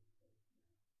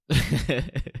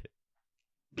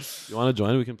 You want to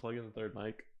join? We can plug in the third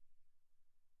mic.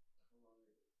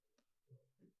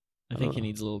 I think he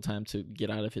needs a little time to get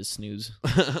out of his snooze.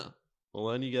 Well,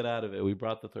 when you get out of it, we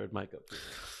brought the third mic up.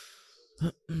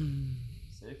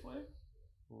 Safeway?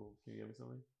 Well, can you get me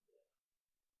something?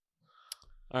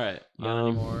 All right. You got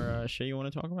any more shit you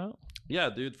want to talk about? Yeah,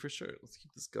 dude, for sure. Let's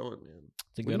keep this going, man.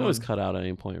 It's a We good can always one. cut out at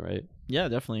any point, right? Yeah,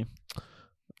 definitely.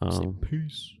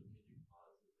 Peace.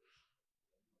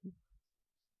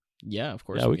 Yeah, of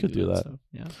course. Yeah, we could do that. stuff.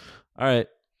 Yeah. All right.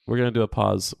 We're going to do a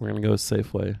pause. We're going to go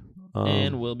Safeway.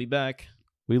 And we'll be back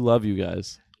we love you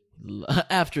guys.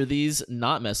 after these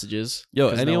not messages. Yo,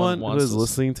 'cause no anyone one who wants is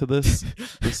listening to this,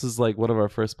 this is like one of our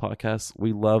first podcasts.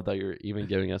 We love that you're even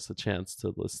giving us a chance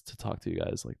to talk to you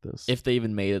guys like this. If they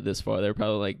even made it this far, they're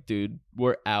probably like, dude,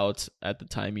 we're out at the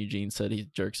time Eugene said he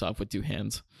jerks off with 2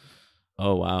 hands.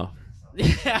 Oh, wow.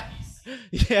 Yeah.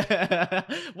 Yeah.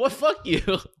 What? Fuck you.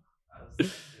 That's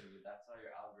how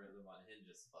your algorithm on Hinge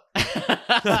is fucked.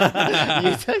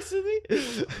 You texted me?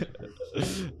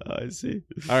 Oh, I see.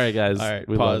 All right, guys. All right,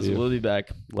 we pause. love you. We'll be back.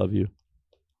 Love you.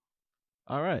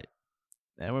 All right.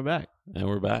 And we're back. And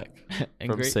we're back And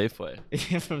from great- Safeway.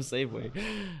 From Safeway.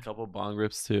 Couple bong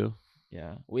rips, too.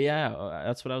 Yeah. Well, yeah,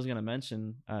 that's what I was going to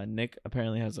mention. Nick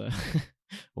apparently has a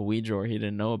weed drawer he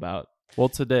didn't know about. Well,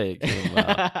 today it came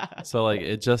out. So, like,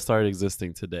 it just started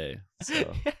existing today.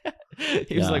 So,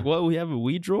 he was yeah. like, what? We have a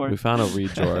weed drawer? we found a weed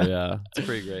drawer. Yeah. It's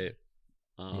pretty great.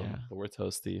 Yeah. But we're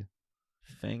toasty.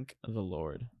 Thank the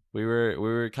Lord. We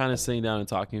were kind of sitting down and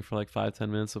talking for like 5-10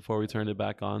 minutes before we turned it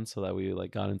back on, so that we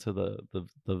like got into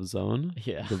the zone,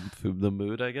 Yeah. the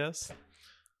mood, I guess.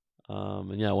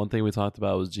 And yeah, one thing we talked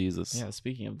about was Jesus. Yeah,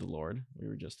 speaking of the Lord, we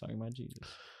were just talking about Jesus.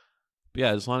 But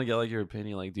yeah, I just want to get like your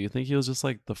opinion. Like, do you think he was just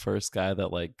like the first guy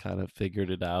that like kind of figured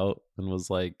it out and was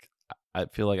like, I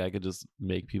feel like I could just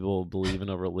make people believe in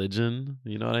a religion?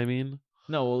 You know what I mean?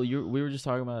 No, well, we were just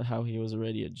talking about how he was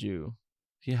already a Jew,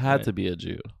 He had Right. to be a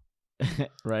Jew.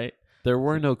 right? There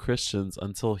were no Christians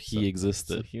until he So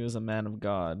existed. he was a man of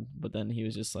God, but then he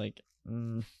was just like,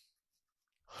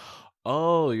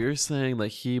 Oh, you're saying that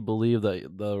he believed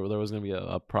that there was going to be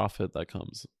a prophet that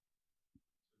comes.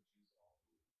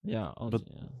 Yeah. But-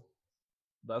 Yeah.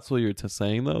 That's what you're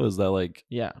saying, though? Is that like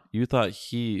Yeah. you thought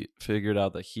he figured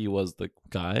out that he was the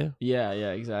guy? Yeah.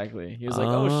 Yeah. Exactly. He was like,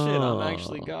 "Oh shit, I'm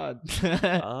actually Oh. God."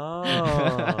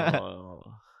 Oh,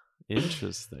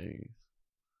 interesting.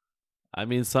 I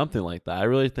mean, something like that. I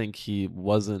really think he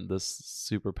wasn't this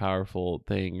super powerful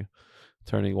thing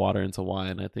turning water into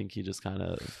wine. I think he just kind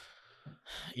of...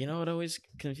 You know what always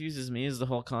confuses me is the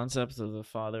whole concept of the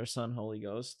Father, Son, Holy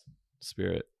Ghost,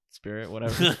 Spirit.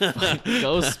 whatever.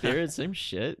 Ghost, spirit, same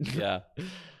shit. Yeah.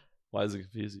 Why does it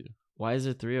confuse you? Why is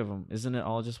there 3 of them? Isn't it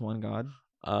all just one God?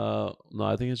 No,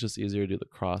 I think it's just easier to do the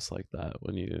cross like that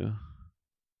when you...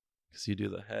 Because you do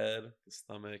the head, the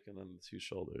stomach, and then the 2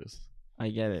 shoulders. I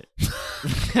get it.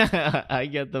 I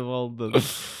get the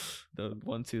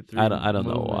 1, 2, 3. I don't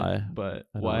know movement, why. But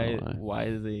I don't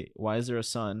know why is there a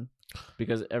son?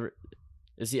 Because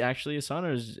is he actually a son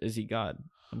or is he God?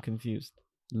 I'm confused.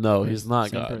 No, Or he's is not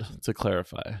same God. person? To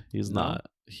clarify, he's No? not.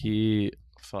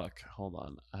 Fuck, hold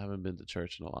on. I haven't been to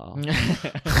church in a while.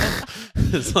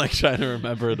 It's like trying to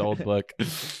remember an old book.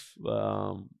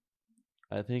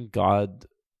 I think God,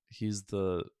 he's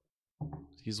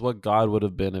what God would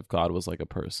have been if God was like a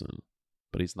person,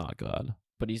 but he's not God.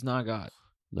 But he's not God.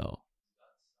 No.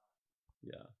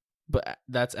 Yeah. But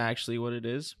that's actually what it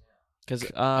is.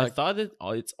 Because I thought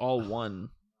it's all one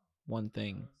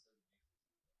thing.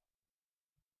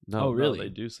 No, Oh, really? No, they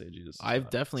do say Jesus. is I've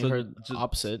God. definitely So heard just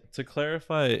opposite. To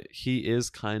clarify, he is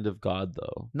kind of God,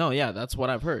 though. No, yeah, that's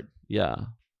what I've heard. Yeah.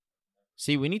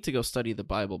 See, we need to go study the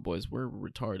Bible, boys. We're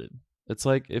retarded. It's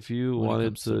like if you When it wanted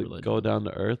comes to to religion. go down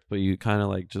to earth, but you kind of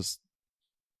like just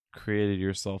created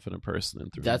yourself in a person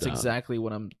and threw That's him down. exactly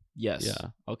what I'm. Yes. Yeah.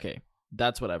 Okay.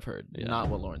 That's what I've heard. Yeah. Not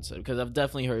what Lauren said. Because I've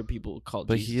definitely heard people call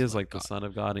But Jesus he is like God. the Son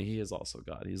of God, and he is also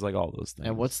God. He's like all those things.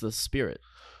 And what's the spirit?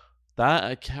 that?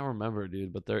 I can't remember,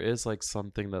 dude. But there is like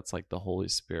something that's like the Holy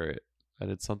Spirit, and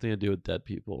it's something to do with dead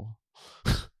people.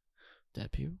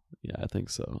 Dead people? Yeah, I think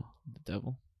so. The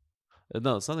devil?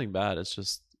 No, it's nothing bad. It's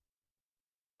just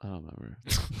I don't remember.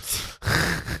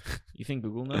 You think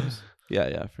Google knows?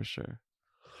 Yeah, for sure.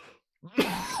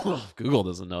 Google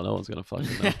doesn't know. No one's gonna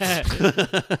fucking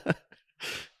know.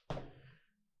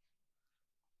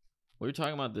 We were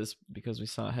talking about this because we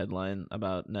saw a headline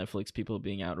about Netflix people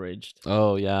being outraged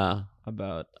Oh yeah.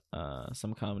 about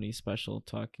some comedy special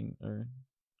talking or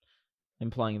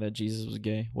implying that Jesus was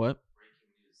gay. What?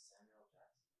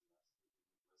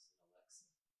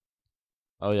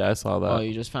 Oh yeah, I saw that. Oh,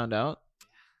 you just found out?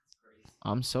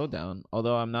 I'm so down.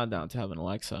 Although I'm not down to have an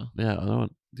Alexa. Yeah, I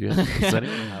don't. Does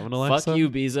anyone have an Alexa? Fuck you,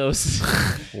 Bezos.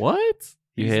 What?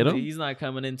 You hate him? He's not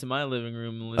coming into my living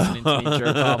room and listening to me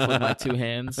jerk off with my 2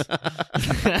 hands.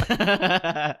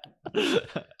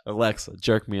 Alexa,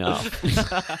 jerk me off.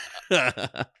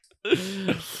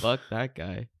 Fuck that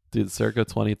guy. Dude, circa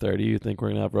 2030, you think we're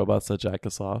gonna have robots that jack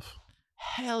us off?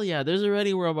 Hell yeah. There's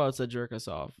already robots that jerk us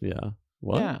off. Yeah.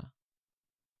 What? Yeah.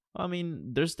 I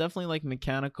mean, there's definitely like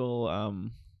mechanical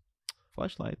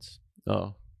flashlights.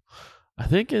 Oh. I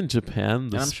think in Japan,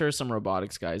 And I'm sure some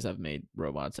robotics guys have made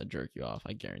robots that jerk you off.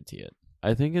 I guarantee it.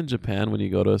 I think in Japan, when you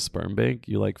go to a sperm bank,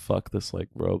 you like fuck this like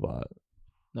robot.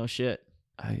 No shit.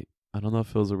 I don't know if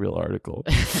it was a real article.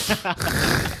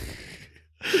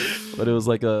 But it was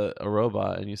like a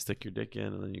robot, and you stick your dick in,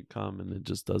 and then you come, and it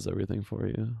just does everything for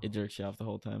you. It jerks you off the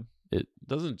whole time. It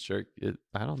doesn't jerk it.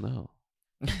 I don't know.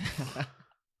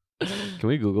 Can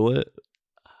we Google it?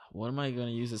 What am I going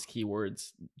to use as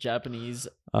keywords? Japanese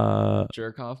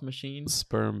jerk off machine?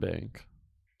 Sperm bank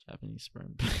Japanese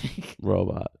sperm bank.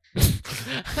 robot.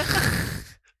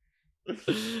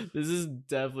 This is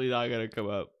definitely not going to come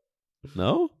up.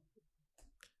 No?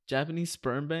 Japanese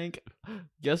sperm bank?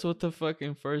 Guess what the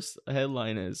fucking first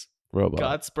headline is? Robot.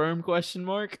 Got sperm question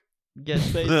mark? Get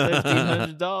paid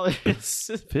 $1,500.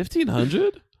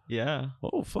 1,500? Yeah.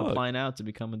 Oh fuck! Apply now to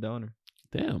become a donor.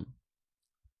 Damn.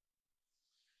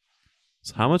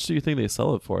 So how much do you think they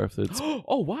sell it for? If it's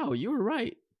Oh wow, you were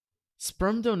right.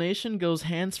 Sperm donation goes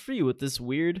hands free with this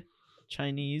weird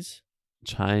Chinese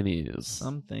Chinese,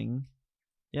 something.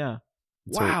 Yeah.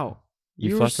 So wow.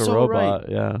 you were fuck a so robot,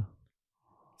 right. yeah.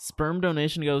 Sperm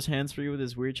donation goes hands free with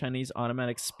this weird Chinese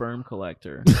automatic sperm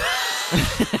collector.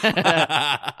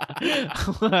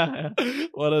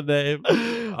 What a name!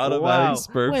 Automatic Wow.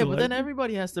 sperm Wait, but then collector.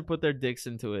 everybody has to put their dicks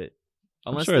into it.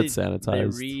 I'm Unless sure they, it's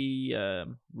sanitized. They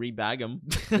rebag them.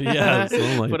 Yeah,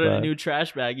 something like put in a that. new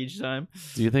trash bag each time.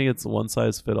 Do you think it's one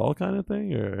size fit all kind of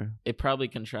thing, or? It probably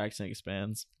contracts and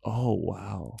expands. Oh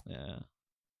wow, Yeah.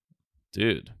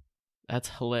 dude! That's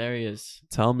hilarious.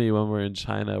 Tell me when we're in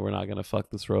China, we're not gonna fuck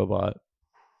this robot.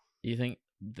 You think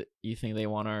they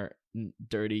want our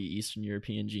dirty Eastern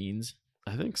European genes?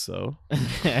 I think so.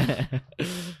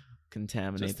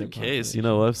 Contaminate Just their in case,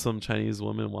 population. what if some Chinese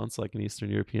woman wants like an Eastern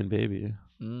European baby?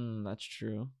 That's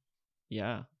true.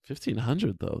 Yeah.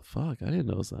 1,500 though. Fuck, I didn't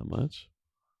know it was that much.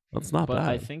 That's not But bad.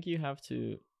 I think you have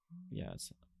to. Yeah.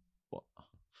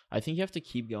 I think you have to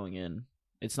keep going in.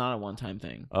 It's not a one-time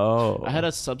thing. Oh, I had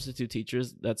a substitute teacher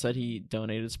that said he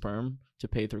donated sperm to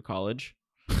pay through college.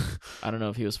 I don't know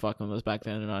if he was fucking with us back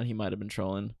then or not. He might have been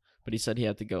trolling, but he said he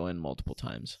had to go in multiple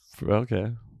times.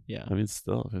 Okay. Yeah. I mean,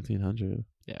 still 1,500.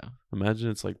 Yeah, Imagine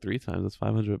it's like 3 times. That's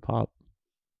 500 pop.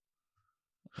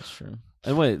 that's true.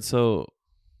 And wait, so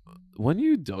when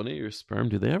you donate your sperm,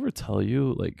 do they ever tell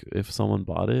you like if someone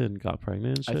bought it and got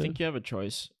pregnant and shit? I think you have a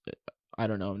choice. I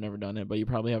don't know. I've never done it, but you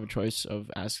probably have a choice of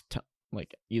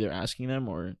either asking them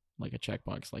or like a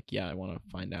checkbox. Like, yeah, I want to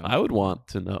find out. I would want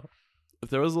to know. If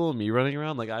there was a little me running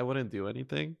around, like I wouldn't do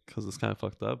anything because it's kind of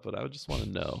fucked up, but I would just want to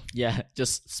know. Yeah,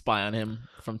 just spy on him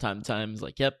from time to time. He's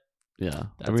like, yep. Yeah.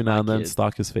 That's Every my now and then kid.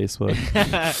 stalk his Facebook.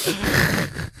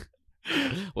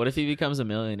 What if he becomes a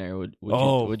millionaire?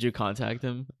 Would you contact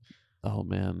him? Oh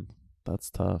man, that's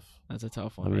tough. That's a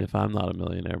tough I one. mean, right? if I'm not a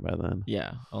millionaire by then.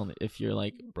 Yeah, only if you're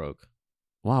like broke.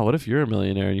 Wow, what if you're a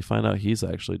millionaire and you find out he's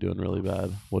actually doing really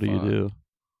bad? What do you Fuck. do?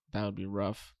 That would be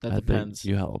rough. That I think depends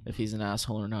you help. if he's an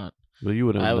asshole or not. But you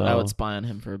wouldn't know. I would spy on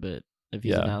him for a bit. If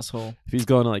he's an Yeah. asshole, If he's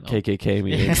going to like No. KKK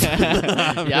meetings,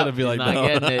 I'm Yeah, gonna be he's like, not no.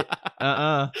 getting it.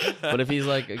 But if he's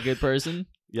like a good person,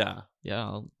 Yeah.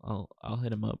 yeah, I'll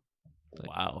hit him up. Like,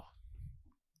 Wow.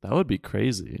 That would be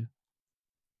crazy.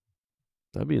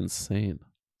 That'd be insane.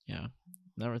 yeah,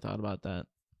 never thought about that.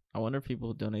 I wonder if people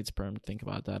who donate sperm think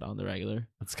about that on the regular.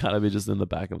 It's gotta be just in the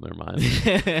back of their mind.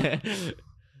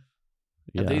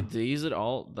 Yeah. They use it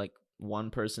all like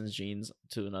one person's genes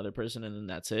to another person and then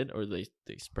that's it, or they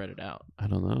spread it out. I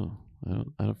don't know.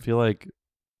 I don't feel like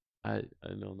I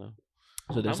don't know.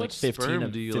 So there's How like much 15 sperm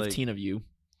of do you 15 of you.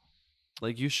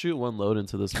 like you shoot one load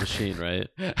into this machine, right?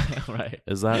 Right.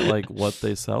 Is that like what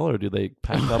they sell, or do they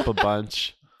pack up a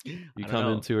bunch? You I don't come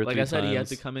know. in 2 or 3 like I said, times. he had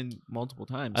to come in multiple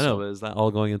times. I know, so- but is that all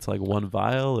going into like one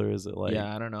vial, or is it like?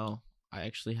 yeah, I don't know. I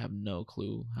actually have no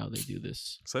clue how they do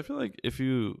this. Because I feel like if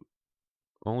you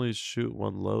only shoot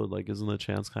one load, like isn't the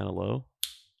chance kind of low?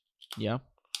 Yeah,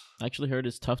 I actually heard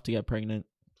it's tough to get pregnant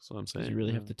That's what I'm 'cause saying. you really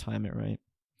yeah. have to time it right.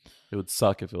 It would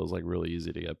suck if it was like really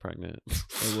easy to get pregnant.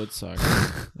 It would suck.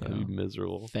 That'd Yeah. be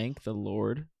miserable. Thank the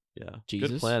Lord. Yeah. Good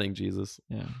Jesus. planning, Jesus.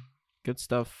 Yeah, good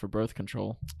stuff for birth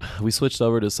control. We switched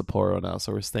over to Sapporo now,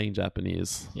 so we're staying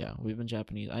Japanese. Yeah, we've been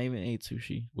Japanese. I even ate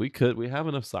sushi. We have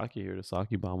enough sake here to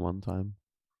sake bomb one time.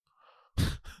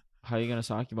 How are you gonna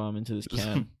sake bomb into this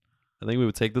can? I think we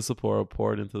would take the Sapporo,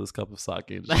 pour it into this cup of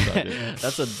sake, and just chug it.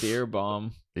 That's a beer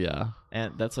bomb, Yeah.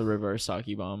 and that's a reverse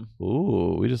sake bomb.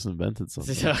 Ooh, we just invented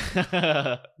something.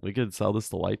 We could sell this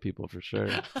to white people for sure.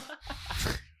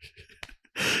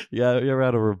 Yeah, you ever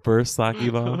had a reverse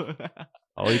sake bomb?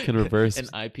 Oh, you can reverse. An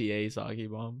IPA sake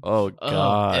bomb. Oh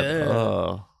God. ew.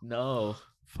 Oh, No,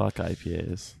 fuck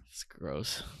IPAs. it's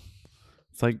gross.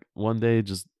 It's like one day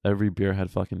just every beer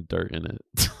had fucking dirt in it.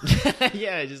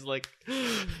 Yeah, just like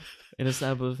in a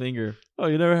snap of a finger. Oh,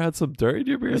 you never had some dirt in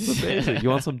your beer? It's amazing. You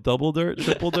want some double dirt,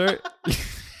 triple dirt?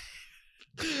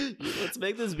 Let's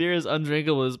make this beer as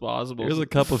undrinkable as possible. Here's a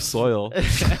cup of soil.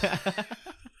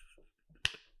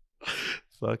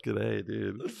 Fucking A,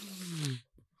 dude.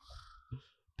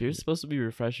 Beer's supposed to be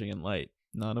refreshing and light,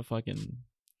 not a fucking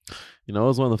You know what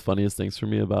was one of the funniest things for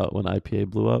me about when IPA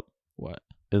blew up? what?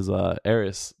 Is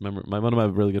Eris. Remember one of my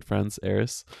really good friends,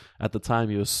 Eris. At the time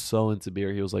he was so into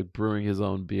beer, he was like brewing his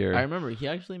own beer. I remember he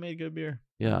actually made good beer.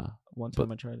 Yeah. One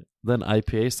time I tried it. Then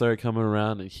IPA started coming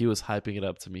around and he was hyping it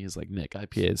up to me. He's like, Nick,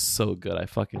 IPA is so good. I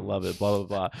fucking love it. Blah blah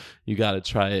blah. You gotta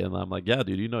try it. And I'm like, yeah,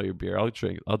 dude, you know your beer. I'll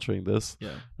drink this.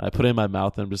 Yeah. I put it in my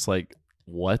mouth and I'm just like,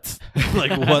 what?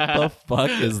 Like, what the fuck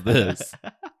is this?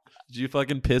 Did you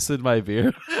fucking piss in my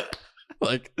beer?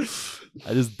 Like,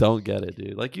 I just don't get it,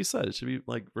 dude. Like you said, it should be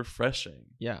like refreshing.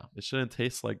 Yeah. It shouldn't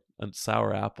taste like a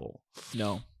sour apple.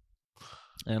 No.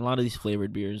 And a lot of these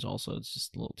flavored beers also, it's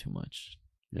just a little too much.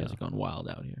 You Yeah. guys are going wild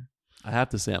out here. I have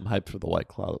to say I'm hyped for the White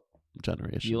Claw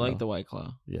generation. You like the though. White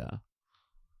Claw. Yeah.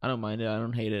 I don't mind it. I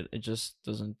don't hate it. It just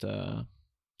doesn't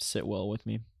sit well with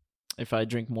me. If I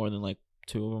drink more than like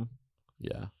 2 of them.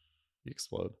 Yeah. You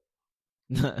explode.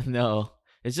 No.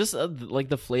 It's just like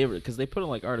the flavor, because they put in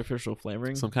like artificial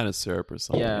flavoring. Some kind of syrup or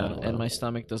something. I Yeah, don't and know. my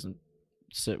stomach doesn't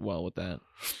sit well with that.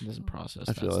 It doesn't process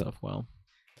I that feel it. stuff well.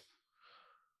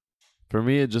 For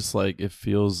me, it just like it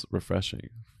feels refreshing.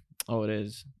 Oh, it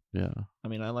is. Yeah. I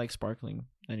mean, I like sparkling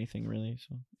anything really.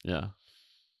 So. Yeah.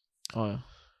 Oh, yeah.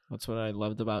 That's what I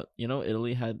loved about.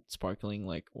 Italy had sparkling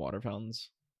like water fountains.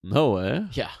 No way.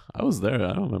 Yeah. I was there.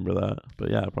 I don't remember that.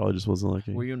 But yeah, I probably just wasn't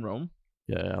looking. Were you in Rome?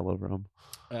 Yeah, I love Rome.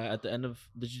 At the end of,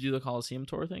 did you do the Colosseum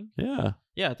tour thing? Yeah.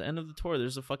 Yeah, at the end of the tour,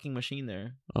 there's a fucking machine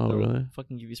there. Oh, that'll really?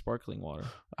 Fucking give you sparkling water.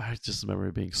 I just remember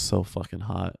it being so fucking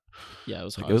hot. Yeah, it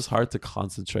was Like, hot. it was hard to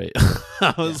concentrate.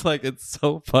 I was like, it's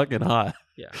so fucking hot.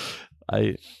 Yeah.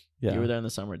 Yeah. You were there in the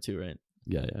summer too, right?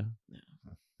 Yeah.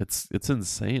 It's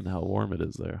insane how warm it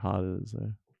is there, hot it is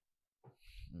there.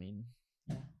 I mean,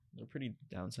 they're pretty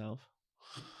down south.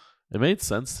 It made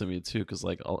sense to me too, because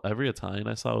like every Italian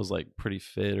I saw was like pretty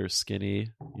fit or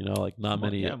skinny. Like not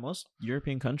many. Yeah, most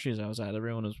European countries I was at,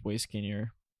 everyone was way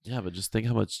skinnier. Yeah, but just think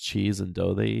how much cheese and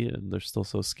dough they eat, and they're still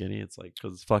so skinny. It's like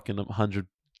because it's fucking 100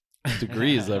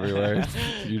 degrees everywhere.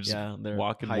 You're just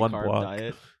walking one block.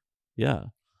 Diet. Yeah,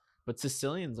 but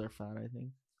Sicilians are fat, I think.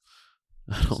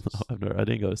 I don't know. I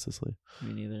didn't go to Sicily.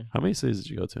 Me neither. How many cities did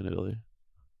you go to in Italy?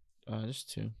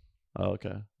 Just 2. Oh,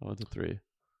 okay. I went to 3.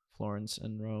 Florence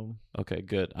and Rome. Okay,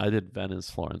 good. I did Venice,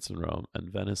 Florence, and Rome,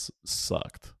 and Venice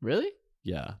sucked. Really?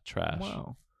 Yeah, trash.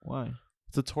 Wow. Why?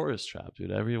 It's a tourist trap,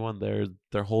 dude. Everyone there,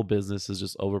 their whole business is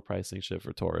just overpricing shit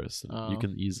for tourists. And you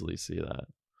can easily see that.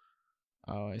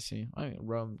 Oh, I see. I mean,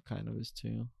 Rome kind of is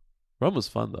too. Rome was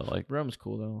fun though. Like Rome's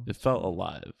cool though. it felt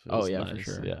alive. It was yeah, nice. for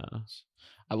sure. Yeah.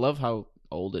 I love how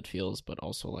old it feels, but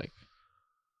also like,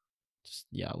 just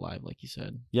alive, like you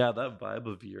said. Yeah, that vibe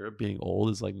of Europe being old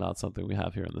is like not something we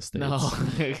have here in the States. No,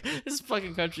 this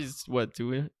fucking country's what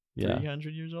 300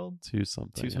 years old? 200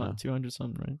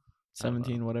 something, right?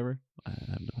 17, whatever. I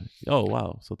have no idea. Oh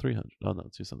wow, so 300. Oh no,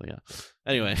 2 something. Yeah.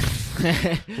 Anyway,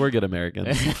 we're good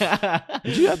Americans.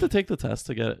 Did you have to take the test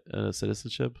to get a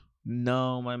citizenship?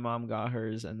 No, my mom got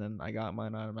hers, and then I got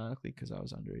mine automatically because I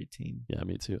was under 18. Yeah,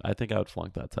 me too. I think I would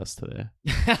flunk that test today.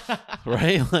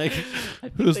 Right? Like,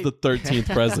 who's the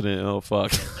 13th president? Oh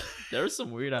fuck. There were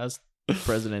some weird ass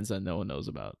presidents that no one knows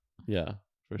about. Yeah,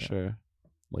 for sure.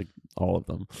 Like all of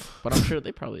them. But I'm sure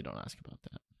they probably don't ask about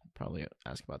that. Probably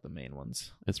ask about the main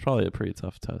ones. It's probably a pretty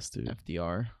tough test, dude.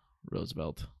 FDR,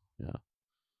 Roosevelt. Yeah.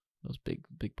 Those big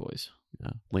boys.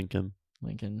 Yeah. Lincoln,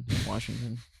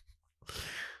 Washington.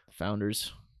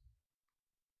 Founders.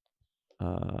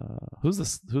 Who's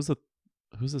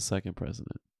the second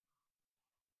president?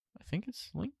 I think it's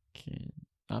Lincoln.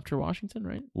 After Washington,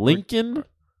 right? Lincoln?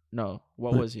 No.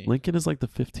 What was he? Lincoln is like the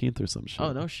 15th or some shit.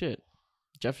 Oh, no shit.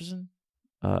 Jefferson?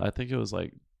 I think it was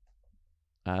like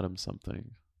Adam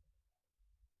something.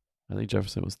 I think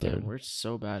Jefferson was 3rd. Damn, we're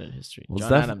so bad at history. Was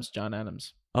John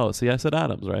Adams. Oh, see, I said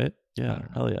Adams, right? Yeah,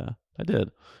 hell yeah. I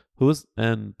did. Who was,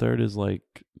 and 3rd is like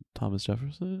Thomas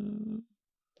Jefferson?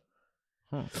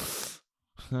 Huh.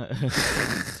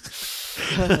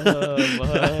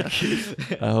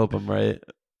 I hope I'm right.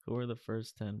 Who were the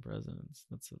first 10 presidents?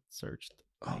 That's a searched.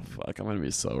 Oh, fuck. I'm going to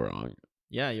be so wrong.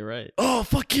 Yeah, you're right. Oh,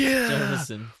 fuck yeah.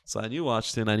 Jefferson. So I knew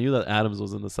Washington. I knew that Adams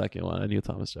was in the second one. I knew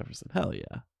Thomas Jefferson. Hell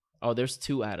yeah. Oh, there's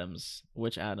 2 Adams.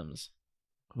 Which Adams?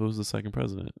 Who was the second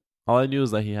president? All I knew is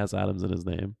that he has Adams in his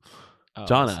name. Oh,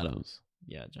 John Adams.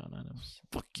 Yeah, John Adams.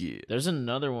 Fuck yeah. There's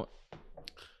another one.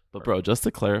 But bro, just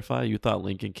to clarify, you thought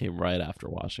Lincoln came right after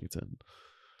Washington.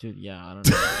 Dude, yeah, I don't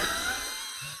know.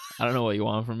 I don't know what you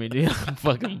want from me, dude. I'm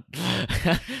fucking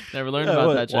never learned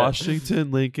about that shit.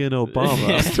 Washington, Lincoln,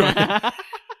 Obama.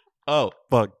 Oh,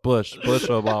 fuck. Bush,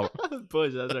 Obama.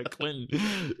 Bush, that's right. Clinton.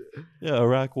 Yeah,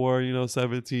 Iraq War,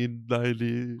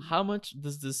 1790. How much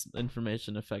does this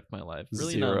information affect my life?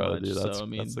 Really 0, not much. dude.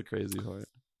 That's the crazy part.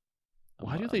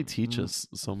 Why do they teach us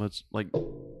so much? Like,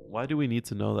 why do we need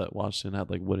to know that Washington had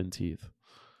like wooden teeth?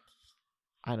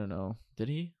 I don't know. Did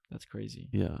he? That's crazy.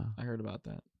 Yeah. I heard about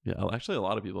that. Yeah, actually, a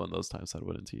lot of people in those times had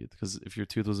wooden teeth because if your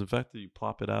tooth was infected, you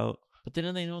plop it out. But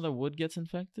didn't they know that wood gets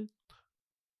infected?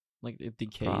 Like it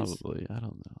decays. Probably. I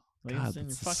don't know. Like God, it's in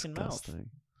your fucking disgusting. mouth.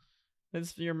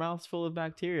 It's your mouth's full of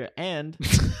bacteria, and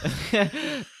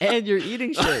and you're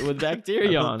eating shit with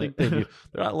bacteria on it. Their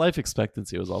life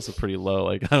expectancy was also pretty low.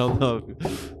 Like I don't know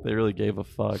if they really gave a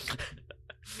fuck.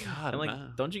 God, and like,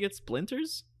 man. don't you get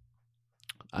splinters?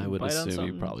 I would assume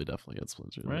you probably definitely get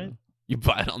splinters, right? Yeah. You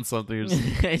bite on something, you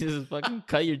just fucking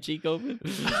cut your cheek open.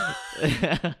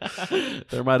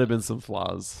 There might have been some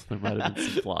flaws.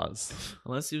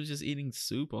 Unless he was just eating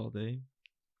soup all day.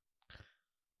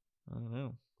 I don't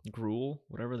know. Gruel,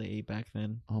 whatever they ate back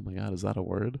then. Oh my god, is that a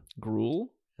word?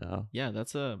 Gruel? Yeah. Yeah,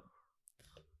 that's a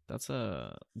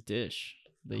dish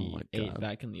they ate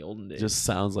back in the olden days. Just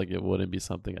sounds like it wouldn't be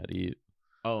something I'd eat.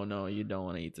 Oh no, you don't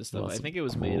want to eat this stuff. I think it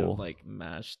was made of like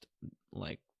mashed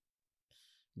like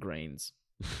grains.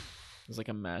 It's like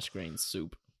a mashed grain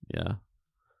soup. Yeah.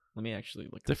 Let me actually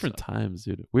look. Different this up. times,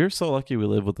 dude. We're so lucky we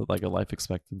live with like a life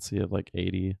expectancy of like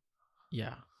 80.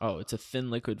 Yeah. Oh, it's a thin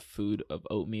liquid food of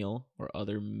oatmeal or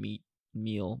other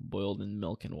meal boiled in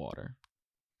milk and water.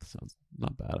 Sounds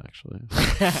not bad, actually.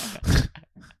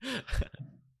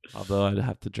 Although I'd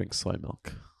have to drink soy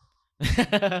milk.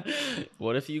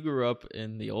 What if you grew up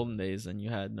in the olden days and you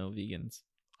had no vegans?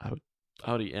 I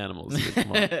would eat animals. Dude.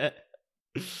 Come on.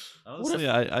 Honestly,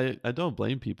 I don't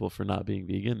blame people for not being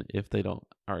vegan if they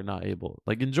are not able.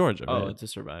 Like in Georgia, right? To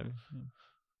survive.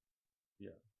 Yeah.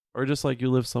 Or just like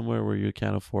you live somewhere where you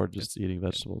can't afford just eating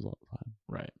vegetables all the time.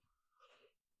 Right.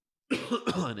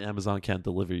 And Amazon can't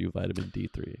deliver you vitamin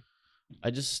D3. I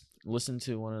just listened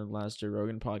to one of the last Joe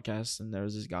Rogan podcasts, and there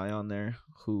was this guy on there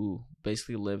who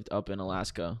basically lived up in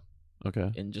Alaska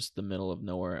Okay. in just the middle of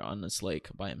nowhere on this lake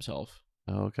by himself.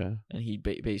 Oh, okay. And he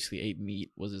basically ate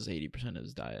meat was his 80% of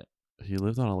his diet. He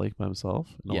lived on a lake by himself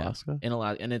in Alaska? In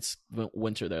Alaska. And it's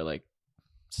winter there, like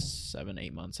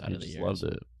 7-8 months out of the year. Loved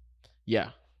it. Yeah.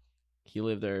 He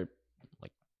lived there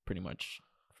like pretty much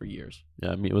for years.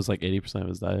 Yeah, meat was like 80% of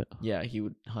his diet. Yeah, he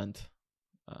would hunt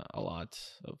a lot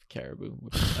of caribou,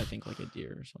 which is, I think, like a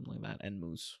deer or something like that, and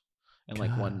moose. And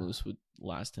like one moose would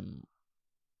last him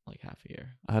like half a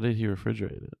year. How did he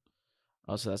refrigerate it?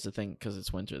 Also, that's the thing, because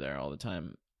it's winter there all the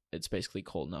time. It's basically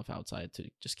cold enough outside to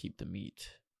just keep the meat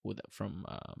from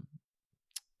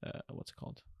what's it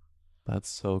called? That's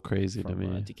so crazy to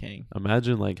me. Decaying.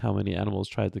 Imagine like how many animals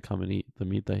tried to come and eat the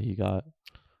meat that he got.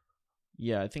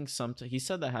 Yeah, I think he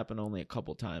said that happened only a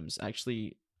couple times.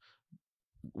 Actually,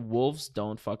 wolves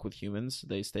don't fuck with humans.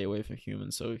 They stay away from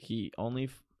humans. So he only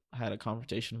had a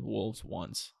confrontation with wolves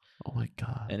once. Oh my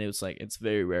God. And it was like, it's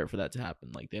very rare for that to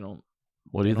happen. Like they don't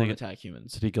attack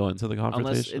humans. Did he go into the confrontation?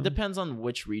 Unless it depends on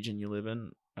which region you live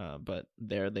in. But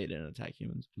there they didn't attack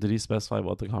humans. Did he specify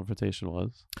what the confrontation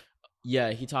was?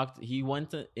 Yeah, he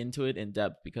went into it in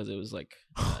depth because it was like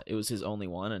it was his only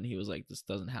one, and he was like, this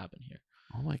doesn't happen here.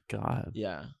 Oh my God.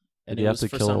 Yeah. Did And he it have was to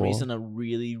for kill some a wolf? reason a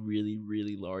really, really,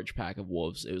 really large pack of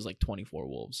wolves. It was like 24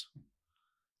 wolves.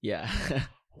 Yeah.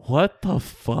 What the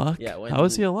fuck? Yeah, How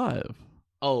is he alive?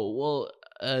 Oh, well,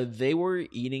 they were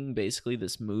eating basically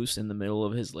this moose in the middle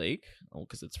of his lake. Oh,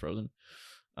 because it's frozen.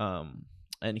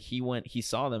 And he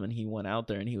saw them and he went out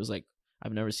there and he was like,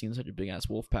 I've never seen such a big ass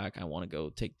wolf pack. I want to go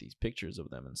take these pictures of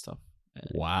them and stuff. And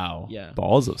Wow. Yeah.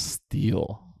 Balls of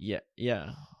steel. Yeah.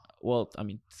 Yeah. Well, I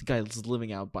mean, the guy's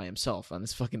living out by himself on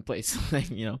this fucking place,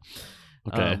 you know.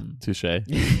 Okay. Touche.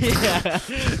 Yeah.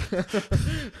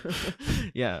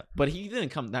 Yeah. But he didn't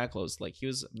come that close. Like he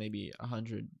was maybe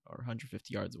 100 or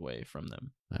 150 yards away from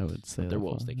them. I would say They're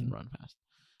wolves they can run past.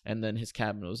 And then his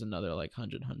cabin was another like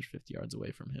 100, 150 yards away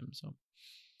from him. So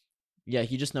yeah,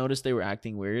 he just noticed they were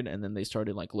acting weird, and then they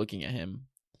started like looking at him,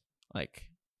 like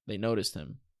they noticed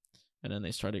him, and then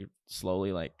they started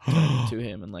slowly like turning to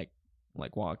him and like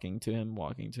walking to him.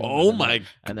 Oh my!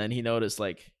 And then he noticed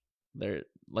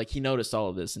he noticed all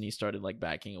of this, and he started like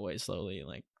backing away slowly, and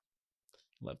like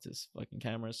left his fucking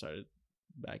camera, started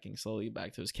backing slowly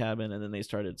back to his cabin, and then they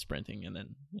started sprinting, and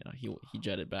then he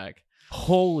jetted back.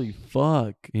 Holy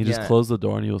fuck! He just closed the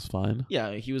door and he was fine.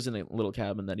 Yeah, he was in a little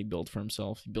cabin that he built for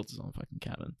himself. He built his own fucking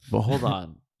cabin. But hold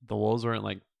on, the wolves weren't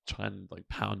like trying to like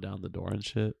pound down the door and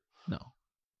shit. No.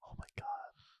 Oh my God.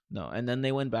 No, and then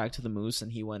they went back to the moose,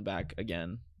 and he went back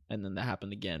again, and then that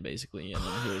happened again, basically. And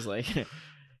then he was like,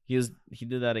 he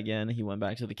did that again. He went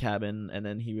back to the cabin, and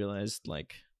then he realized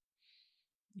like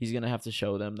he's gonna have to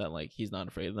show them that like he's not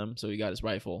afraid of them. So he got his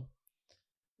rifle,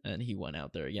 and he went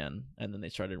out there again, and then they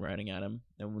started running at him.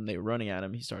 And when they were running at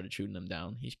him, he started shooting them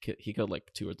down. He killed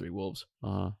like 2 or 3 wolves,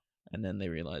 and then they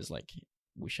realized like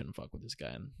we shouldn't fuck with this guy,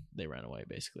 and they ran away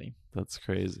basically. That's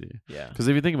crazy. Yeah. Because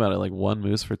if you think about it, like one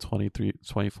moose for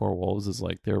 24 wolves is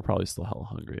like they were probably still hella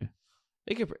hungry.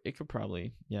 It could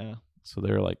probably, yeah. So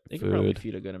they were like They food. could probably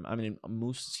feed a good amount. I mean, a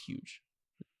moose is huge.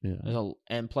 Yeah.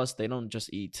 And plus, they don't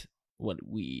just eat what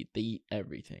we eat. They eat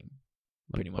everything,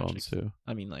 Like pretty much. bones too.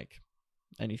 I mean, like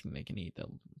anything they can eat,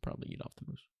 they'll probably eat off the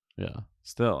moose. Yeah.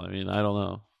 Still, I mean, I don't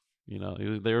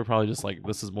know. They were probably just like,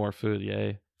 this is more food,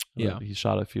 yay. And Yeah. he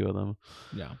shot a few of them.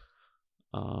 Yeah.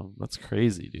 That's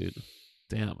crazy, dude.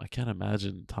 Damn, I can't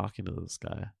imagine talking to this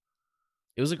guy.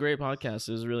 It was a great podcast.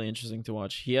 It was really interesting to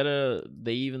watch.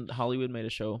 Hollywood made a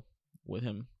show with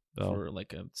him for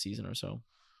like a season or so.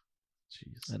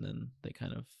 Jeez. And then they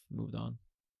kind of moved on.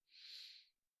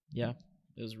 Yeah.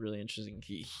 It was really interesting.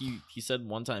 He said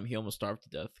one time he almost starved to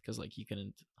death because like he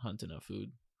couldn't hunt enough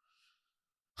food.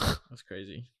 That's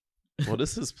crazy. What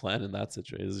is his plan in that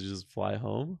situation? Is he just fly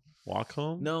home? Walk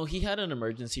home? No, he had an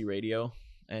emergency radio,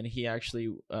 and he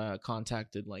actually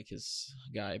contacted like his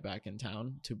guy back in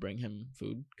town to bring him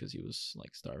food because he was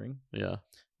like starving. Yeah.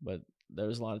 But there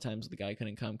was a lot of times the guy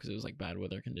couldn't come because it was like bad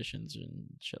weather conditions and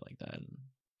shit like that. And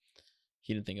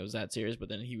he didn't think it was that serious, but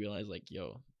then he realized like,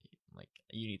 yo, like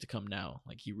you need to come now.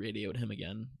 Like he radioed him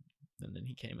again, and then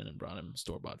he came in and brought him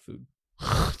store-bought food.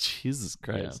 Jesus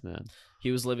Christ, man. He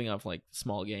was living off like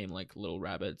small game, like little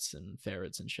rabbits and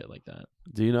ferrets and shit like that.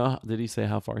 Do you know, did he say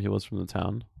how far he was from the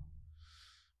town?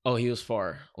 Oh, he was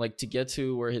far. Like to get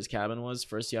to where his cabin was,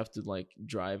 first you have to like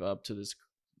drive up to this,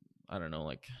 I don't know,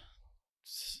 like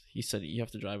he said you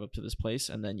have to drive up to this place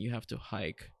and then you have to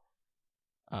hike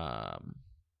I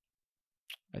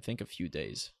think a few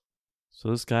days. So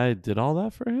this guy did all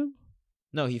that for him?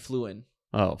 No, he flew in.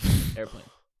 Oh. Airplane.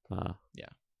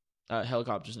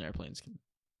 Helicopters and airplanes can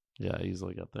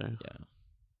easily get there.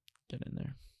 Get in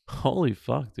there. Holy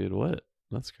fuck, dude. What?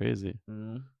 That's crazy.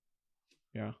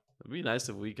 Yeah. It'd be nice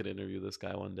if we could interview this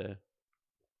guy one day.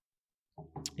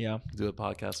 Yeah. Do a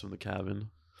podcast from the cabin.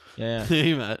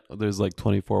 Yeah. There's like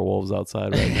 24 wolves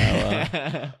outside right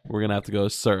now. We're going to have to go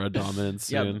assert our dominance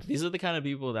soon. Yeah, these are the kind of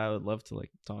people that I would love to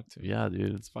like talk to. Yeah,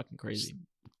 dude. It's fucking crazy.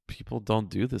 People don't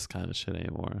do this kind of shit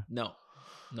anymore.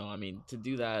 No, I mean, to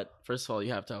do that, first of all,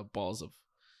 you have to have balls of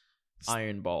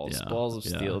iron balls, balls of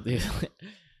steel, dude.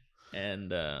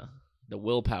 And the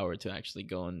willpower to actually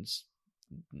go and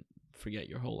forget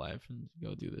your whole life and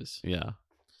go do this. Yeah,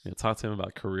 talk to him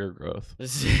about career growth.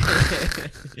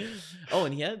 Oh,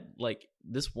 and he had like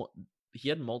this one. He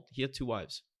had 2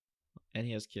 wives, and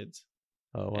he has kids.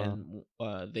 Oh wow!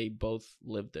 And they both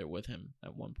lived there with him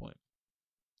at one point,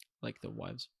 like the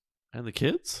wives and the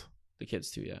kids. The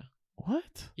kids too, yeah.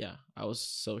 What? Yeah, I was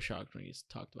so shocked when he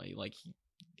talked about it. Like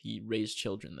he raised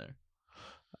children there.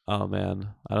 Oh man,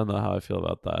 I don't know how I feel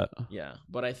about that. Yeah,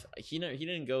 but he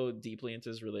didn't go deeply into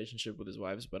his relationship with his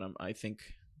wives, but I think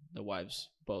the wives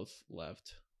both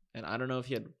left, and I don't know if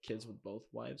he had kids with both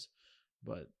wives,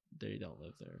 but they don't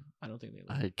live there. I don't think they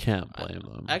live. I can't blame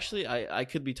them. Actually, I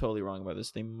could be totally wrong about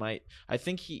this. They might. I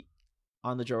think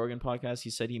on the Joe Rogan podcast, he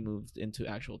said he moved into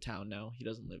actual town now. He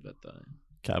doesn't live at the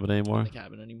cabin anymore.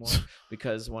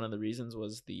 Because one of the reasons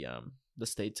was the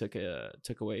state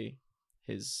took away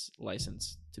his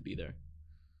license to be there.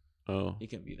 Oh, he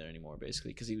couldn't be there anymore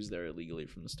basically because he was there illegally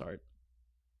from the start.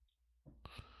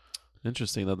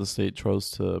 Interesting that the state chose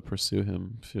to pursue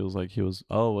him. Feels like he was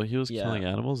killing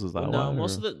animals. Is that why?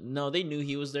 No, they knew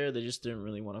he was there. They just didn't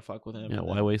really want to fuck with him. Yeah,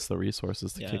 why waste the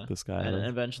resources to kick this guy out? And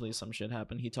eventually some shit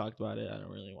happened. He talked about it. I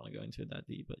don't really want to go into it that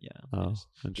deep, but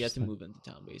he had to move into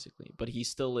town basically. But he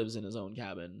still lives in his own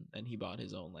cabin and he bought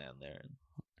his own land there.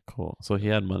 Cool. So he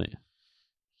had money.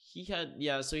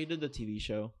 So he did the TV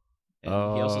show. And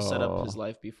he also set up his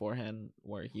life beforehand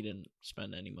where he didn't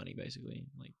spend any money basically.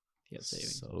 Like he had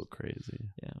savings. So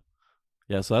crazy. Yeah.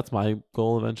 Yeah, so that's my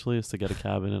goal eventually is to get a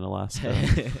cabin in Alaska.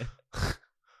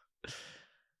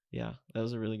 Yeah, that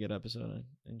was a really good episode.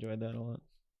 I enjoyed that a lot.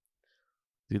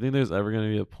 Do you think there's ever going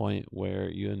to be a point where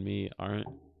you and me aren't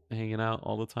hanging out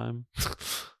all the time?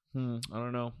 I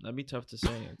don't know. That'd be tough to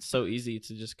say. It's so easy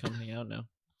to just come hang out now.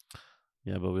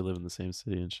 Yeah, but we live in the same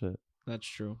city and shit. That's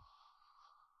true.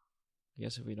 I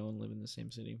guess if we don't live in the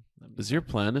same city. Is your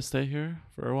plan to stay here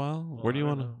for a while? Well, where do you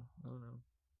want to? I don't know.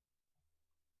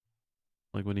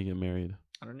 Like when you get married?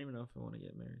 I don't even know if I want to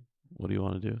get married. What do you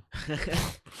want to do?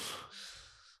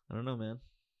 I don't know, man.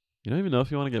 You don't even know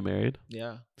if you want to get married?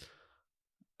 Yeah.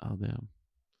 Oh, damn.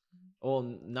 Well,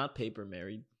 not paper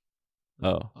married.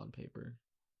 Oh. On paper.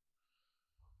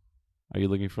 Are you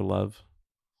looking for love?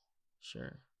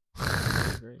 Sure.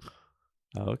 Great.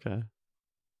 Oh, okay.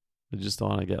 I just don't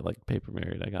want to get like paper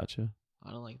married. I got you.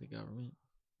 I don't like the government.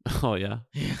 Oh, yeah?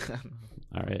 Yeah.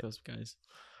 All right. Those guys.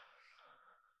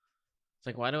 It's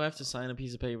like, why do I have to sign a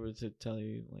piece of paper to tell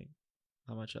you like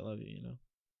how much I love you, you know?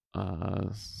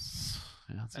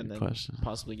 Yeah, that's a good question.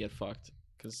 Possibly get fucked.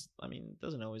 Because, I mean, it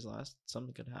doesn't always last.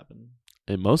 Something could happen.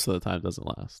 It most of the time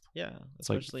doesn't last. Yeah. It's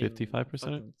like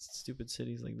 55%? Stupid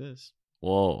cities like this.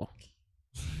 Whoa.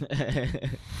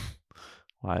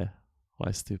 Why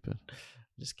stupid?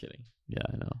 Just kidding. Yeah,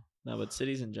 I know. No, but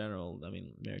cities in general, I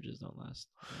mean, marriages don't last.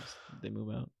 They move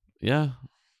out. Yeah.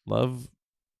 Love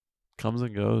comes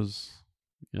and goes.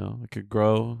 You know, it could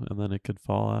grow and then it could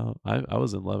fall out. I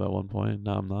was in love at one point.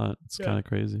 Now I'm not. It's kind of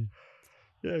crazy.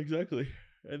 Yeah, exactly.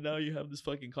 And now you have this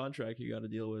fucking contract you got to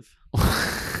deal with.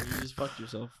 You just fucked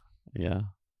yourself. Yeah.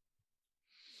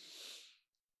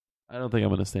 I don't think I'm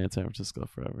going to stay in San Francisco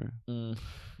forever.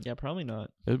 Yeah, probably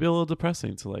not. It would be a little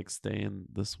depressing to like stay in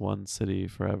this one city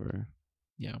forever.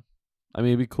 Yeah. I mean,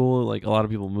 it'd be cool. Like a lot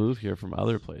of people move here from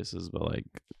other places, but like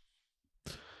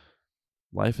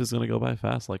life is gonna go by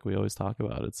fast, like we always talk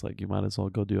about. It's like you might as well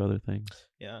go do other things.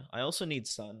 Yeah, I also need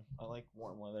sun. I like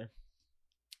warm weather.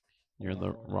 You're in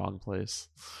the wrong place.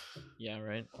 Yeah,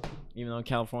 right. Even though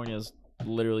California is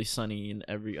literally sunny in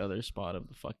every other spot of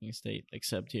the fucking state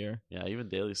except here. Yeah, even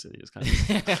Daly City is kind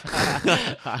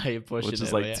I push which it is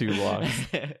that like way. 2 blocks.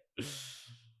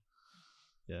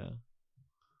 Yeah.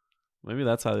 Maybe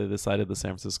that's how they decided the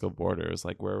San Francisco border is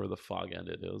like wherever the fog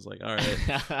ended. It was like, all right,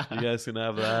 you guys can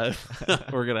have that.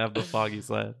 We're gonna have the foggy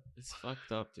side. It's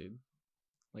fucked up, dude.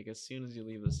 Like as soon as you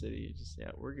leave the city, you just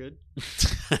we're good. It's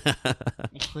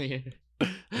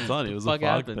on you. It was a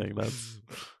fog thing. That's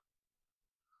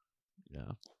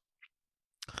yeah.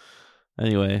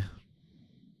 Anyway,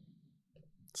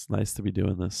 it's nice to be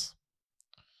doing this.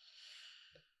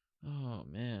 Oh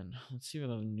man, let's see what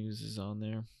other news is on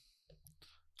there.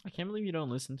 I can't believe you don't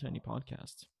listen to any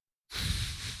podcasts.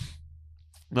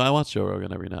 No, I watch Joe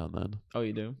Rogan every now and then. Oh,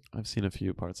 you do? I've seen a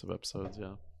few parts of episodes.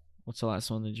 Yeah. What's the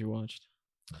last one that you watched?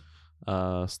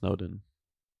 Snowden.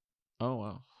 Oh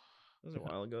wow, that was a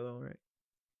while ago though, right?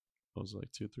 What was it,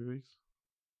 like 2-3 weeks?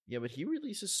 Yeah, but he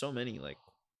releases so many. Like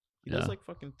he does like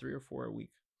fucking 3 or 4 a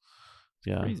week.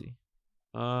 Yeah. Crazy.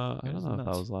 I don't know if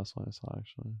that was the last one I saw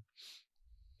actually.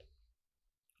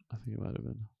 I think it might have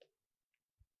been.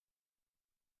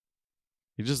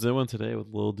 He just did one today with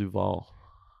Lil Duval.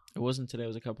 It wasn't today. It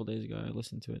was a couple days ago. I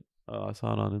listened to it. Oh, I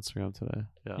saw it on Instagram today.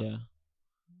 Yeah. Yeah.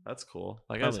 That's cool.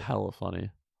 That guy's hella funny.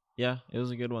 Yeah, it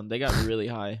was a good one. They got really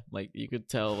high. Like you could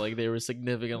tell, like they were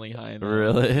significantly high.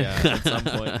 Really? Yeah, at some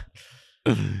point.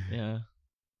 Yeah.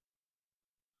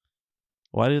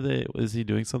 Why do they? Is he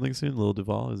doing something soon? Lil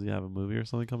Duval? Does he have a movie or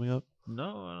something coming up?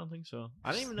 No, I don't think so.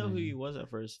 I didn't even know who he was at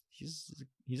first. He's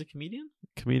a comedian.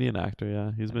 Comedian actor.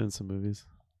 Yeah, he's been in some movies.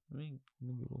 Let me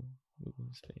Google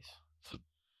his face.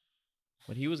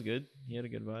 But he was good. He had a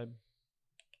good vibe.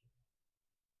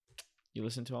 You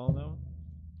listened to all of that one?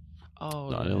 Oh,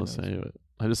 no, I didn't listen to it.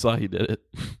 I just saw he did it.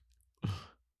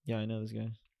 Yeah, I know this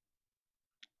guy.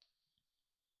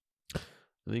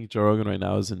 I think Joe Rogan right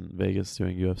now is in Vegas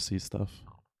doing UFC stuff.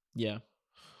 Yeah.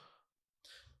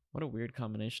 What a weird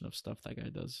combination of stuff that guy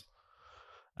does.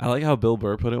 I like how Bill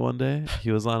Burr put it one day.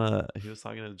 He was talking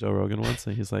to Joe Rogan once,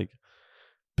 and he's like,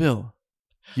 "Bill,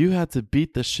 you had to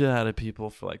beat the shit out of people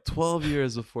for like 12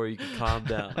 years before you could calm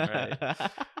down, all right?"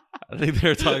 I think they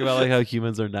were talking about like how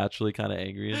humans are naturally kind of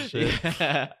angry and shit.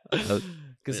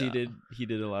 Because he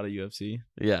did a lot of UFC.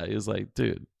 Yeah, he was like,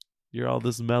 "Dude, you're all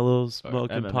this mellow,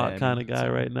 smoking pot kind of guy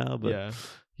right now, but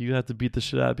you have to beat the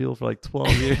shit out of people for like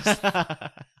 12 years."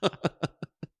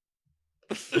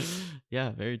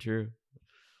 Yeah, very true.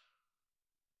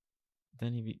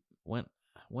 Then he went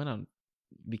on,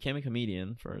 became a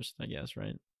comedian first, I guess,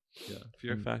 right? Yeah,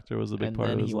 Fear Factor was a big part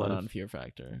of his life. And then he went on Fear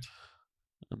Factor.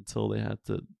 Until they had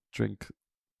to drink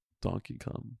donkey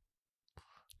cum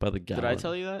by the gallon. Did I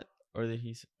tell you that? Or did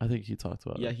he? I think he talked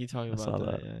about it. Yeah, he talked about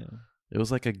that. Yeah. It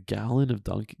was like a gallon of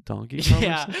donkey cum.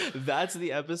 Yeah, that's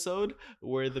the episode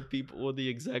where the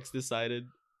execs decided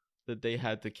that they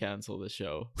had to cancel the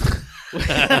show.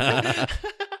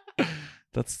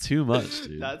 That's too much,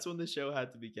 dude. That's when the show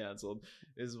had to be canceled.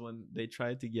 Is when they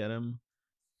tried to get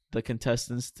the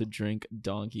contestants to drink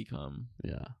donkey cum.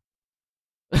 Yeah.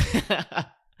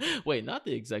 Wait, not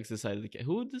the execs decided to.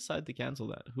 Who decided to cancel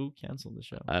that? Who canceled the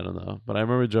show? I don't know, but I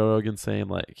remember Joe Rogan saying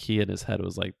like he in his head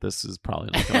was like, "This is probably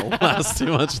not going to last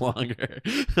too much longer."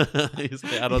 He's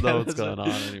like, "I don't know what's going on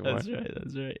anymore."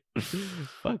 That's right.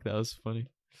 Fuck, that was funny.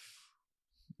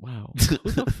 Wow, who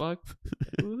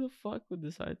the fuck would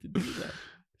decide to do that?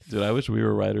 Dude, I wish we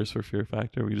were writers for Fear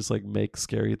Factor. We just like make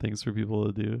scary things for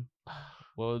people to do.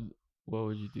 What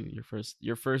would you do?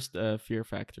 Your first Fear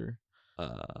Factor.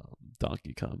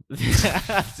 Donkey cum.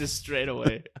 Just straight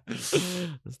away.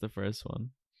 That's the first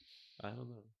one. I don't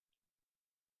know.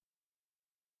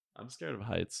 I'm scared of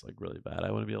heights like really bad. I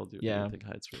want to be able to do anything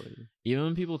heights related. Even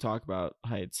when people talk about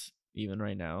heights, even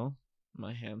right now,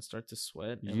 my hands start to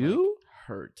sweat. And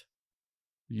hurt.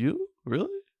 You?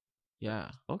 Really?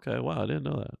 Yeah. Okay. Wow. I didn't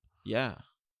know that. Yeah.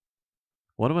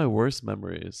 One of my worst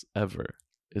memories ever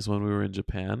is when we were in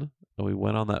Japan and we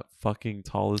went on that fucking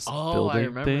tallest building I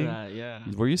remember thing. that. Yeah.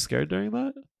 Were you scared during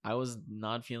that? I was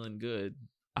not feeling good.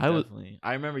 Definitely.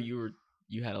 I remember you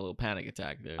had a little panic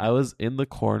attack there. I was in the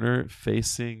corner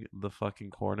facing the fucking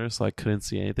corner, so I couldn't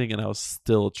see anything, and I was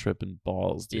still tripping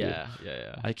balls, dude.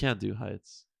 Yeah. I can't do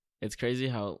heights. It's crazy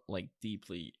how like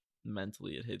deeply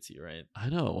mentally it hits you, right? I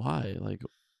know why. Like,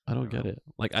 I don't get it.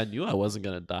 Like, I knew I wasn't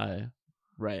gonna die,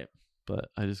 right? But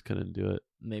I just couldn't do it.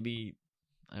 Maybe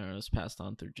I don't know. It's passed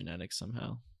on through genetics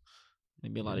somehow.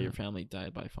 Maybe a lot of your family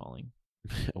died by falling.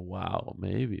 Wow,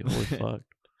 maybe. Holy fuck.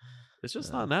 It's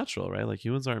just Yeah. not natural, right? Like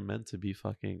humans aren't meant to be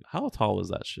fucking. How tall was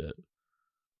that shit?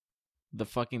 The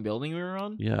fucking building we were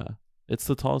on? Yeah, it's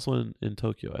the tallest one in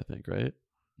Tokyo, I think, right?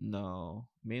 No,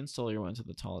 me and Stolier went to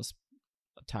the tallest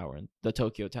tower, the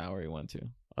Tokyo Tower. We went to.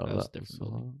 Oh, That was a different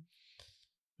building.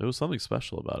 It was something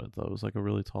special about it, though. It was like a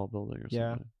really tall building or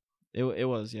Yeah. something. It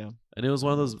was, yeah. And it was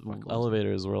one of those What the fuck was it?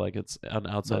 elevators where like it's an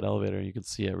outside elevator and you can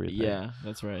see everything. Yeah,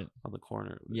 that's right. On the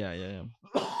corner. Yeah.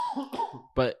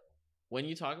 But when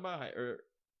you talk about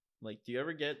like, do you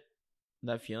ever get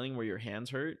that feeling where your hands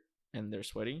hurt and they're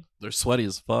sweaty? They're sweaty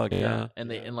as fuck. Yeah.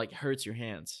 And and like hurts your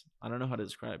hands. I don't know how to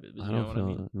describe it, but I you don't know what feel I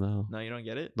mean? it. No. No, you don't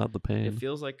get it? Not the pain. It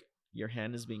feels like your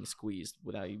hand is being squeezed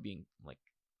without you being like,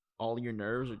 all your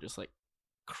nerves are just like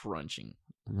crunching.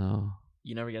 No.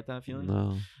 You never get that feeling?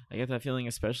 No. I get that feeling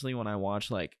especially when I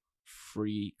watch like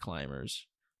free climbers.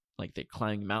 Like they're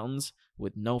climbing mountains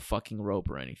with no fucking rope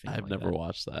or anything. I've like never that.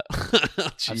 watched that.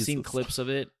 I've seen Jesus. clips of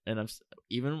it, and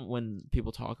even when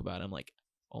people talk about it, I'm like,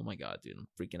 oh my god, dude, I'm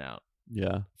freaking out.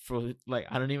 Yeah. For like,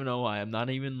 I don't even know why. I'm not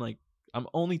even like, I'm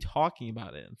only talking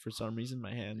about it, and for some reason,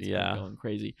 my hands are going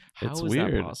crazy. How It's is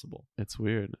weird. that possible? It's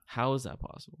weird. How is that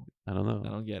possible? I don't know. I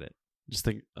don't get it. Just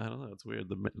think. I don't know. It's weird.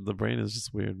 The brain is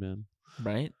just weird, man.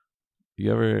 Right?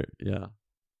 You ever? Yeah.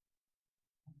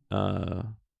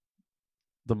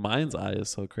 The mind's eye is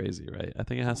so crazy, right? I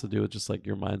think it has to do with just like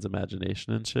your mind's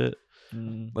imagination and shit.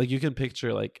 Mm, Like you can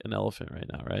picture like an elephant right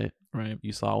now, right? right.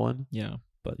 You saw one, Yeah.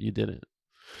 but you didn't.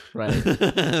 Right.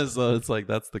 So it's like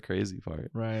that's the crazy part.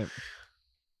 Right.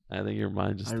 I think your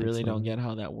mind just. I thinks really don't so. get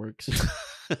how that works.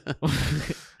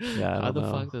 Yeah. I How don't the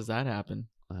know. fuck does that happen?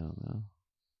 I don't know.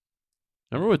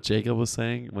 Remember what Jacob was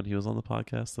saying when he was on the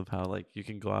podcast of how like you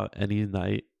can go out any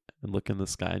night and look in the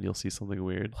sky and you'll see something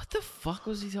weird. What the fuck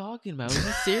was he talking about? Was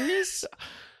he serious?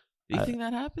 Do you think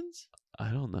that happens? I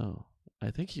don't know.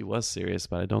 I think he was serious,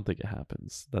 but I don't think it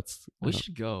happens. We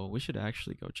should go. We should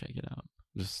actually go check it out.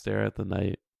 Just stare at the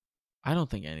night. I don't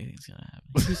think anything's gonna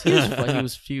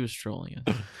happen. He was trolling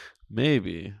us.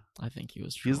 Maybe. I think he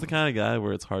was trolling. He's the kind of guy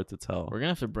where it's hard to tell. We're gonna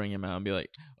have to bring him out and be like,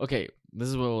 okay, this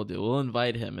is what we'll do. We'll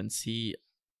invite him and see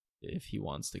if he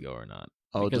wants to go or not.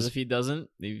 Oh, Because just, if he doesn't,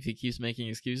 if he keeps making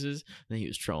excuses, then he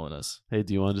was trolling us. hey,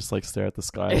 do you want to just like stare at the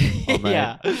sky all night?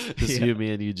 Yeah. Just Yeah. you,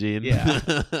 me, and Eugene. Yeah.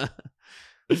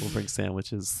 We'll bring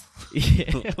sandwiches.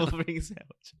 Yeah, we'll bring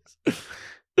sandwiches.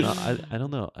 No, I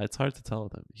don't know. It's hard to tell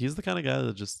with him. He's the kind of guy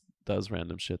that just does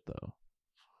random shit though.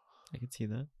 I can see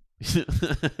that.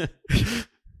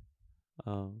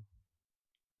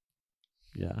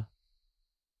 Yeah.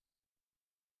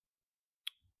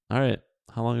 All right.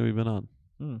 How long have we been on?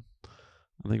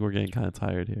 I think we're getting kind of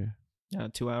tired here. Yeah,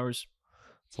 2 hours.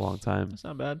 It's a long time. That's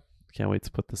not bad. Can't wait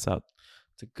to put this out.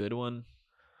 It's a good one.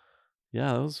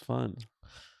 Yeah, that was fun.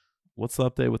 What's the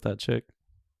update with that chick?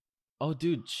 Oh,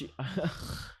 dude,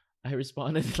 I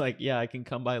responded like, yeah, I can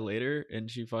come by later, and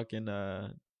she fucking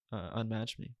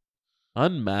unmatched me.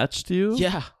 Unmatched you?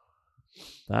 Yeah.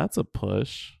 That's a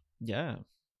push. Yeah.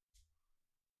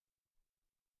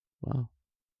 Wow.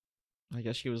 I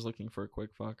guess she was looking for a quick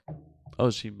fuck. Oh,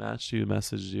 she matched you,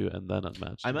 messaged you, and then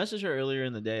unmatched I you. messaged her earlier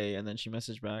in the day, and then she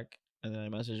messaged back, and then I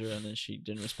messaged her, and then she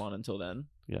didn't respond until then,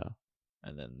 Yeah.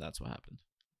 and then that's what happened.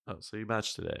 Oh, so you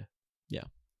matched today? Yeah.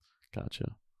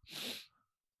 Gotcha.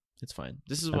 It's fine.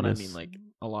 This is I what I miss- mean. Like,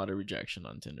 a lot of rejection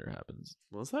on Tinder happens.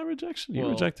 Was that rejection? You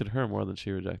Well- rejected her more than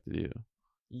she rejected you.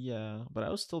 Yeah, but I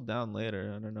was still down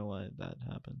later. I don't know why that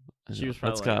happened. I She know. was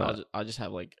probably That's like, gotta- I'll just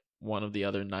have like one of the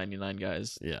other 99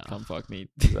 guys Yeah. come fuck me.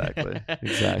 Exactly.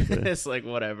 Exactly. It's like,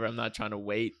 whatever. I'm not trying to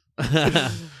wait.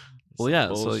 Well, yeah.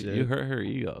 Some So bullshit. you hurt her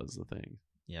ego is the thing.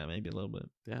 Yeah, maybe a little bit.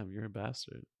 Damn, you're a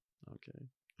bastard. Okay.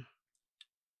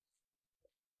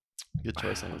 Good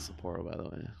choice on the Sapporo, by the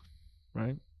way.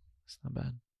 Right? It's not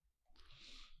bad.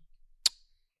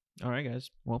 All right,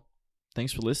 guys. Well,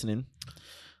 thanks for listening.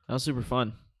 That was super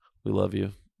fun. We love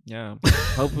you. Yeah.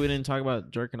 Hope we didn't talk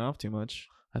about jerking off too much.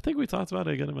 I think we talked about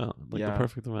it a good amount, like the Yeah.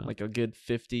 perfect amount. Like a good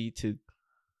 50 to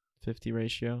 50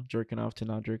 ratio, jerking off to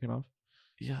not jerking off.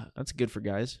 yeah. That's good for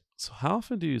guys. So how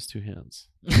often do you use two hands?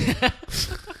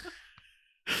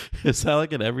 Is that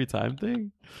like an every time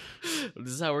thing?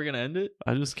 This is how we're going to end it?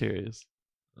 I'm just curious.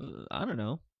 I don't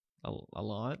know. A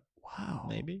lot, Wow.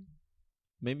 maybe.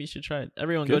 Maybe you should try it.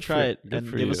 Everyone, Good go try for- it good and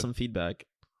for give us you. some feedback.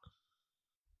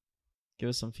 Give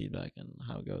us some feedback on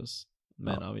how it goes.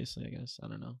 Men, Oh. obviously, I guess. I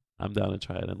don't know. I'm down to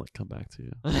try it and like come back to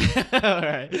you. All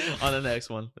right. On the next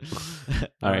one.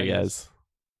 All right, guys.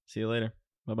 See you later.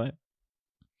 Bye-bye.